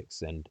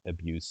politics and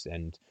abuse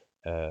and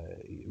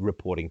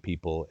reporting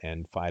people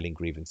and filing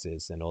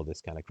grievances and all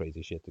this kind of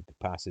crazy shit that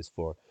passes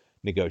for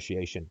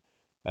negotiation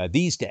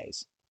these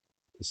days.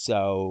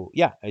 So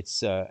yeah,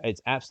 it's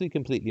absolutely,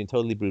 completely, and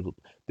totally brutal.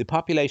 The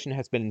population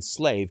has been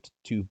enslaved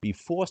to be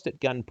forced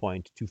at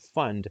gunpoint to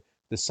fund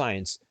the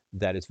science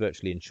that is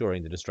virtually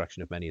ensuring the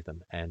destruction of many of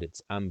them, and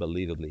it's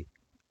unbelievably,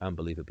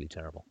 unbelievably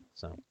terrible.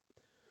 So.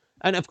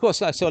 And of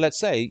course, so let's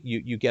say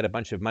you get a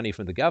bunch of money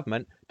from the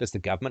government. Does the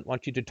government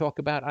want you to talk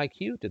about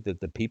IQ? Do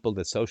the people,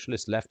 the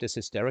socialist, leftist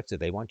hysterics, do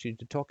they want you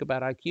to talk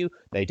about IQ?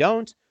 They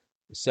don't.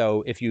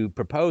 So if you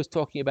propose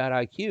talking about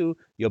IQ,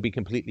 you'll be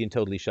completely and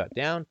totally shut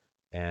down.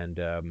 And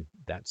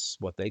that's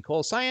what they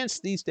call science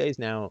these days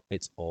now.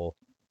 It's all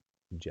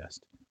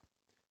just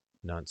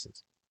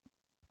nonsense.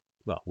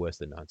 Well, worse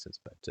than nonsense,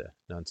 but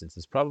nonsense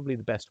is probably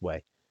the best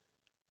way.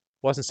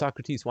 Wasn't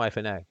Socrates' wife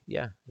an egg?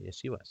 Yeah, yes,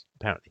 she was.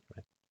 Apparently,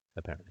 right?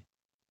 Apparently.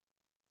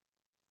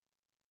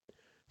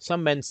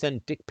 Some men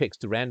send dick pics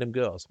to random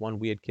girls. One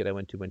weird kid I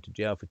went to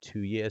jail for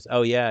 2 years.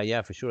 Oh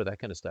yeah, for sure. That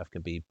kind of stuff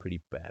can be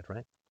pretty bad,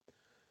 right?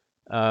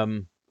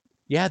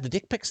 Yeah, the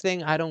dick pics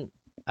thing, I don't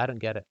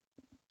get it.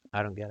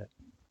 I don't get it.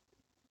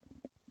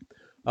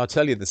 I'll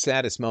tell you the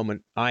saddest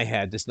moment I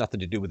had. There's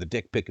nothing to do with the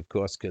dick pic, of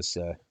course, because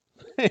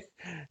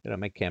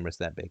my camera's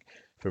that big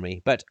for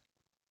me. But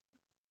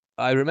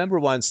I remember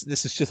once,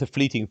 this is just a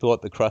fleeting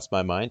thought that crossed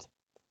my mind.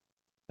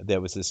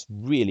 There was this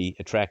really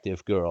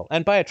attractive girl,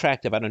 and by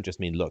attractive I don't just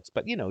mean looks,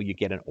 but you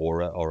get an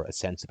aura or a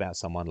sense about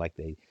someone, like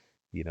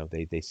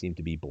they seem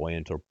to be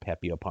buoyant or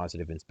peppy or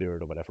positive in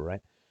spirit or whatever,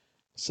 right?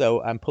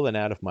 So I'm pulling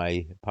out of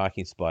my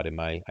parking spot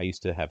I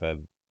used to have a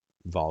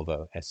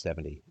Volvo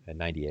S70, a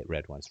 98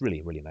 red one. It's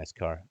really, really nice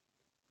car.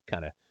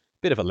 Kind of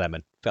bit of a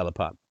lemon, fell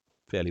apart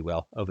fairly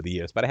well over the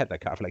years, but I had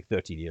that car for like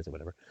 13 years or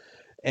whatever.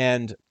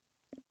 And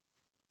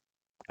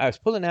I was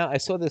pulling out, I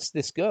saw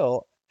this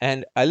girl,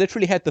 and I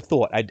literally had the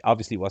thought. I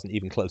obviously wasn't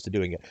even close to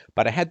doing it,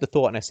 but I had the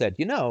thought, and I said,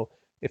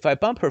 if I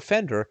bump her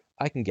fender,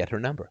 I can get her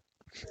number.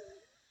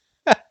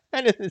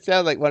 And it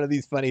sounds like one of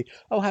these funny,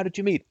 oh, how did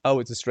you meet? Oh,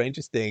 it's the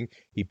strangest thing.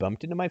 He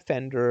bumped into my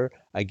fender.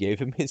 I gave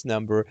him his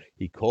number.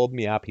 He called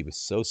me up. He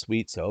was so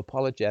sweet, so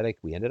apologetic.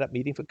 We ended up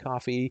meeting for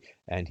coffee,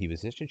 and he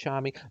was such a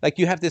charming. Like,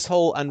 you have this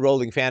whole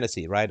unrolling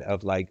fantasy, right?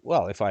 Of like,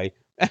 well, if I,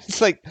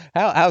 it's like,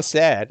 how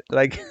sad.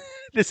 Like,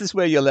 this is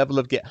where your level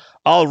of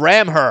I'll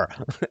ram her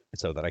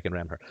so that I can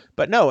ram her.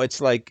 But no, it's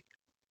like,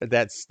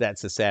 that's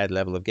a sad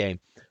level of game.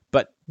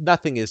 But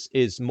nothing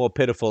is more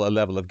pitiful a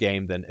level of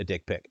game than a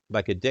dick pic.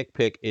 Like, a dick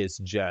pic is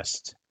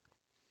just,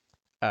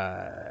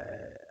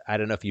 I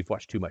don't know if you've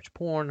watched too much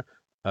porn.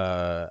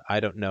 I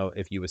don't know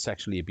if you were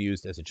sexually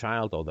abused as a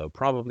child, although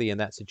probably in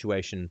that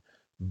situation.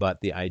 But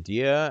the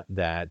idea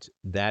that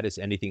that is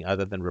anything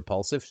other than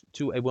repulsive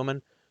to a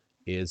woman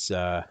is,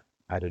 I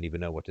don't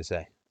even know what to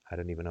say. I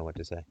don't even know what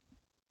to say.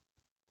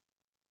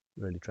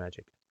 Really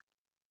tragic.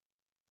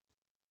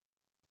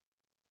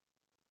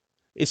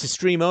 It's a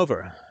stream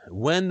over.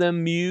 When the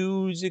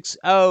music's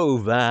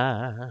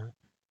over.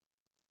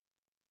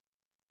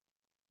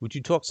 Would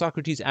you talk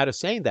Socrates out of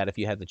saying that if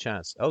you had the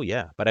chance? Oh,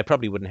 yeah. But I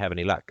probably wouldn't have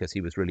any luck because he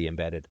was really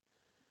embedded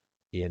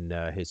in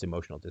his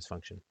emotional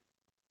dysfunction.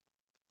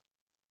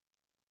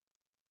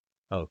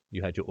 Oh,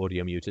 you had your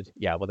audio muted?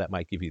 Yeah, well, that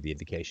might give you the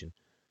indication.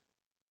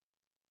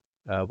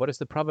 What is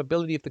the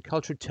probability of the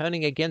culture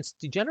turning against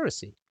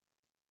degeneracy?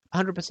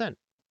 100%.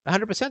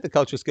 100% the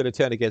culture is going to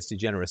turn against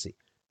degeneracy.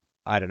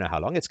 I don't know how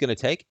long it's going to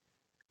take.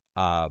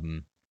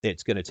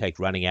 It's going to take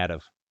running out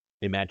of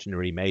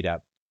imaginary,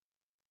 made-up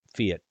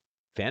fiat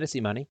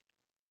fantasy money.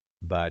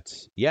 But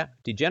yeah,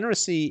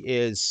 degeneracy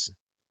is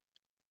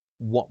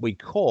what we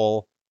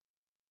call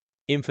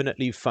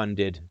infinitely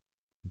funded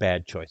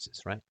bad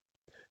choices, right?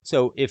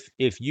 So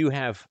if you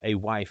have a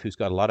wife who's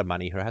got a lot of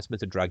money, her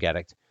husband's a drug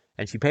addict,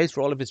 and she pays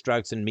for all of his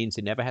drugs and means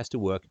he never has to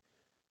work,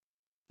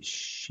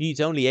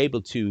 she's only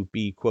able to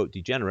be, quote,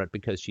 degenerate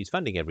because she's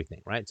funding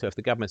everything, right? So if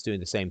the government's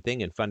doing the same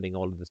thing and funding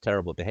all of this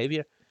terrible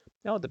behavior,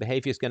 no, the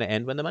behavior is going to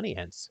end when the money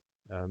ends.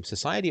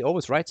 Society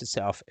always rights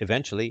itself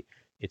eventually.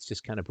 It's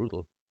just kind of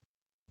brutal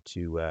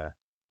to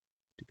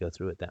go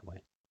through it that way.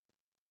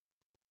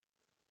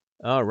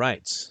 All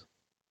right.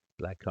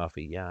 Black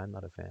coffee. Yeah, I'm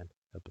not a fan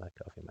of black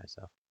coffee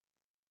myself.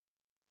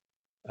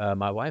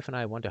 My wife and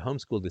I want to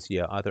homeschool this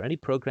year. Are there any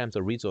programs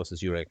or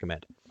resources you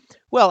recommend?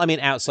 Well, I mean,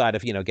 outside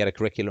of, get a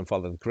curriculum,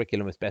 follow the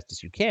curriculum as best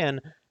as you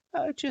can.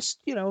 Just,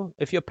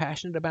 if you're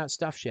passionate about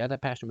stuff, share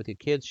that passion with your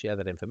kids, share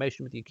that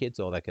information with your kids,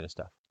 all that kind of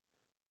stuff.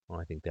 Well,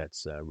 I think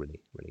that's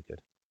really, really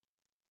good.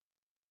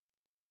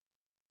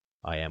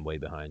 I am way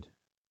behind.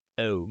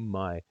 Oh,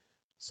 my.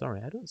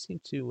 Sorry, I don't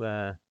seem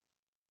to.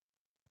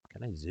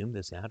 Can I zoom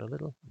this out a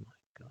little? Oh, my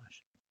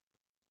gosh.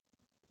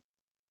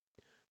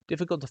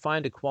 Difficult to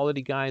find a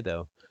quality guy,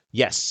 though.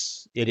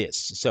 Yes, it is.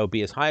 So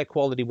be as high a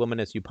quality woman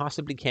as you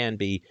possibly can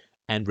be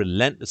and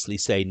relentlessly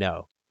say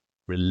no.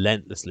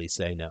 Relentlessly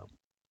say no.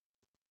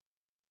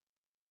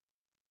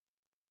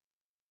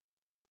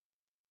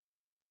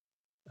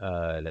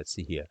 Let's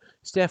see here.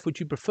 Steph, would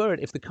you prefer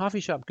it if the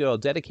coffee shop girl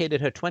dedicated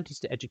her 20s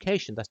to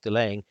education, thus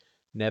delaying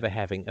never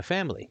having a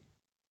family?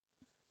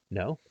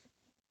 No.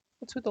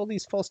 What's with all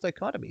these false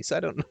dichotomies?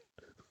 I don't know.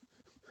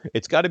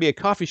 It's got to be a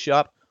coffee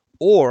shop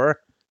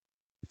or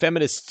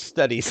feminist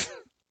studies.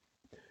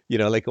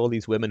 Like all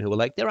these women who are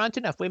like, there aren't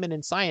enough women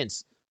in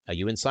science. Are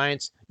you in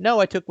science? No,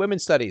 I took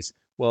women's studies.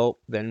 Well,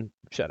 then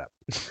shut up.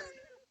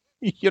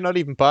 You're not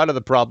even part of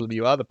the problem.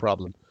 You are the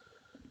problem.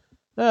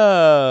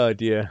 Oh,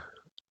 dear.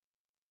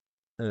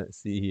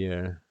 Let's see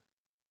here.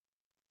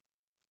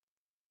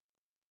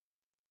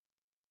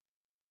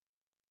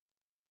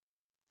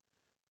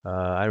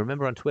 I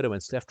remember on Twitter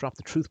when Steph dropped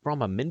the truth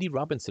bomb on Mindy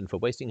Robinson for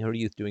wasting her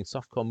youth doing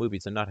softcore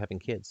movies and not having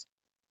kids.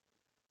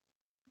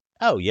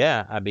 Oh,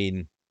 yeah. I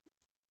mean,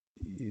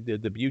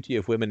 the beauty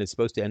of women is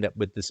supposed to end up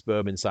with the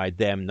sperm inside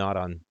them, not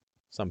on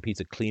some piece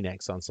of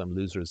Kleenex on some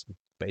loser's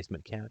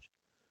basement couch.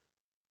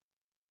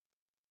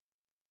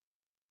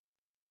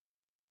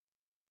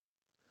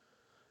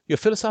 Your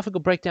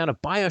philosophical breakdown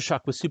of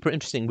BioShock was super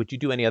interesting. Would you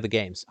do any other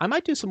games? I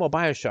might do some more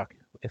BioShock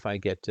if I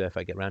get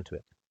around to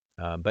it.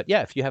 But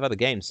yeah, if you have other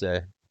games,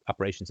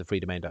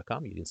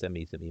 operations@freedomain.com, you can send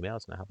me some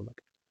emails and I'll have a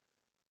look.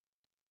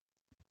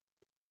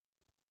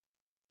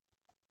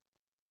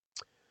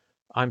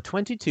 I'm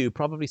 22,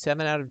 probably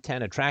 7 out of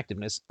 10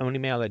 attractiveness. Only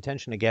male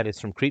attention I get is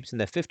from creeps in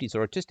their 50s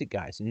or autistic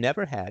guys.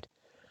 Never had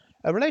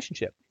a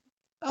relationship.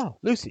 Oh,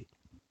 Lucy,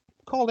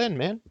 call in,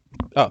 man.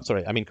 Oh,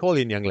 sorry. I mean, call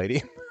in, young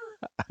lady.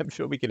 I'm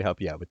sure we can help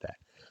you out with that.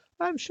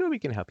 I'm sure we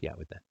can help you out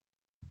with that.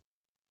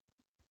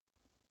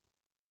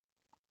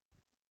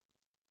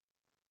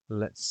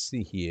 Let's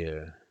see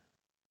here.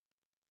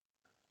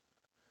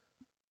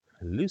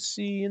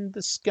 Lucy in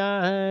the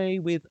sky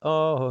with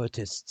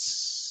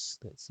artists.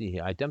 Let's see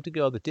here. I dumped a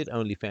girl that did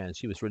OnlyFans.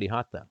 She was really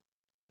hot, though.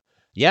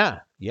 Yeah.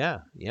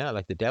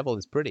 Like the devil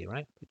is pretty,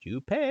 right? But you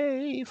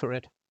pay for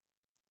it.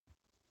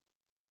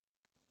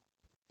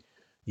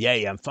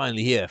 Yay, I'm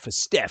finally here for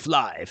Steph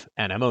Live,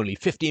 and I'm only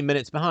 15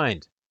 minutes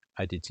behind.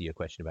 I did see your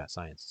question about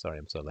science. Sorry,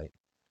 I'm so late.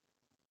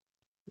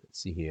 Let's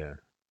see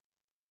here.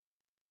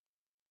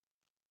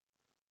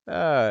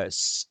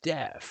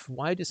 Steph,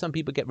 why do some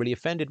people get really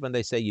offended when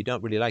they say you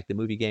don't really like the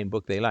movie, game,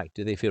 book they like?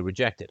 Do they feel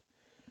rejected?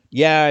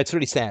 Yeah, it's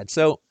really sad.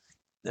 So,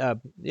 we're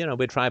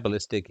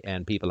tribalistic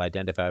and people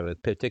identify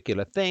with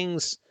particular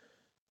things.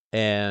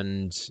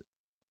 And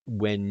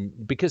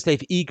because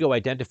they've ego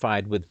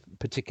identified with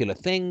particular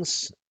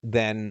things,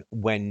 then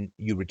when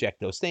you reject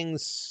those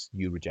things,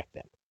 you reject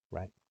them,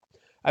 right?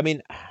 I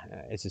mean,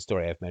 it's a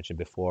story I've mentioned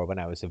before. When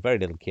I was a very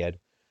little kid,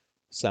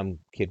 some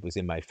kid was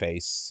in my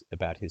face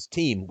about his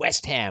team,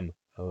 West Ham.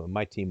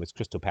 My team was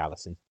Crystal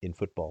Palace in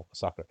football,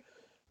 soccer,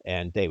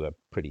 and they were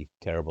pretty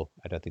terrible.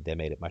 I don't think they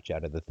made it much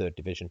out of the third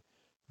division.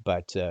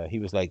 But he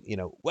was like,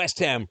 West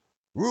Ham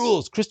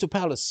rules, Crystal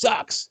Palace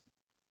sucks,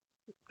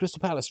 Crystal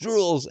Palace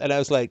rules. And I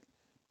was like,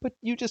 but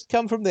you just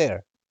come from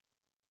there.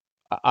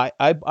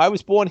 I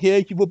was born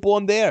here, you were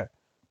born there.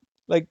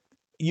 Like,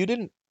 you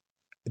didn't.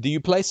 Do you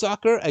play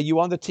soccer? Are you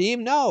on the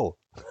team? No.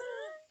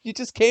 You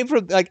just came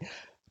from, like,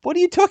 what are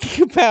you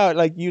talking about?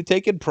 Like, you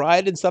taking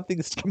pride in something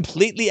that's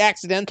completely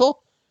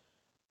accidental?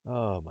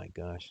 Oh, my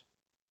gosh.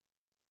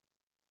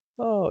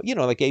 Oh,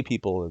 like gay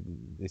people,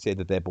 they say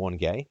that they're born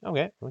gay.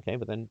 Okay,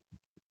 but then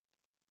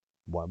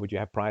why would you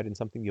have pride in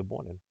something you're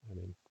born in? I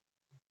mean,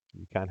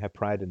 you can't have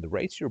pride in the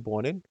race you're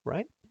born in,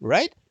 right?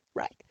 Right?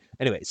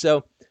 Anyway,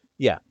 so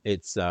yeah,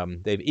 it's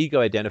they've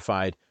ego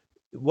identified.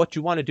 What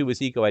you want to do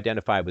is ego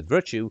identify with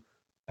virtue,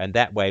 and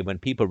that way, when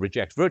people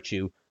reject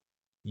virtue,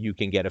 you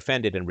can get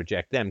offended and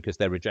reject them because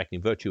they're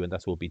rejecting virtue, and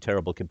thus will be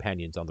terrible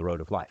companions on the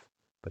road of life.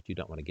 But you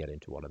don't want to get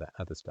into all of that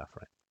other stuff,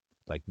 right?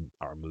 Like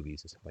our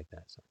movies and stuff like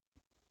that. So.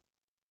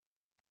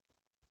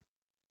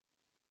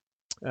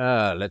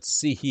 Let's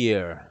see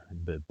here.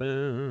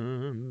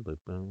 Ba-boom,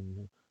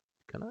 ba-boom.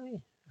 Can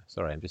I?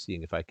 Sorry, I'm just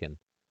seeing if I can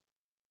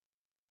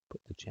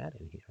put the chat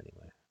in here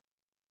anyway.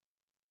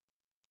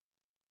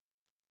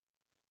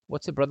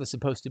 What's a brother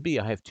supposed to be?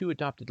 I have two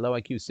adopted low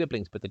IQ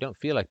siblings, but they don't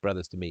feel like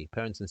brothers to me.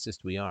 Parents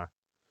insist we are.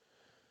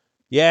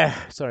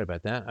 Yeah, sorry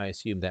about that. I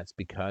assume that's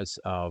because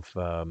of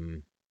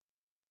the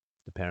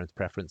parents'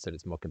 preference that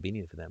it's more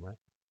convenient for them, right?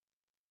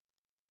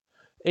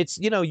 It's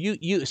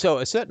so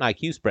a certain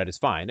IQ spread is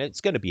fine.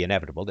 It's going to be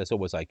inevitable. There's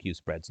always IQ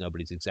spreads.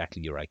 Nobody's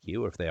exactly your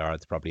IQ, or if they are,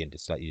 it's probably into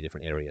slightly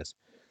different areas.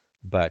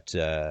 But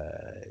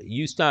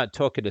you start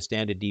talking a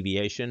standard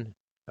deviation,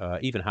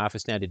 even half a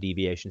standard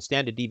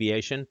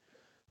deviation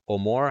or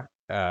more,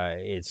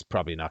 it's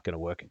probably not going to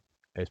work.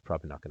 It's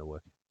probably not going to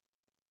work.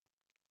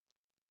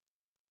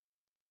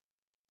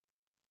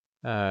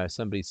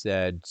 Somebody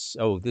said,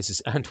 oh, this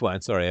is Antoine.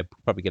 Sorry, I'm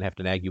probably going to have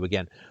to nag you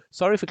again.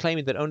 Sorry for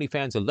claiming that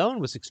OnlyFans alone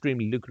was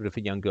extremely lucrative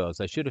for young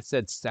girls. I should have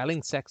said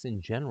selling sex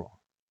in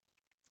general.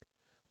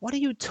 What are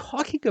you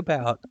talking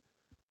about?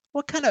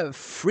 What kind of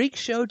freak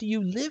show do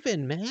you live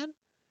in, man?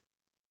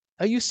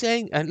 Are you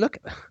saying, and look,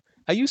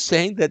 are you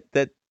saying that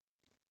the,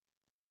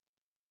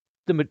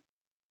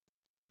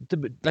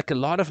 like a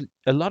lot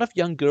of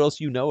young girls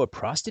are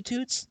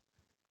prostitutes?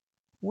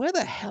 Where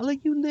the hell are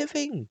you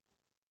living?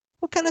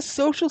 What kind of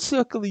social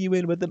circle are you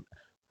in with them?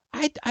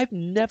 I've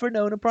never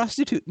known a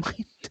prostitute my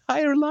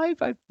entire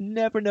life. I've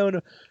never known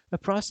a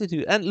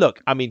prostitute. And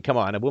look, I mean, come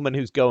on, a woman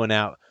who's going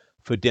out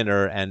for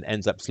dinner and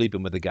ends up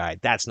sleeping with a guy,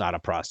 that's not a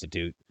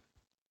prostitute.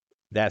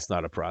 That's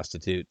not a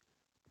prostitute.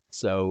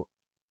 So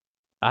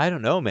I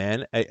don't know,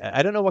 man.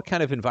 I don't know what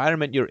kind of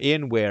environment you're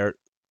in where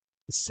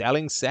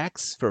selling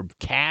sex for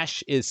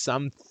cash is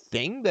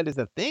something that is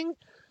a thing.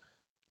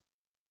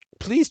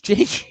 Please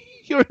change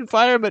your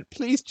environment.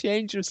 Please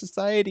change your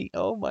society.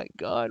 Oh my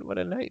God, what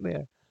a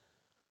nightmare.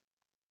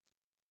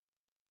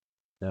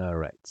 All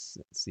right, let's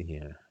see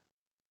here.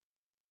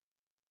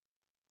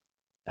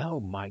 Oh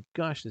my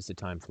gosh, does the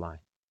time fly?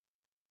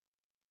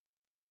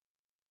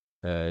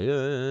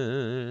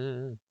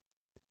 Do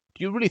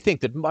you really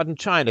think that modern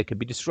China could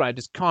be described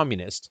as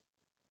communist?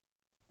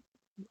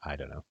 I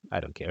don't know. I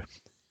don't care.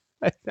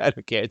 I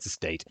don't care. It's a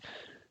state.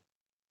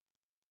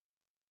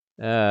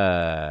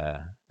 Uh,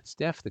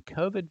 Steph, the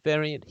COVID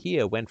variant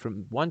here went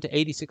from 1 to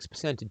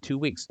 86% in 2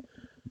 weeks.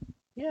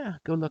 Yeah,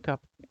 go look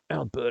up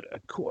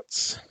Alberta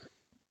courts.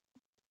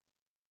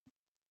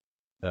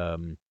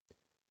 Um,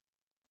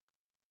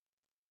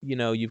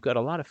 you've got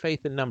a lot of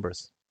faith in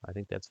numbers. I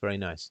think that's very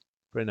nice.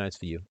 Very nice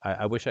for you.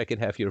 I wish I could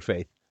have your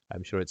faith.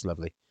 I'm sure it's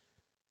lovely.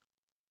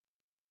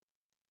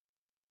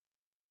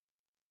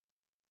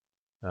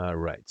 All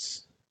right.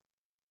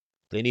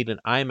 They need an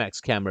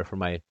IMAX camera for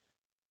my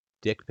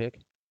dick pic.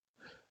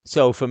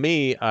 So for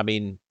me, I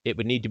mean, it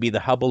would need to be the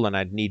Hubble, and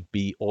I'd need to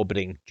be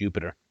orbiting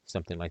Jupiter,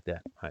 something like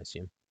that, I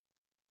assume.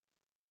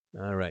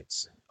 All right.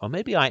 Or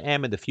maybe I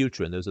am in the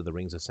future, and those are the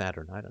rings of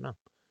Saturn. I don't know.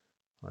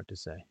 Hard to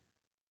say.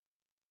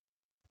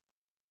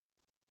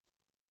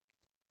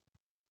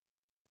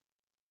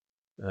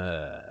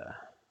 Uh,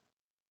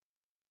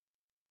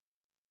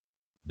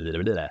 blah,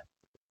 blah, blah.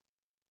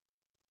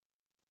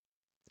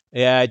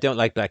 Yeah, I don't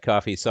like black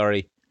coffee.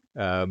 Sorry.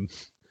 Um,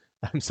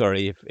 I'm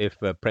sorry if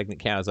pregnant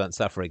cows aren't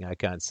suffering. I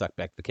can't suck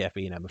back the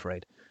caffeine, I'm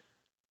afraid.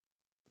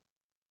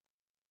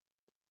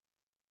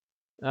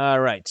 All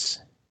right.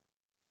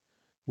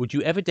 Would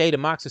you ever date a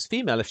Marxist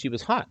female if she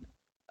was hot?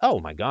 Oh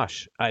my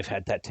gosh, I've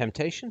had that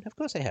temptation. Of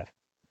course I have.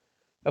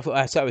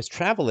 So I was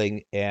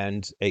traveling,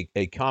 and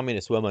a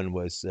communist woman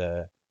was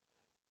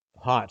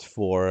hot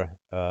for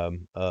a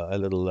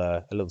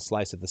little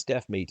slice of the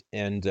Steph meat,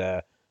 and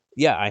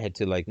yeah, I had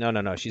to like, no,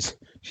 no, no, she's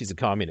a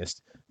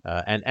communist,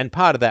 and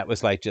part of that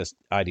was like just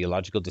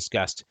ideological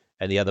disgust,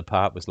 and the other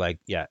part was like,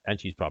 yeah, and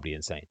she's probably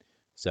insane,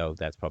 so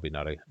that's probably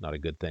not a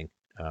good thing.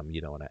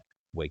 You don't want to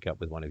wake up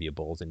with one of your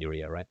balls in your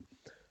ear, right?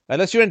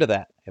 Unless you're into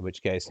that, in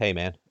which case, hey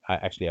man,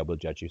 I will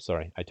judge you.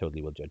 Sorry, I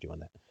totally will judge you on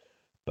that.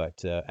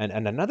 But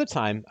and another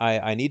time,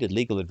 I needed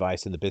legal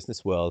advice in the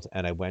business world,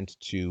 and I went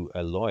to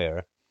a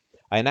lawyer.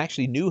 I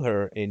actually knew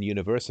her in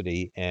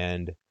university,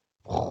 and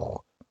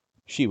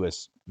she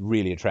was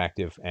really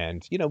attractive,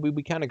 and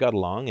we kind of got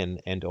along,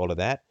 and all of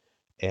that.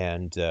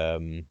 And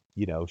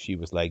she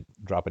was like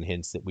dropping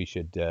hints that we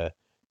should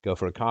go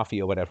for a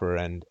coffee or whatever,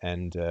 and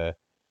then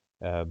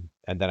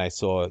I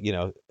saw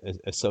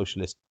a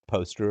socialist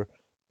poster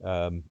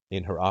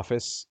in her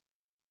office,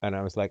 and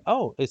I was like,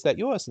 oh, is that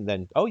yours? And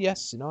then, oh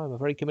yes, I'm a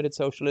very committed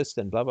socialist,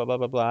 and blah blah blah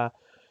blah blah.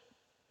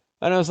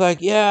 And I was like,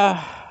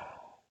 yeah,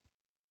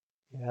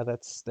 yeah,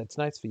 that's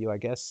nice for you, I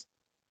guess,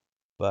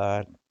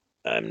 but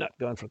I'm not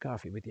going for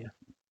coffee with you.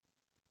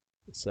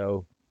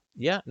 So,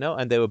 yeah, no,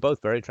 and they were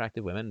both very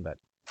attractive women, but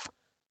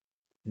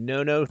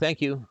no, no,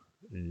 thank you,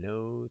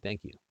 no,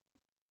 thank you.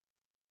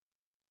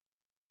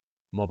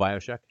 More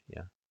Bioshock,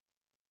 yeah.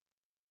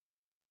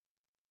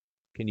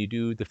 Can you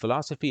do the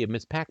philosophy of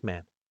Miss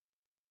Pac-Man?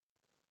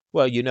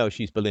 Well,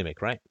 she's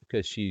bulimic, right?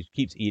 Because she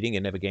keeps eating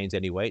and never gains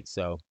any weight,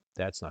 so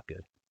that's not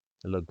good.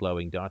 The little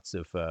glowing dots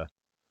of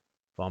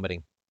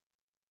vomiting.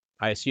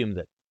 I assume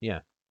that, yeah,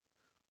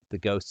 the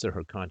ghosts are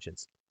her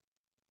conscience.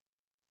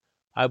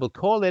 I will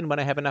call in when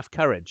I have enough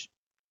courage.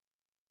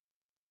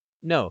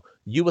 No,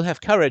 you will have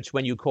courage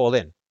when you call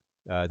in.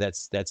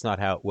 That's not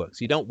how it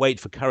works. You don't wait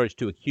for courage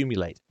to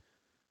accumulate,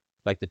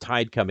 like the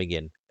tide coming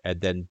in,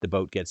 and then the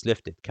boat gets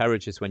lifted.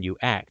 Courage is when you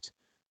act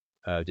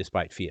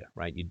despite fear,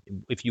 right?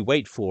 If you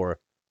wait for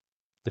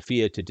the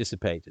fear to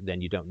dissipate,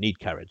 then you don't need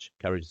courage.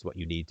 Courage is what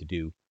you need to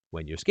do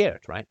when you're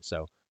scared, right?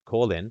 So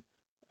call in.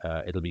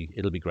 It'll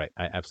be great.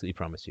 I absolutely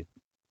promise you.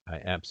 I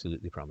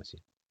absolutely promise you.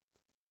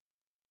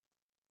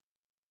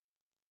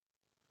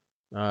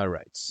 All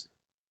right.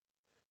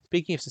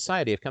 Speaking of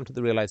society, I've come to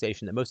the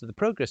realization that most of the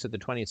progress of the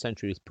 20th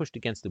century is pushed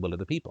against the will of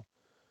the people.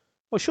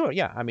 Well, sure,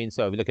 yeah. I mean,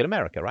 so if you look at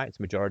America, right? It's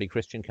a majority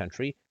Christian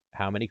country.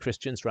 How many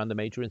Christians run the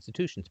major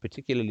institutions,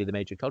 particularly the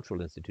major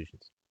cultural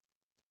institutions?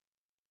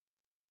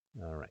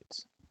 All right.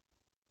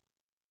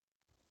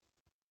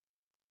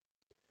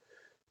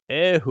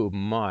 Oh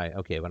my.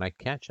 Okay, when I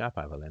catch up,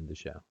 I will end the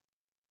show.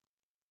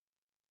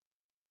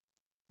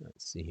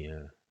 Let's see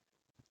here.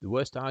 The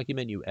worst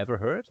argument you ever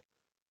heard?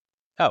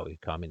 Oh,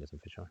 communism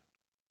for sure.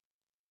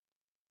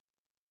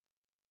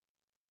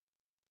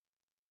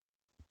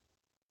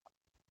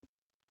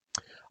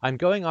 I'm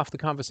going off the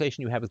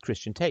conversation you had with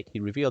Christian Tate. He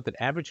revealed that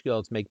average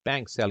girls make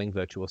bank selling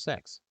virtual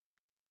sex.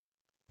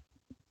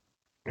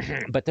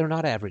 But they're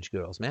not average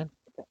girls, man.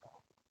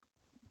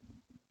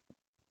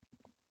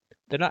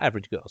 They're not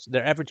average girls.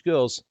 They're average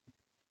girls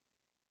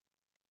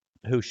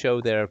who show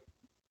their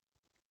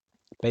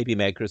baby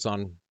makers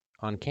on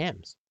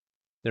cams.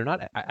 They're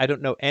not. I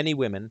don't know any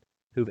women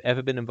who've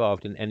ever been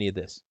involved in any of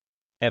this,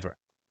 ever.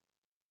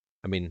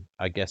 I mean,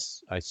 I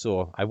guess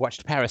I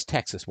watched Paris,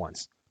 Texas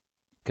once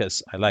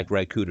because I like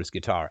Ray Cooder's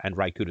guitar, and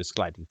Ray Cooder's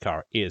slide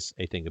guitar is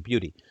a thing of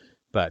beauty.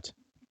 But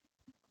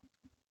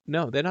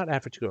no, they're not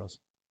average girls.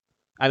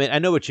 I mean, I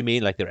know what you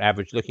mean, like they're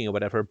average looking or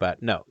whatever,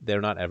 but no,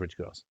 they're not average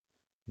girls.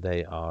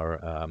 They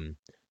are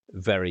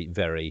very,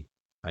 very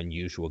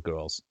unusual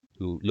girls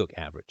who look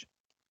average.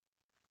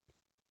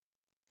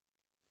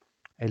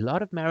 A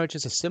lot of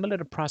marriages are similar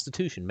to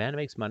prostitution. Man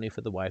makes money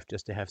for the wife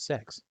just to have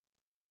sex.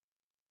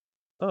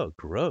 Oh,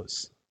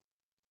 gross.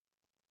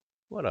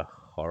 What a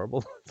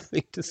horrible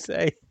thing to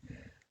say.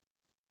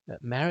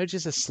 That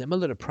marriages are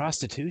similar to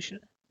prostitution?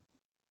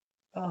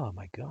 Oh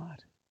my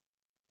God.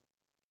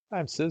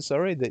 I'm so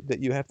sorry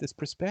that you have this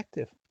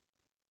perspective.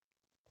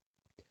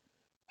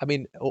 I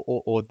mean,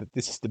 or that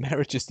this is the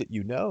marriages that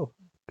you know.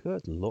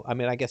 Good Lord. I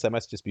mean, I guess I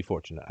must just be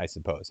fortunate, I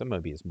suppose. Or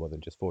maybe it's more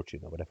than just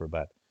fortune or whatever,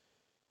 but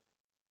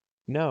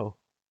no,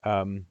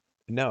 um,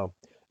 no,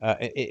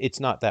 it's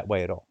not that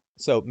way at all.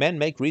 So men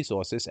make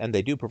resources and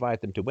they do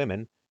provide them to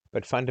women,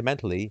 but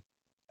fundamentally,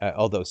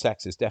 although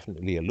sex is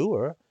definitely a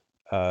lure,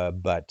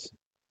 but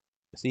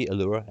see,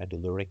 allure and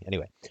alluring.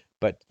 Anyway,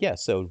 but yeah,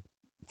 so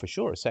for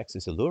sure, sex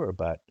is a lure,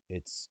 but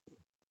it's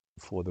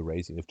for the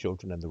raising of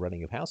children and the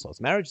running of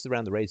households. Marriage is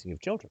around the raising of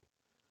children.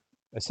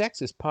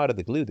 Sex is part of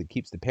the glue that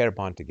keeps the pair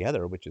bond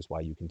together, which is why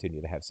you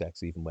continue to have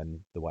sex even when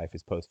the wife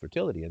is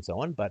post-fertility and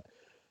so on. But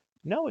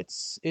no,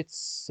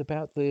 it's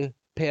about the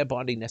pair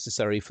bonding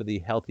necessary for the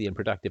healthy and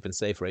productive and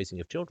safe raising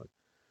of children.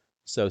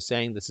 So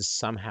saying this is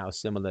somehow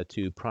similar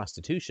to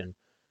prostitution,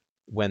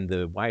 when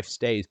the wife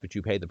stays but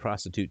you pay the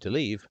prostitute to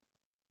leave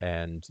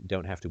and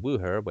don't have to woo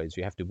her, whereas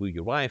you have to woo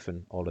your wife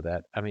and all of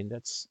that. I mean,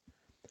 that's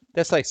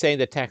like saying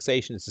that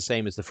taxation is the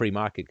same as the free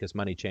market because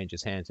money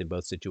changes hands in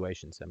both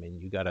situations. I mean,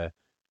 you gotta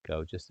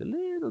go just a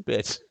little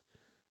bit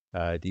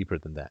deeper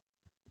than that.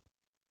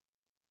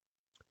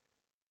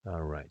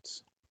 All right.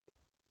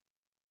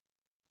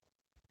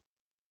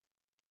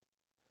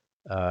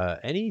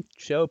 Any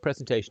show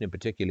presentation in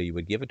particular you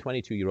would give a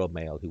 22-year-old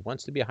male who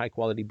wants to be a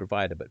high-quality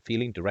provider but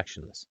feeling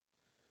directionless?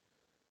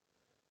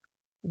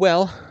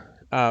 Well,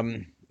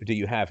 do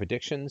you have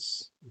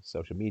addictions?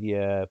 Social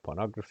media,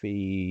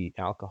 pornography,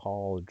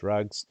 alcohol,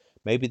 drugs?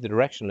 Maybe the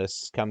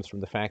directionless comes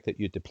from the fact that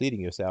you're depleting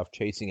yourself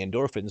chasing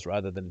endorphins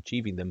rather than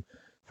achieving them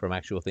from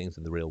actual things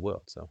in the real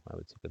world. So I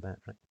would stick with that,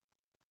 right?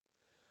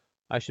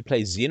 I should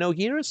play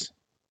Xenogears?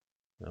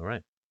 All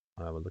right.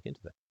 I will look into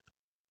that.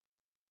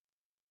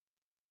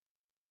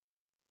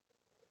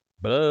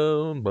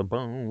 Boom, boom,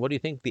 boom. What do you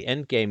think the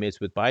end game is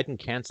with Biden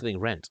canceling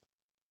rent?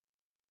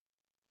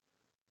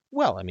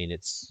 Well, I mean,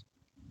 it's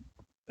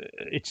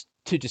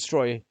to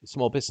destroy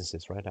small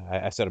businesses, right?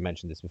 I sort of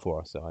mentioned this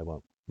before, so I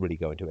won't really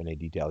go into any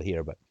detail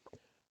here, but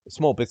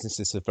small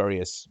businesses of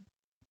various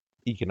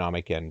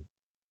economic and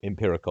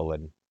empirical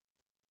and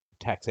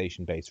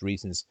taxation-based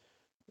reasons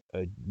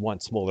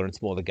want smaller and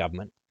smaller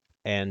government.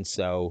 And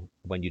so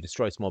when you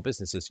destroy small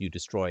businesses, you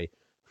destroy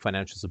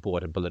financial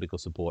support and political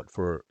support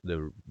for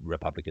the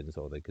Republicans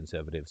or the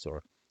conservatives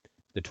or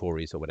the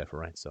Tories or whatever,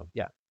 right? So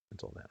yeah,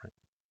 that's all that, right?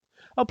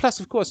 Oh, plus,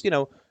 of course,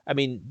 I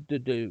mean,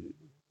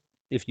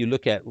 if you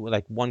look at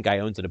like one guy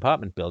owns an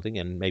apartment building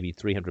and maybe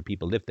 300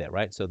 people live there,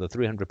 right? So the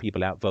 300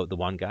 people outvote the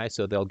one guy,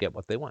 so they'll get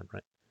what they want,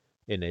 right?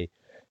 In a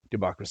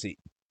democracy.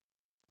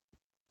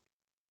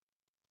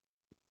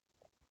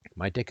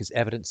 My dick is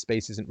evidence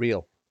space isn't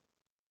real.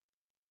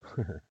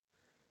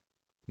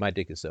 My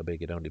dick is so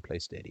big it only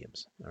plays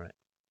stadiums. All right.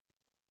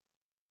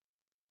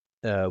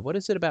 What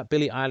is it about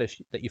Billie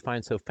Eilish that you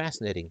find so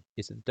fascinating?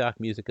 Is it the dark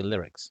music and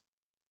lyrics?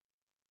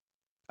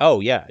 Oh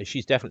yeah,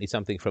 she's definitely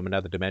something from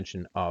another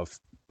dimension of,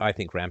 I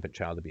think, rampant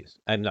child abuse.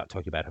 I'm not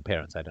talking about her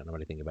parents. I don't know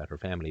anything about her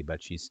family,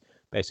 but she's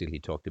basically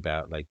talked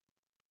about like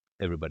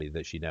everybody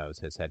that she knows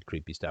has had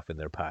creepy stuff in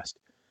their past.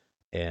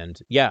 And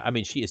yeah, I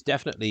mean, she is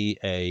definitely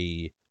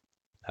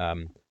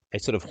um, a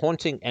sort of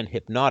haunting and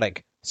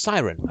hypnotic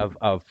siren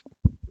of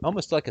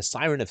almost like a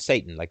siren of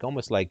Satan, like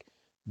almost like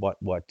what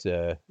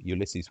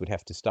Ulysses would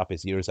have to stop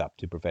his ears up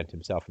to prevent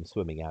himself from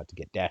swimming out to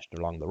get dashed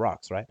along the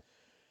rocks, right?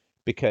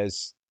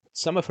 Because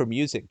some of her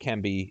music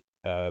can be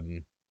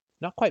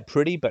not quite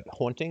pretty, but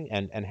haunting,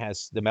 and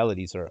has the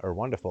melodies are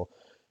wonderful.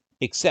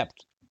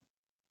 Except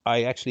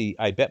I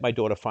bet my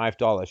daughter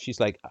 $5. She's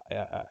like,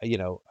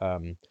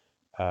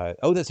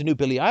 oh, there's a new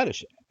Billie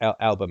Eilish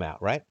album out,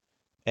 right?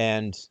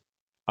 And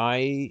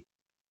I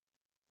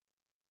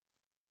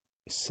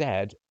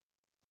said,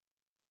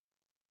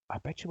 I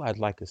bet you I'd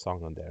like a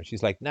song on there.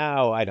 She's like,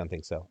 no, I don't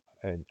think so.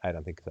 And I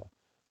don't think so.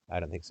 I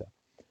don't think so.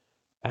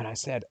 And I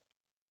said,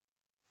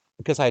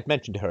 because I had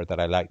mentioned to her that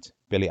I liked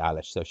Billie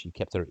Eilish, so she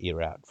kept her ear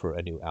out for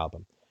a new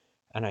album.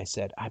 And I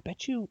said, I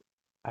bet you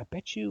I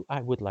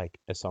would like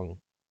a song.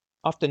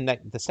 Often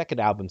the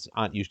second albums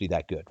aren't usually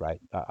that good, right?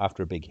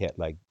 After a big hit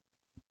like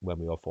When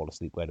We All Fall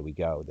Asleep, Where Do We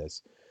Go?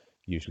 There's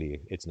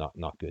usually it's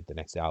not good the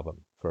next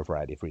album for a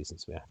variety of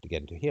reasons we have to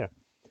get into here.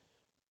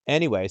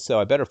 Anyway, so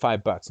I bet her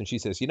 $5, and she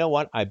says, you know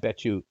what? I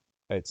bet you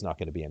it's not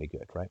going to be any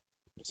good, right?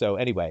 So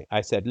anyway, I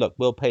said, look,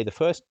 we'll play the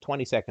first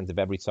 20 seconds of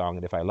every song,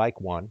 and if I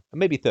like one, or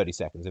maybe 30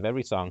 seconds of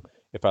every song,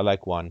 if I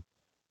like one,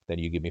 then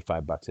you give me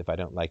 $5. If I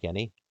don't like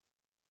any,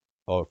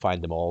 or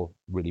find them all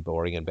really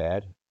boring and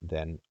bad,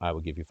 then I will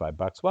give you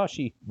 $5. Well,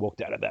 she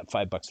walked out of that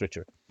 $5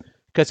 richer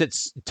because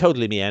it's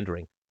totally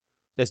meandering.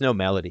 There's no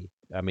melody.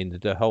 I mean,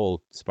 the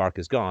whole spark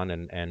is gone,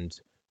 and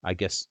I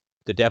guess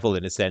the devil,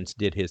 in a sense,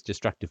 did his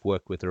destructive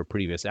work with her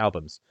previous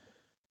albums,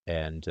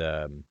 and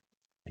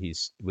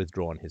he's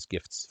withdrawn his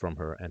gifts from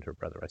her and her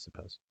brother, I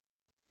suppose.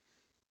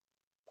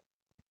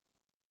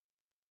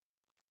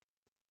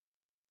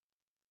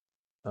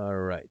 All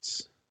right.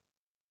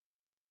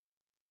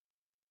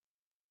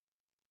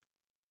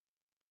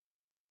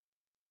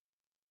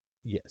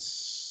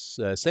 Yes.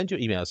 Send your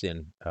emails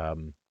in.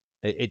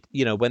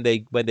 When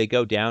they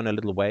go down a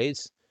little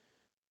ways,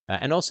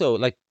 and also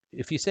like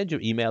if you send your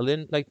email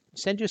in, like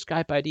send your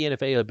Skype ID and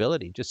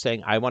availability, just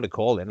saying I want to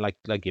call in, like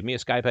give me a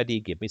Skype ID,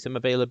 give me some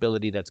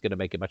availability. That's going to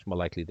make it much more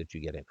likely that you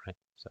get in, right?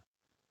 So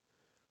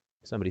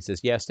somebody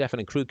says, yeah, Stefan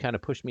and crew kind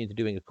of pushed me into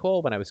doing a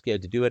call when I was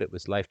scared to do it. It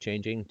was life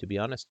changing, to be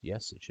honest.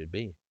 Yes, it should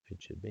be.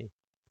 It should be.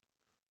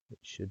 It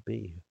should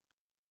be.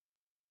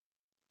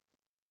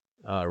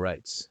 All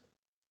right.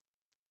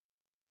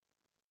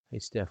 Hey,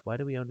 Steph, why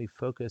do we only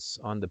focus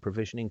on the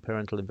provisioning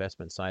parental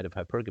investment side of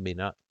hypergamy,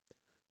 not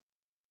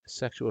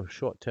sexual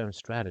short-term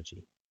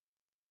strategy?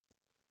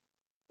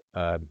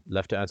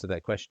 Love to answer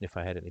that question if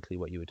I had any clue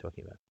what you were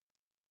talking about.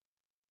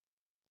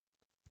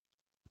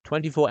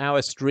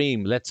 24-hour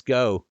stream. Let's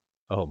go.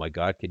 Oh my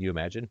God, can you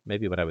imagine?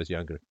 Maybe when I was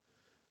younger.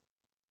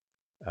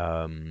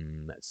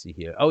 Let's see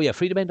here. Oh yeah,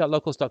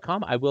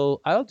 freedomain.locals.com.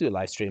 I'll do a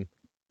live stream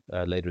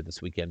later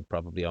this weekend,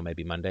 probably, or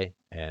maybe Monday,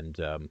 and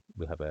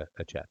we'll have a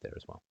chat there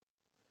as well.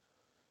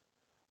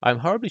 I'm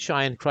horribly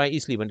shy and cry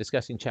easily when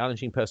discussing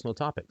challenging personal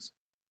topics.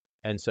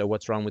 And so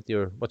what's wrong with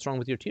your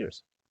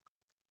tears?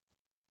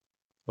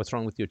 What's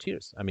wrong with your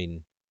tears? I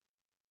mean,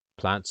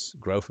 plants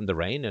grow from the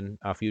rain and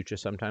our future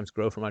sometimes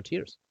grow from our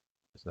tears.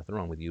 There's nothing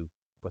wrong with you.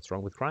 What's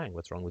wrong with crying?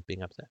 What's wrong with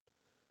being upset?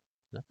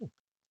 Nothing.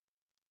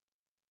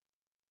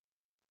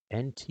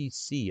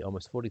 NTC,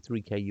 almost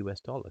 43K US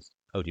dollars.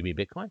 Oh, do you mean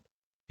Bitcoin?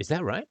 Is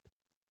that right?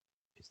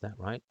 Is that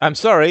right? I'm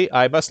sorry,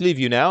 I must leave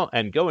you now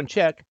and go and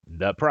check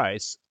the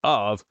price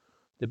of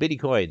the bitty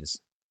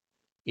coins.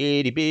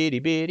 Itty bitty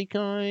bitty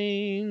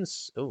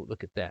coins. Oh,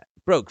 look at that.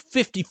 Broke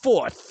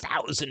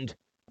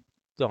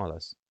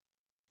 $54,000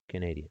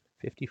 Canadian.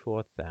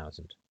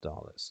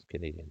 $54,000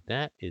 Canadian.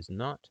 That is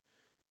not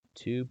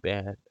too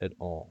bad at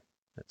all.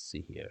 Let's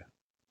see here.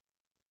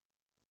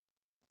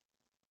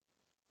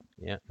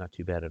 Yeah, not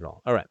too bad at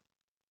all. All right.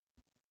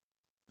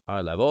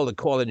 I love all the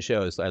call-in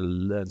shows. I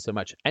learn so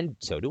much, and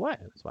so do I.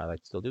 That's why I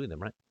like still doing them,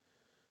 right?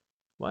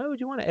 Why would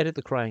you want to edit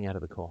the crying out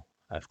of the call?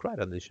 I've cried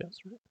on these shows,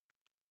 right?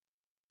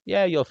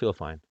 Yeah, you'll feel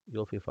fine.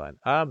 You'll feel fine.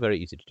 I'm very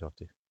easy to talk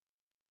to.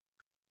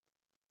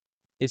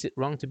 Is it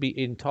wrong to be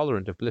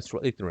intolerant of blissful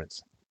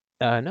ignorance?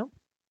 No,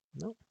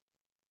 no.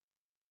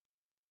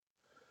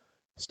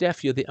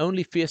 Steph, you're the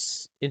only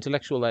fierce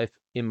intellectual life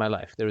in my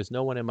life. There is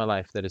no one in my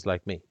life that is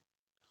like me.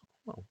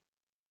 Oh,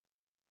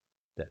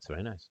 that's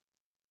very nice.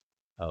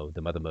 Oh,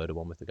 the mother murder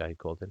one with the guy who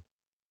called in.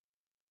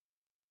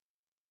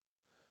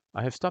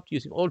 I have stopped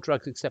using all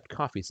drugs except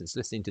coffee since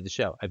listening to the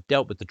show. I've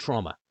dealt with the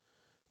trauma.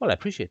 Well, I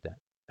appreciate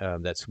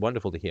that. That's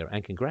wonderful to hear.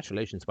 And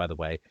congratulations, by the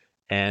way.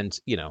 And,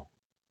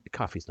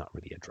 coffee's not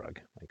really a drug.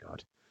 My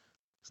God.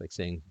 It's like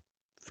saying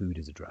food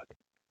is a drug.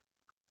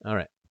 All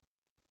right.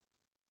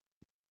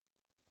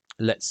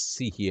 Let's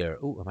see here.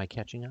 Oh, am I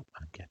catching up?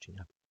 I'm catching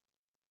up.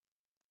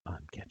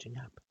 I'm catching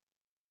up.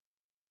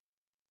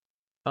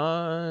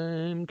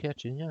 I'm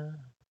catching up.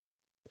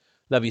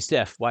 Love you,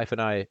 Steph. Wife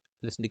and I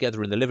listen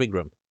together in the living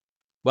room.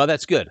 Well,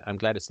 that's good. I'm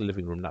glad it's the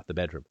living room, not the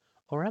bedroom.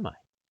 Or am I?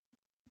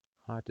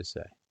 Hard to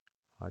say.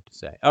 Hard to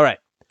say. All right.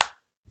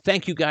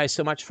 Thank you guys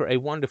so much for a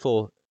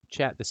wonderful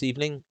chat this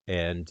evening.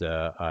 And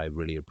I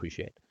really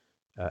appreciate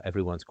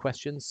everyone's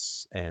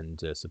questions and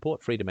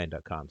support.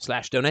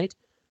 freedomain.com/donate.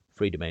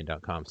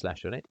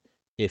 freedomain.com/donate.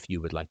 If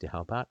you would like to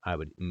help out, I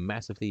would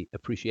massively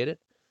appreciate it.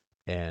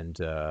 And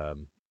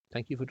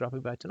thank you for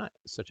dropping by tonight.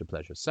 Such a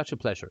pleasure. Such a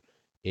pleasure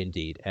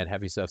indeed. And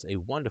have yourselves a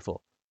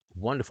wonderful,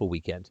 wonderful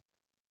weekend.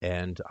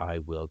 And I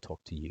will talk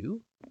to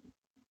you,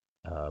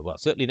 well,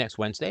 certainly next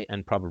Wednesday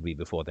and probably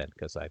before then,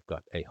 because I've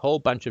got a whole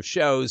bunch of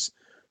shows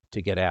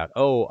to get out.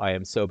 Oh, I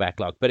am so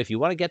backlogged. But if you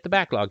want to get the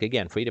backlog,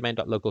 again,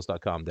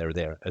 freedomain.locals.com, they're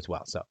there as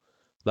well. So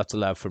lots of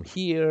love from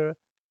here.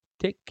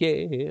 Take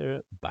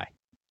care. Bye.